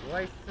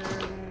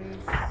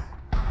 License.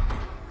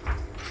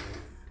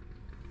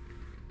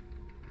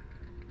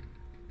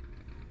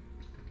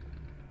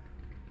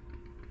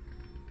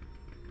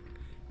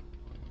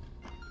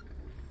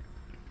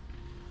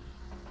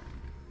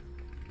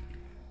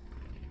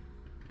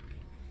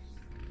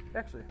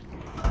 Actually.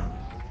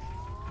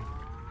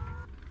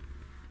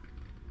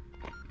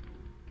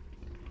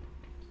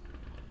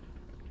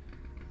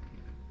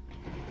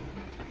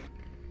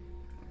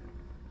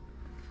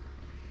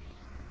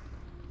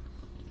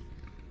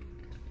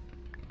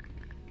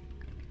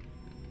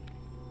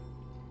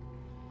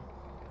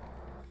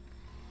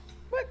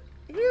 What?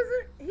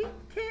 He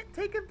can't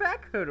take a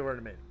backhoe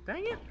ornament.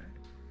 Dang it.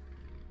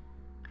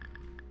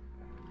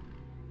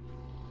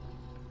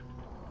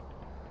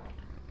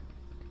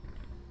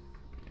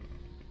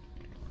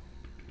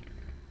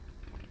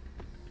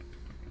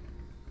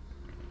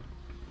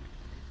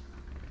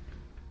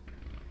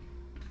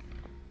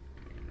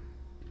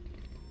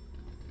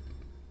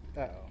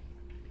 Uh-oh.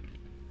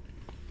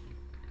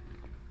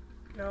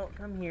 No,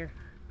 come here.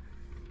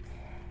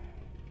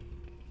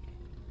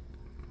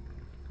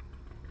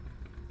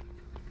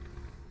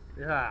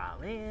 Ah,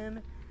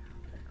 man.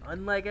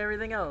 Unlike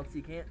everything else,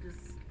 you can't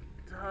just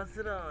toss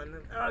it on.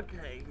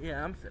 Okay,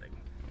 yeah, I'm sitting.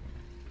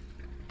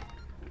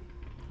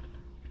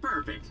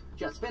 Perfect.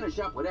 Just finish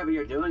up whatever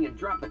you're doing and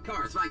drop the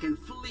car so I can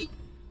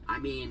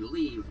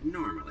leave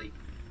normally.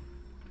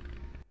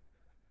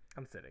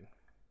 I'm sitting.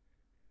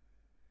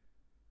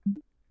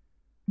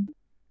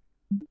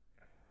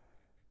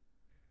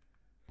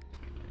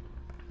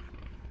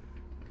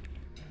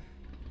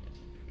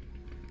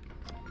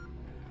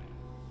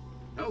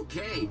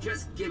 Okay,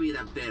 just give me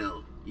the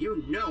bill.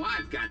 You know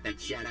I've got the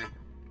cheddar.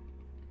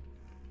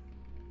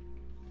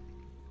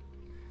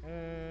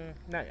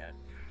 Not yet.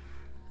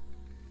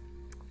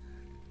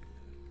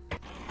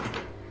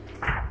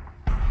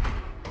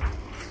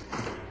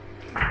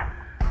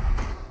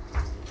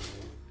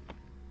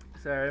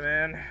 Sorry,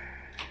 man.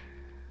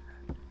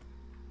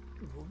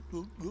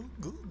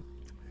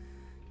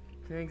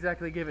 Can't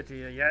exactly give it to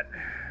you yet.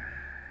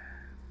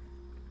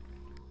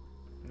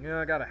 You know,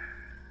 I gotta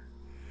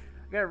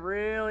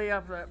really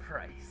up that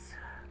price.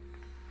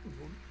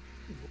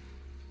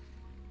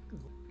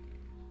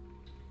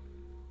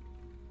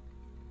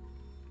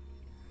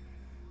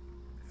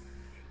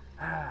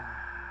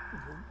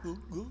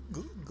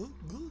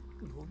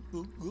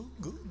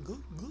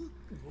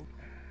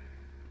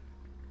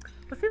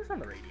 Let's see what's on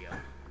the radio.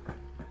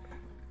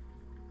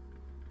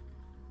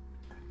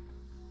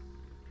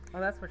 Oh,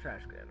 that's my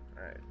trash can.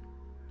 Alright.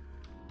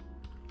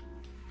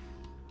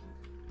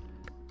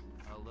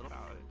 A little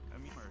about it.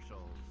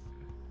 Commercials.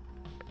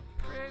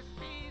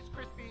 Crispies,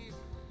 crispy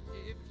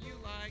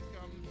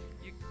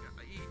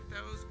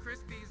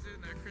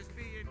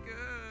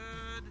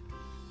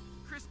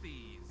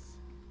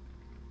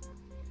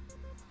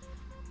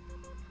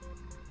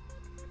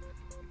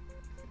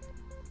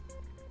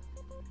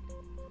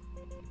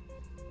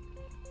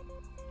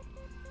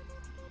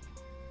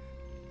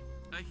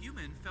A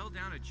human fell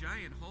down a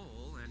giant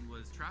hole and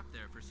was trapped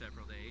there for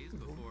several days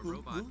before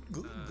robot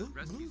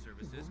rescue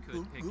services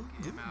could pick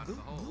him out of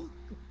the hole.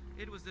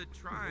 It was a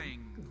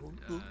trying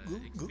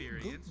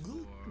experience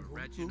for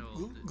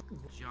Reginald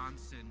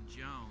Johnson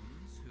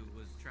Jones, who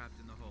was trapped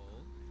in the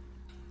hole.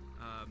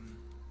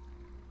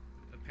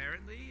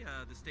 Apparently,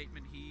 the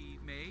statement he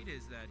made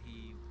is that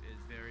he is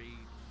very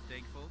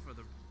thankful for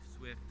the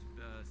swift,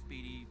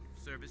 speedy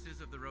services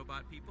of the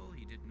robot people.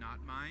 He did not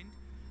mind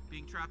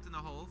being trapped in the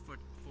hole for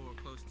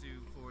close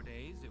to 4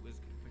 days. It was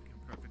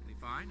perfectly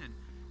fine, and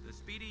the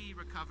speedy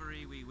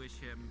recovery we wish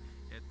him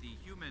at the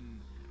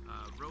human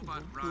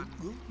robot-run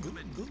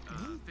human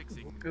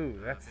fixing building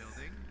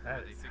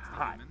where they fix the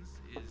humans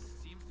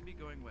seems to be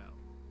going well.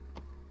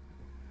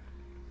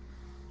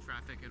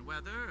 Traffic and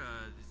weather.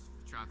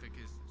 Traffic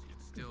is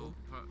still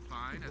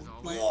fine as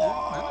always.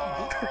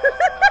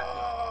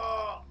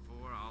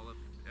 For all of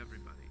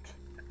everybody.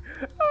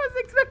 I was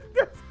expecting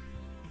this.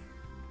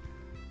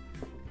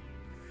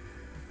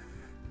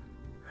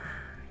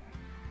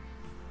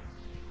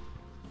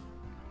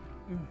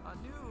 A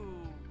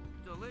new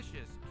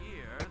delicious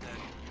gear that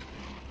you can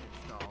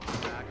install in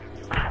the back of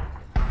your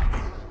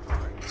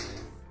car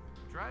is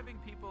driving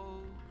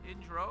people in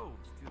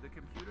droves to the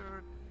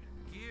computer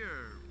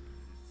gear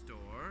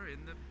store in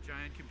the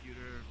giant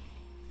computer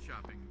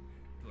shopping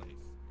place.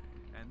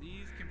 And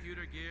these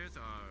computer gears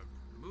are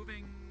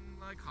moving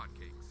like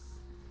hotcakes.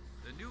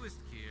 The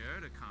newest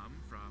gear to come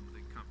from the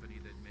company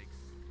that makes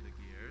the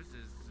gears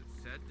is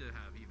said to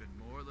have even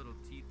more little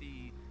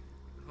teethy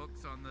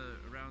hooks on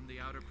around the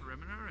outer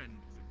perimeter, and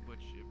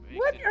which makes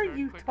What it are turn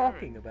you quicker,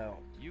 talking and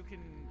about? You can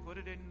put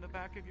it in the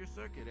back of your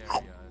circuit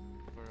area, and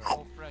for a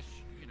whole fresh,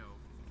 you'll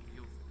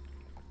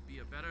be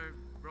a better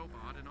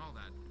robot and all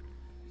that.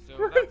 So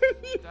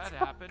that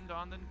happened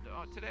on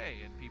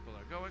today, and people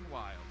are going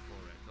wild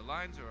for it. The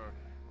lines are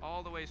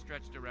all the way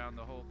stretched around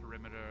the whole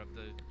perimeter of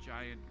the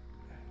giant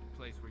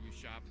place where you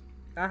shop.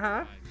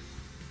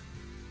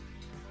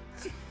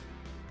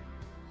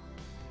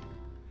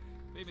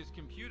 Famous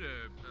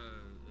computer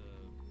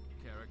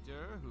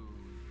character who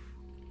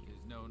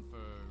is known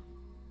for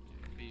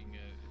being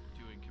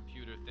doing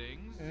computer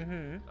things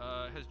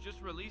has just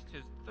released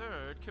his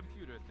third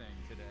computer thing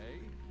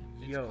today.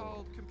 It's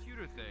called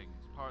Computer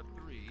Things Part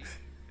 3,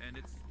 and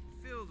it's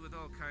filled with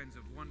all kinds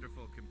of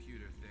wonderful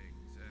computer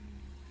things, and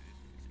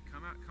it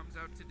comes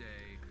out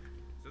today.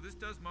 So this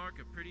does mark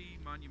a pretty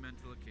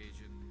monumental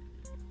occasion.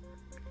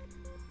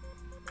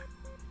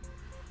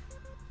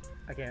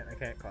 I can't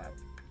clap.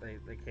 I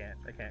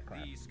can't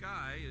clap. The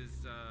sky is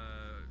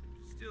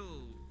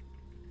still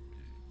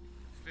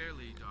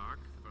fairly dark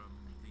from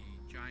the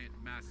giant,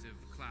 massive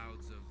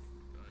clouds of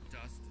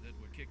dust that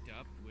were kicked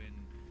up when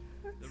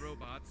the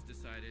robots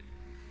decided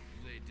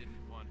they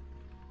didn't want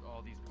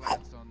all these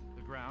plants on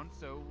the ground.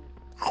 So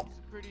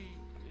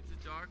it's a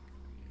dark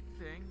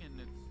thing,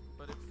 and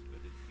but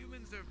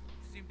humans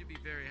seem to be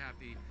very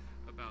happy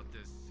about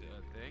this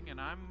thing, and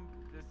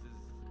this is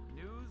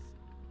news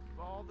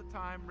all the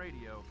time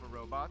radio for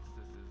robots.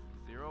 This is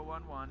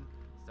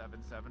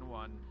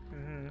 011-771.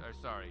 Or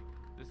sorry,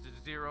 this is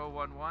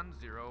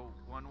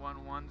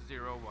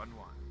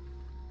 011-0111011.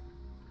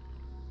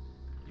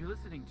 You're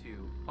listening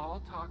to All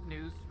Talk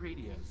News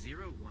Radio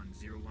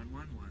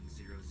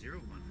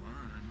 01011100011.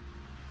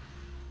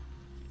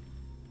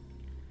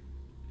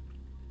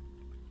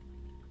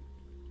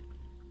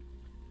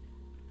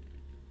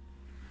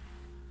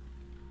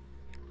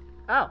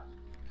 Oh,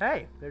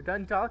 hey, they're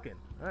done talking.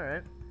 All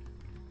right.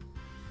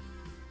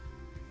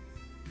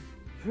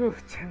 Whew,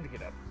 time to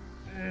get up.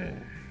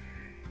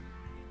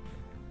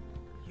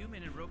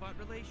 Human and robot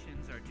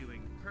relations are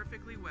doing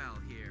perfectly well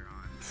here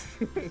on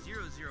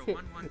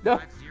 0011500. No,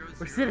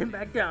 we're sitting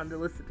back down to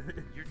listen to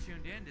it. You're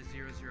tuned in to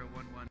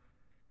 0011.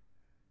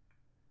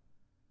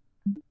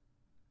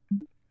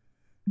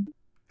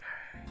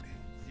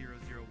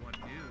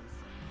 News,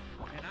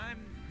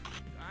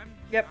 and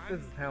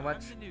this is how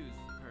much. I'm the news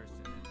person,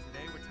 and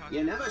today we're talking.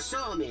 You never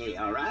saw me,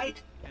 all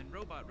right? And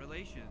robot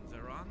relations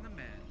are on the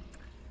mend.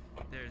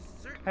 There's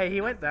certainly Hey,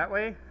 he went that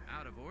way.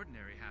 Out of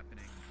ordinary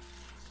happening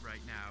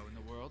right now in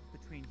the world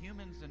between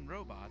humans and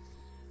robots.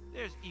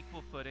 There's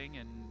equal footing,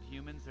 and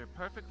humans are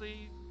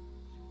perfectly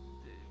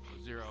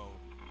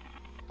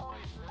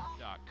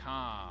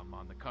 0.com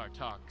on the Car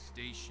Talk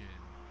station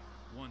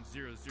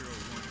 1001100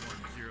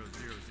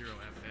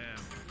 FM.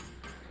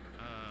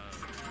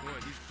 Boy,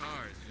 these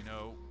cars,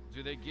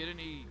 do they get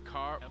any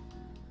car?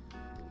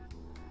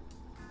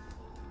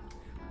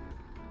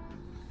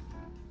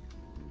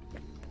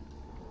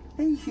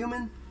 Hey,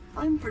 human.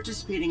 I'm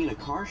participating in a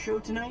car show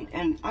tonight,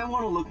 and I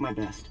want to look my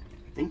best.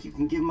 Think you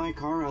can give my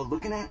car a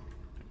looking at?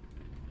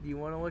 You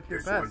want to look your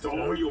this best? This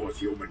one's all yours,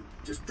 human.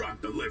 Just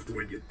drop the lift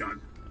when you're done.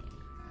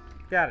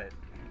 Got it.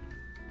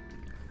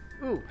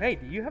 Ooh, hey,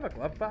 do you have a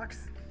glove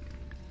box?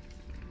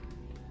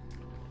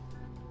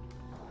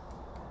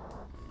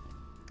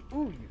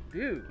 Ooh, you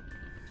do.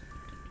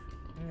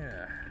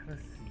 Yeah,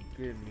 let's see.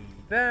 Give me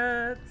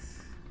that.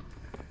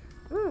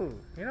 Ooh,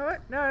 you know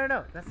what?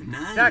 No. That's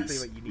exactly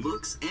what you need.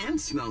 Looks and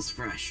smells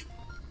fresh.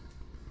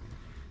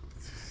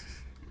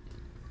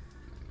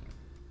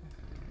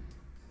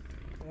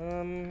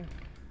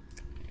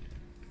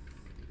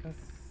 Let's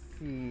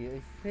see.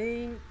 I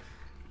think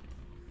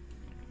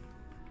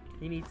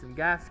he needs some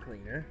gas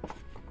cleaner.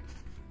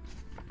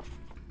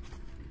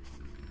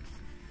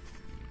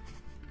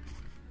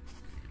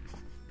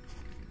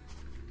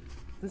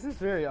 This is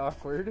very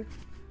awkward.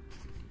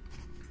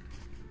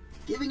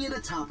 Giving it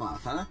a top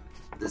off, huh?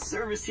 The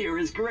service here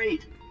is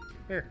great.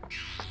 Here.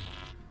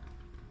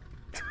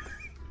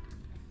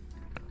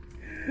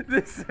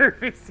 The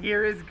service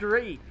here is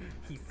great,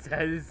 he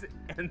says,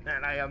 and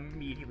then I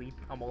immediately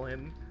pummel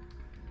him.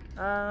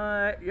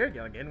 You're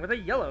going in with a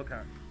yellow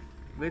car.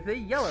 With a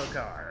yellow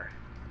car.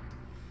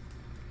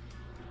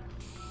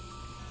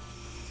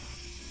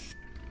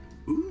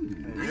 Ooh,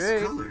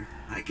 nice color.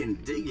 I can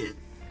dig it.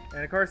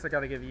 And of course, I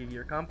gotta give you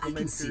your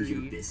complimentary. I can see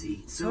you're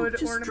busy, so hood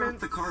just ornament. drop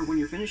the car when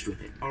you're finished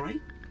with it. All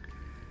right?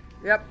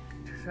 Yep.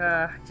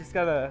 Just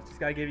gotta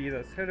give you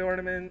those hood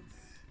ornaments.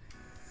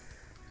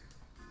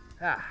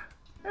 Ah,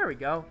 there we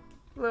go.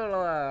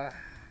 Little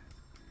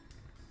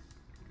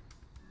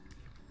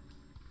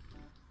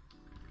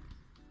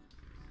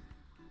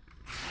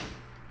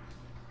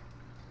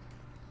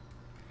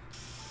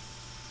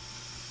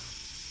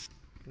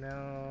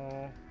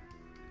No,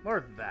 more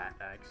of that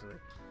actually.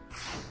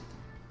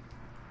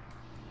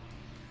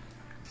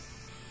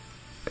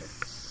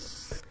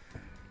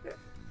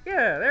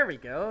 Yeah, there we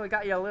go. I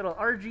got you a little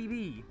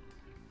RGB.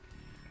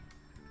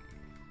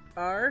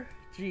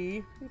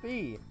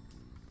 RGB.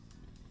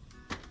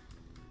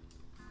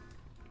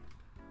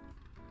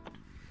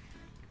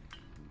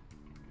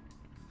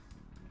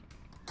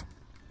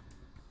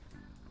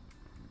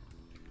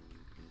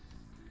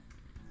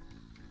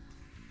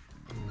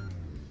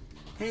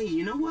 Hey,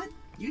 you know what?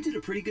 You did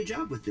a pretty good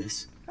job with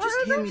this.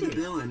 Just hand me the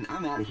bill and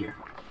I'm out of here.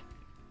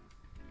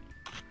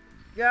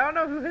 Yeah, I don't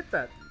know who hit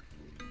that.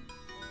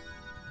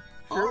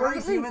 All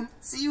right, human.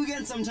 See you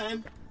again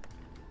sometime.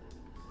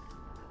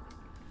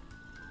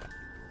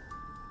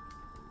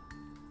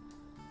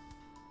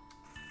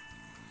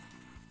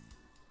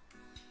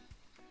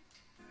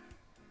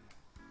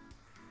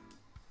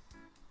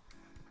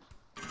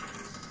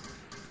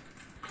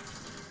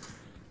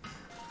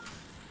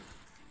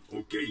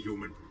 Okay,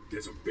 human.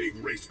 There's a big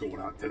race going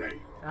on today,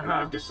 and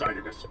Uh-huh. I've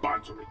decided to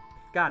sponsor it.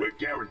 Got We're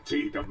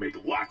guaranteed to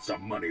make lots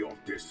of money off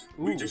this.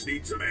 We just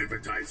need some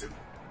advertising.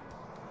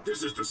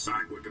 This is the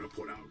sign we're gonna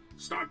put out.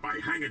 Start by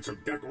hanging some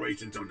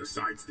decorations on the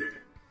sides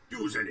there.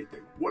 Use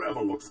anything,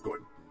 whatever looks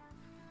good.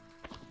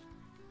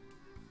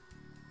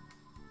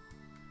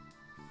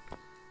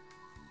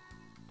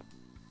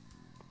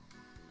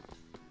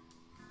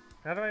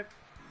 How do I...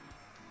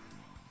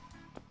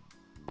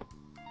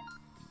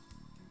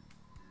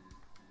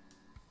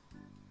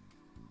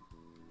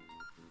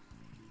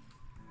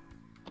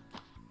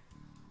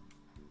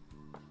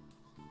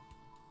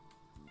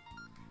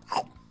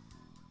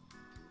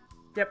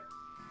 Yep.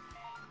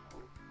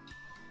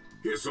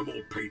 Here's some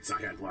old paints I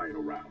had lying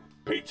around.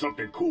 Paint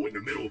something cool in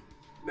the middle,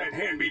 then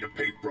hand me the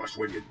paintbrush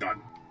when you're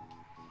done.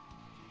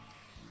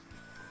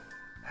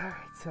 Alright,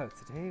 so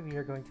today we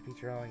are going to be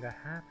drawing a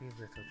happy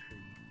little tree.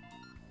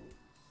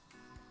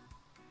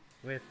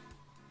 With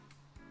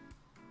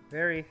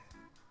very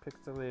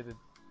pixelated...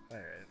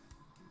 Alright.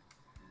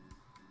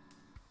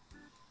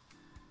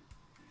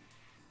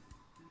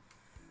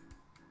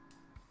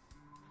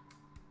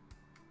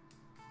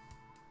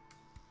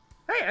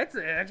 Hey, I'd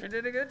say I actually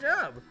did a good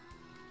job!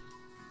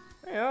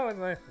 You know, with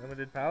my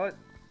limited palette.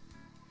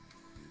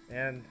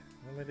 And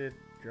limited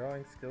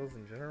drawing skills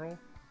in general.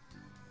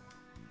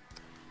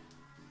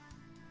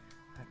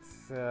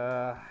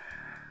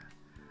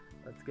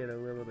 Let's get a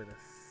little bit of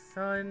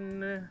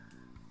sun.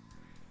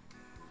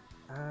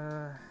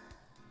 Let's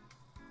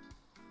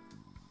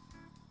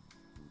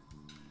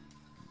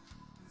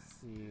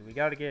see, we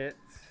gotta get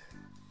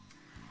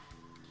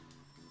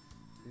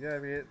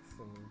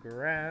some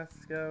grass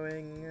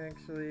going,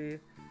 actually.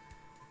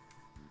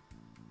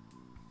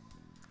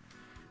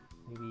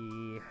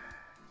 Maybe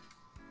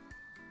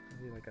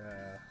like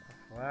a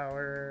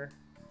flower.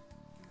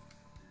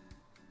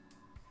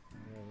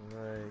 And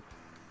like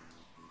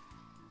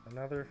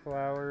another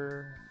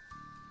flower.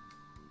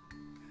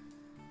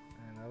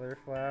 Another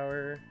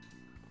flower.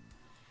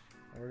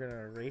 And we're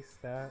gonna erase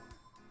that.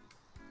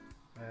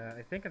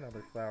 I think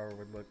another flower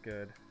would look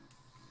good.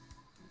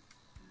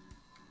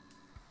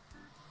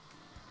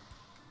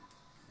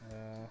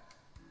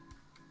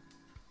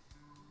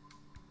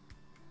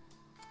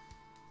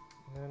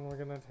 And then we're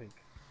gonna take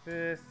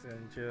this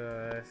and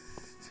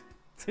just...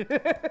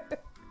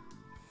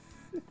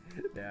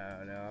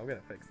 No, I'm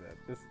gonna fix that.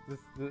 This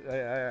I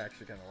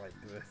actually kind of like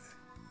this.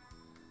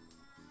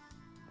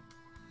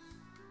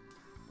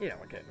 You know,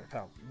 again, with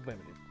how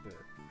limited the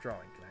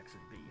drawing can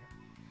actually be.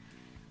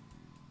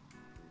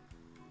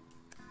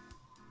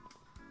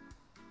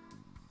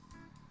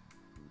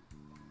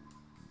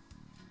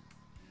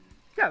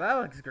 Yeah, that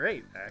looks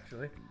great,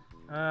 actually.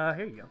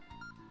 Here you go.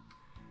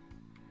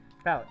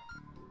 Palette.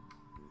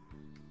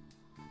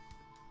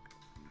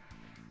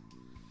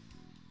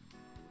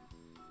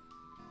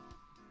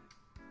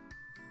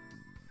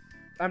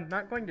 I'm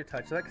not going to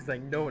touch that because I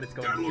know what it's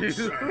going That to looks,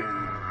 do.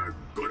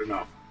 good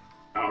enough.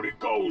 Out it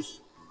goes.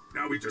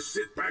 Now we just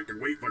sit back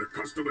and wait for the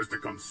customers to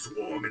come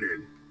swarming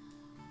in.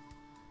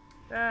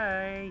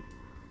 Bye.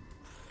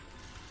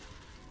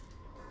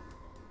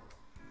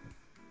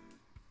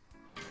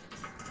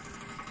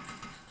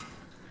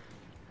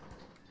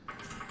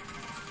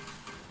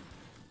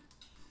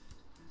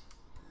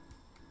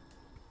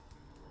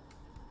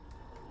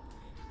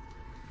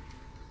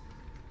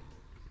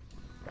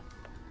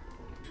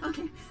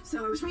 Okay,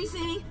 so I was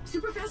racing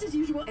super fast as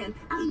usual, and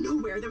out of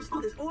nowhere there was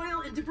all this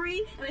oil and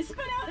debris, and I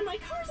spun out, and my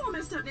car's all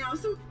messed up now.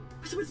 So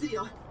what's the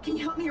deal? Can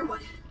you help me or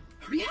what?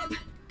 Hurry up!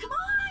 Come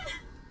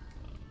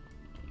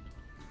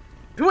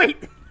on!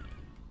 Wait!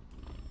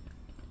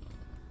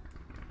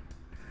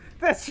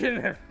 That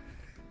shouldn't have...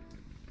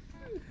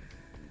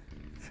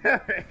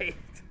 Alright.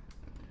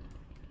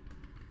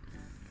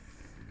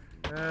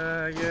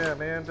 Yeah,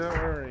 man, don't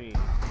worry.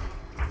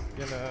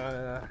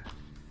 Gonna...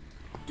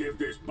 Give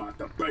this bot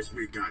the best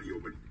we got,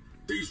 human.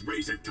 These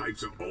racing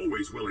types are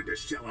always willing to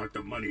shell out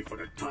the money for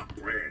the top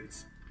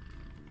brands.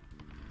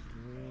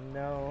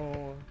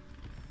 No.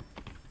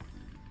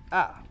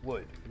 Ah,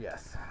 wood,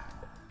 yes.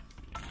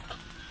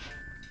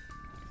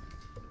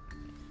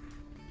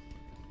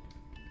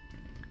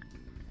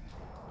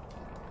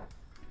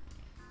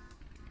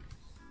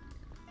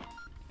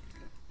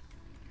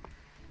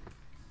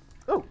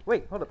 Oh,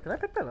 wait, hold up. Can I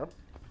pick that up?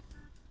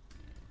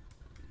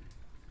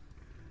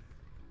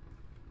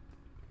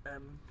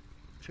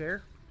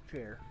 Chair?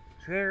 Chair.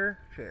 Chair.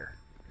 Chair.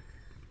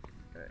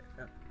 Alright,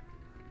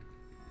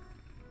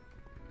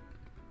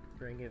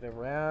 bring it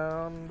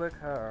around the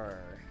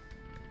car.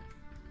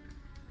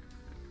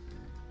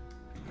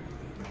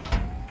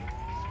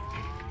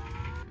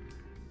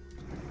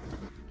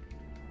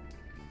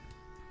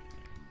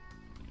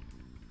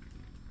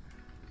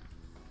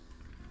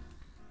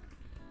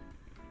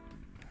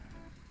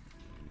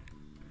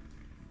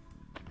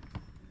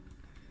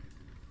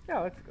 Yeah,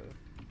 let's go.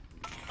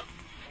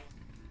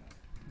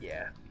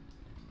 Yeah.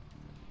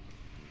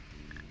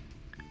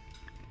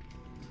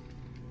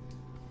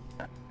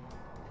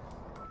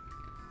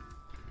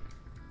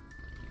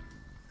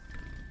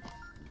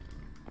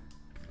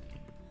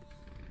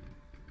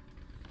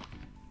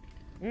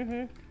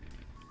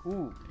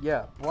 Ooh,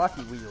 yeah,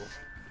 blocky wheels.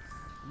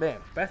 Man,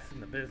 best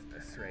in the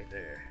business right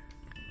there.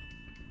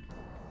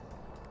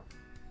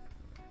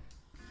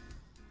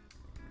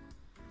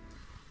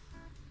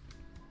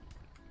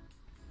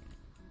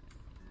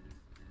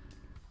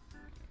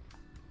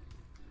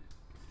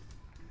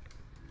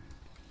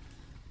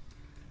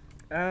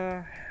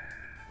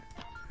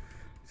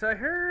 So I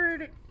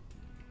heard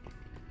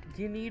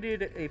you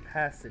needed a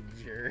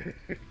passenger.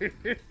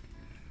 Let's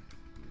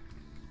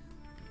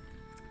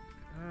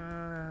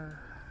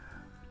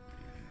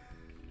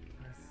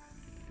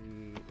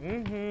see.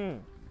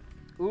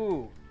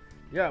 Ooh,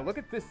 yeah, look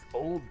at this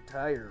old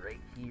tire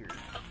right here.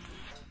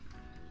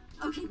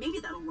 Okay, maybe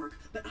that'll work,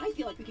 but I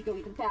feel like we could go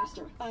even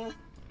faster.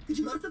 Could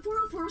you load up the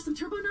 404 with some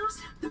turbo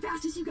knobs? The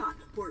fastest you got.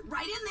 Pour it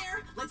right in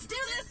there. Let's do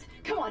this.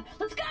 Come on,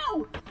 let's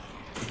go.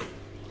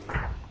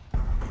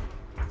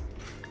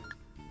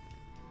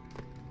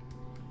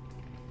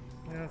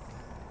 Let's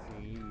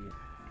see.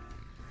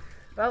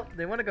 Well,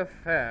 they want to go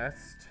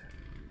fast,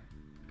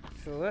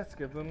 so let's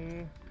give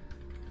them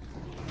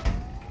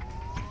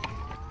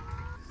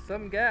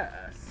some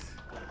gas.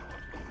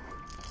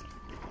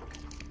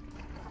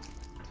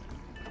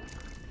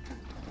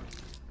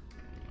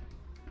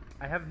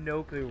 I have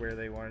no clue where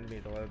they wanted me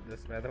to load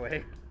this, by the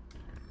way.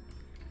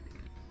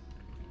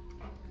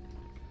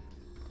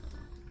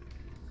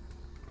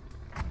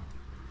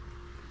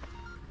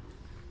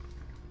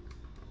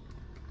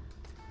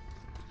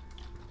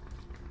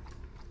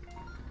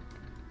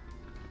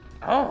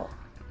 Oh!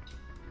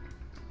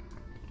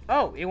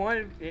 Oh,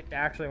 it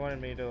actually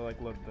wanted me to, like,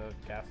 load the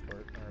gas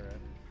port.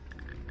 Alright.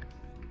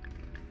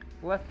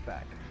 Left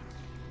back.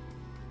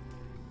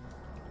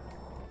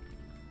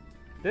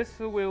 This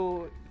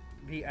will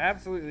be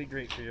absolutely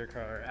great for your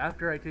car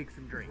after I take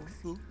some drinks.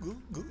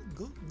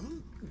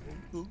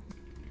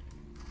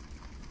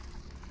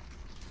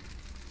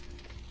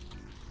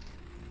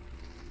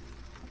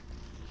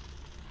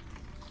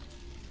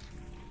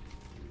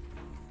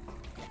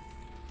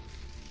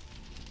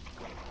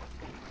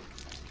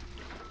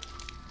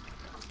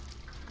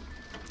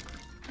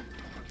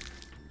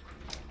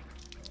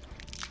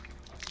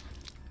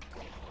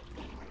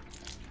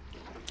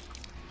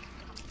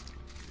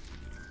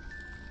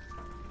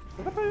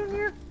 What did I put in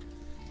here?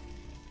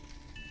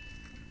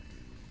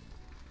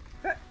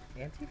 That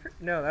antifreeze?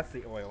 No, that's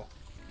the oil.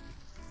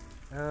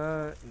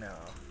 No.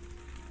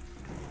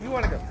 You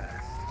want to go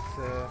fast,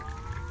 so...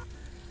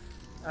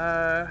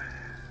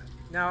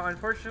 now,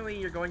 unfortunately,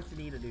 you're going to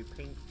need a new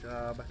paint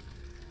job.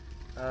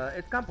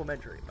 It's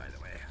complimentary, by the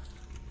way.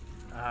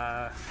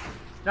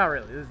 Not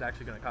really. This is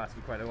actually going to cost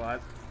you quite a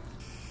lot.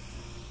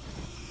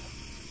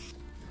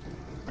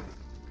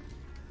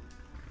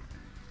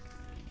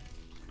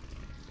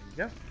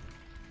 There you go.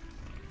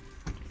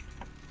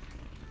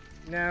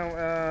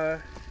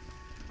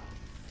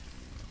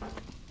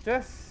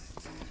 Just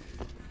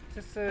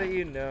so that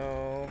you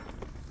know,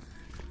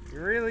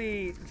 you're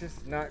really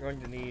just not going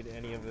to need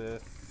any of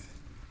this.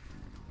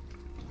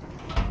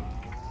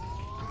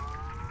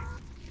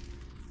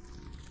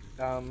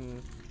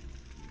 And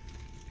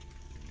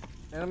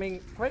I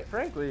mean, quite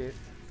frankly,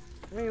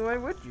 I mean, why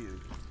would you?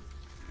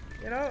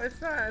 You know,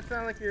 it's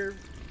not like you're,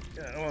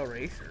 you know, a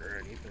racer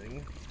or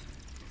anything.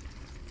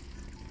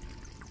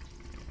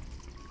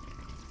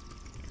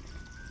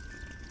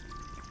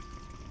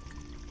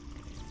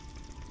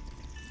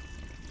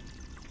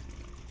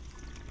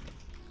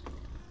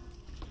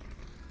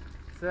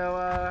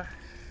 So,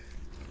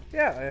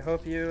 yeah, I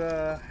hope you,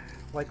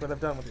 like what I've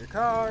done with your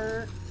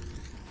car.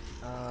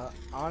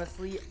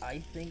 Honestly, I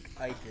think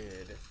I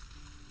did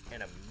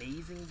an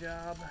amazing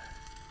job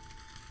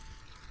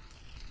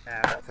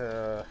at,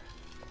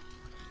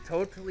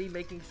 totally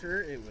making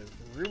sure it was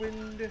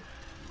ruined.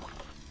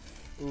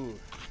 Ooh.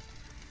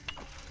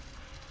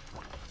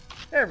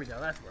 There we go,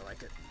 that's more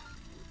like it.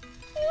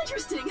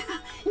 Interesting.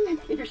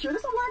 If you're sure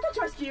this will work, I'll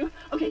trust you.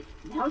 Okay,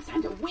 now it's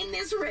time to win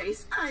this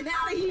race. I'm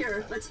out of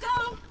here. Let's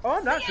go. Oh,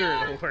 I'm not sure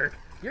it'll work.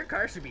 Your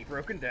car should be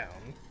broken down.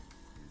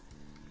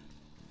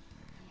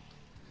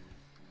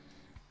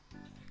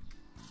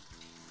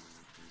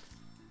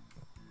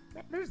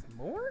 There's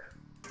more?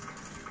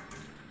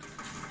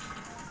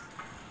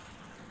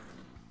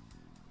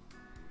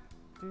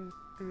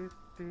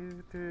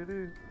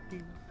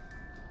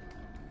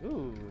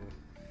 Ooh.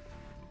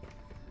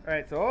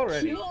 Alright, so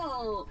already.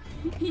 Cool.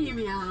 Hey,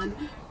 man.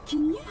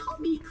 Can you help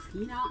me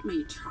clean out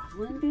my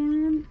traveling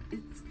van?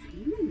 It's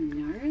kind of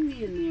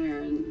gnarly in there,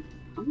 and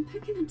I'm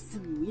picking up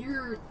some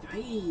weird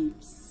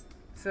vibes.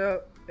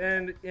 So,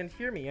 and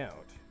hear me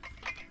out.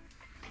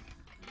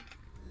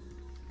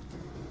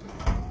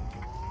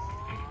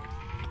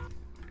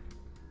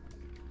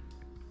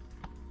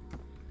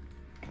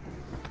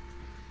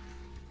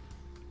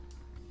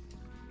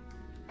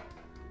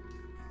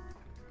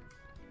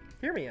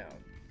 Hear me out.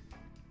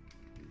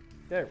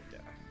 There we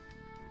go.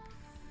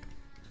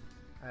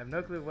 I have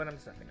no clue what I'm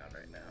stepping on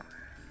right now.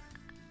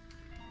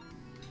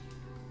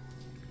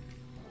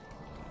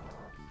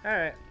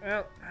 Alright,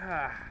 well,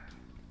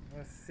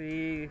 let's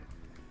see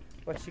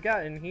what you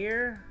got in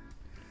here.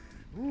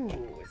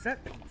 Ooh, is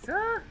that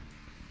pizza?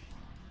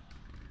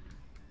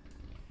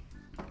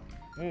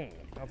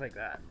 I'll take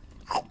that.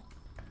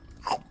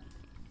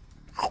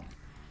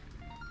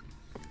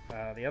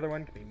 The other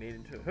one can be made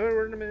into a hood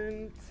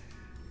ornament.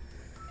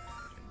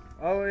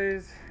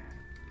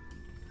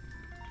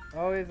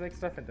 Always make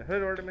stuff into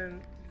hood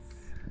ornaments.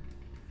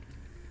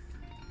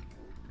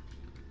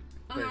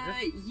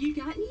 You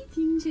got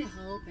anything to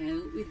help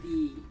out with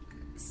the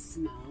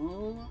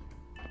smell?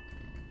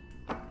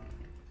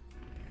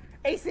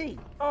 AC!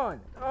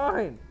 On!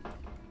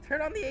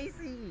 Turn on the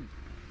AC!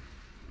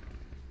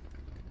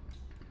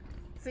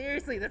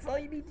 Seriously, that's all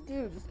you need to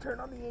do. Just turn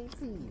on the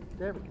AC.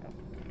 There we go.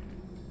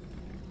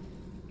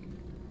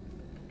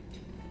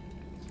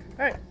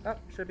 Alright, oh,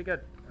 should be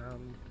good.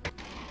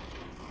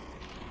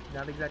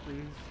 Not exactly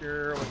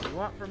sure what you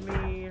want from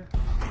me.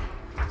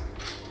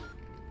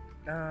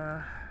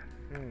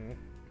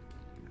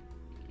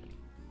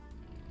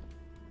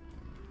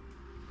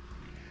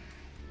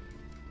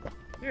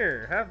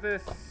 Here, have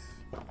this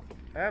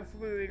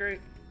absolutely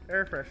great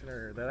air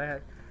freshener that I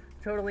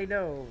totally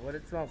know what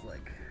it smells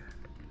like.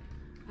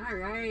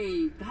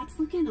 Alright, that's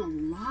looking a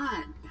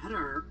lot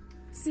better.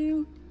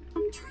 So,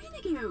 I'm trying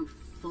to go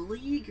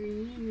fully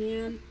green,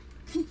 man.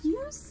 Could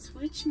you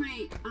switch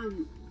my,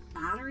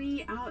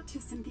 battery out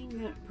to something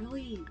that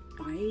really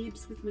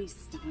vibes with my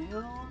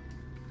style?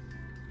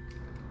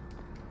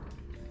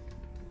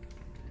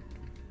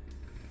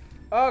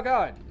 Oh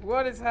god,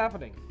 what is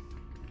happening?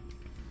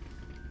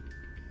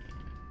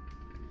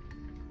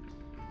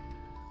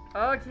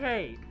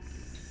 Okay,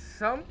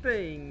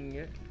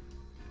 something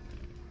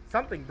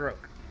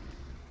broke.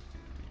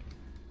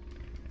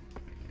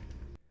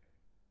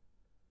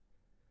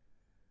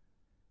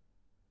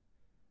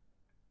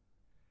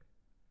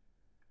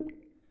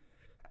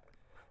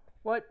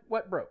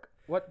 What broke?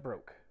 What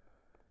broke?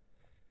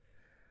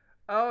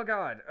 Oh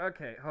god,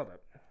 okay, hold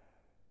up.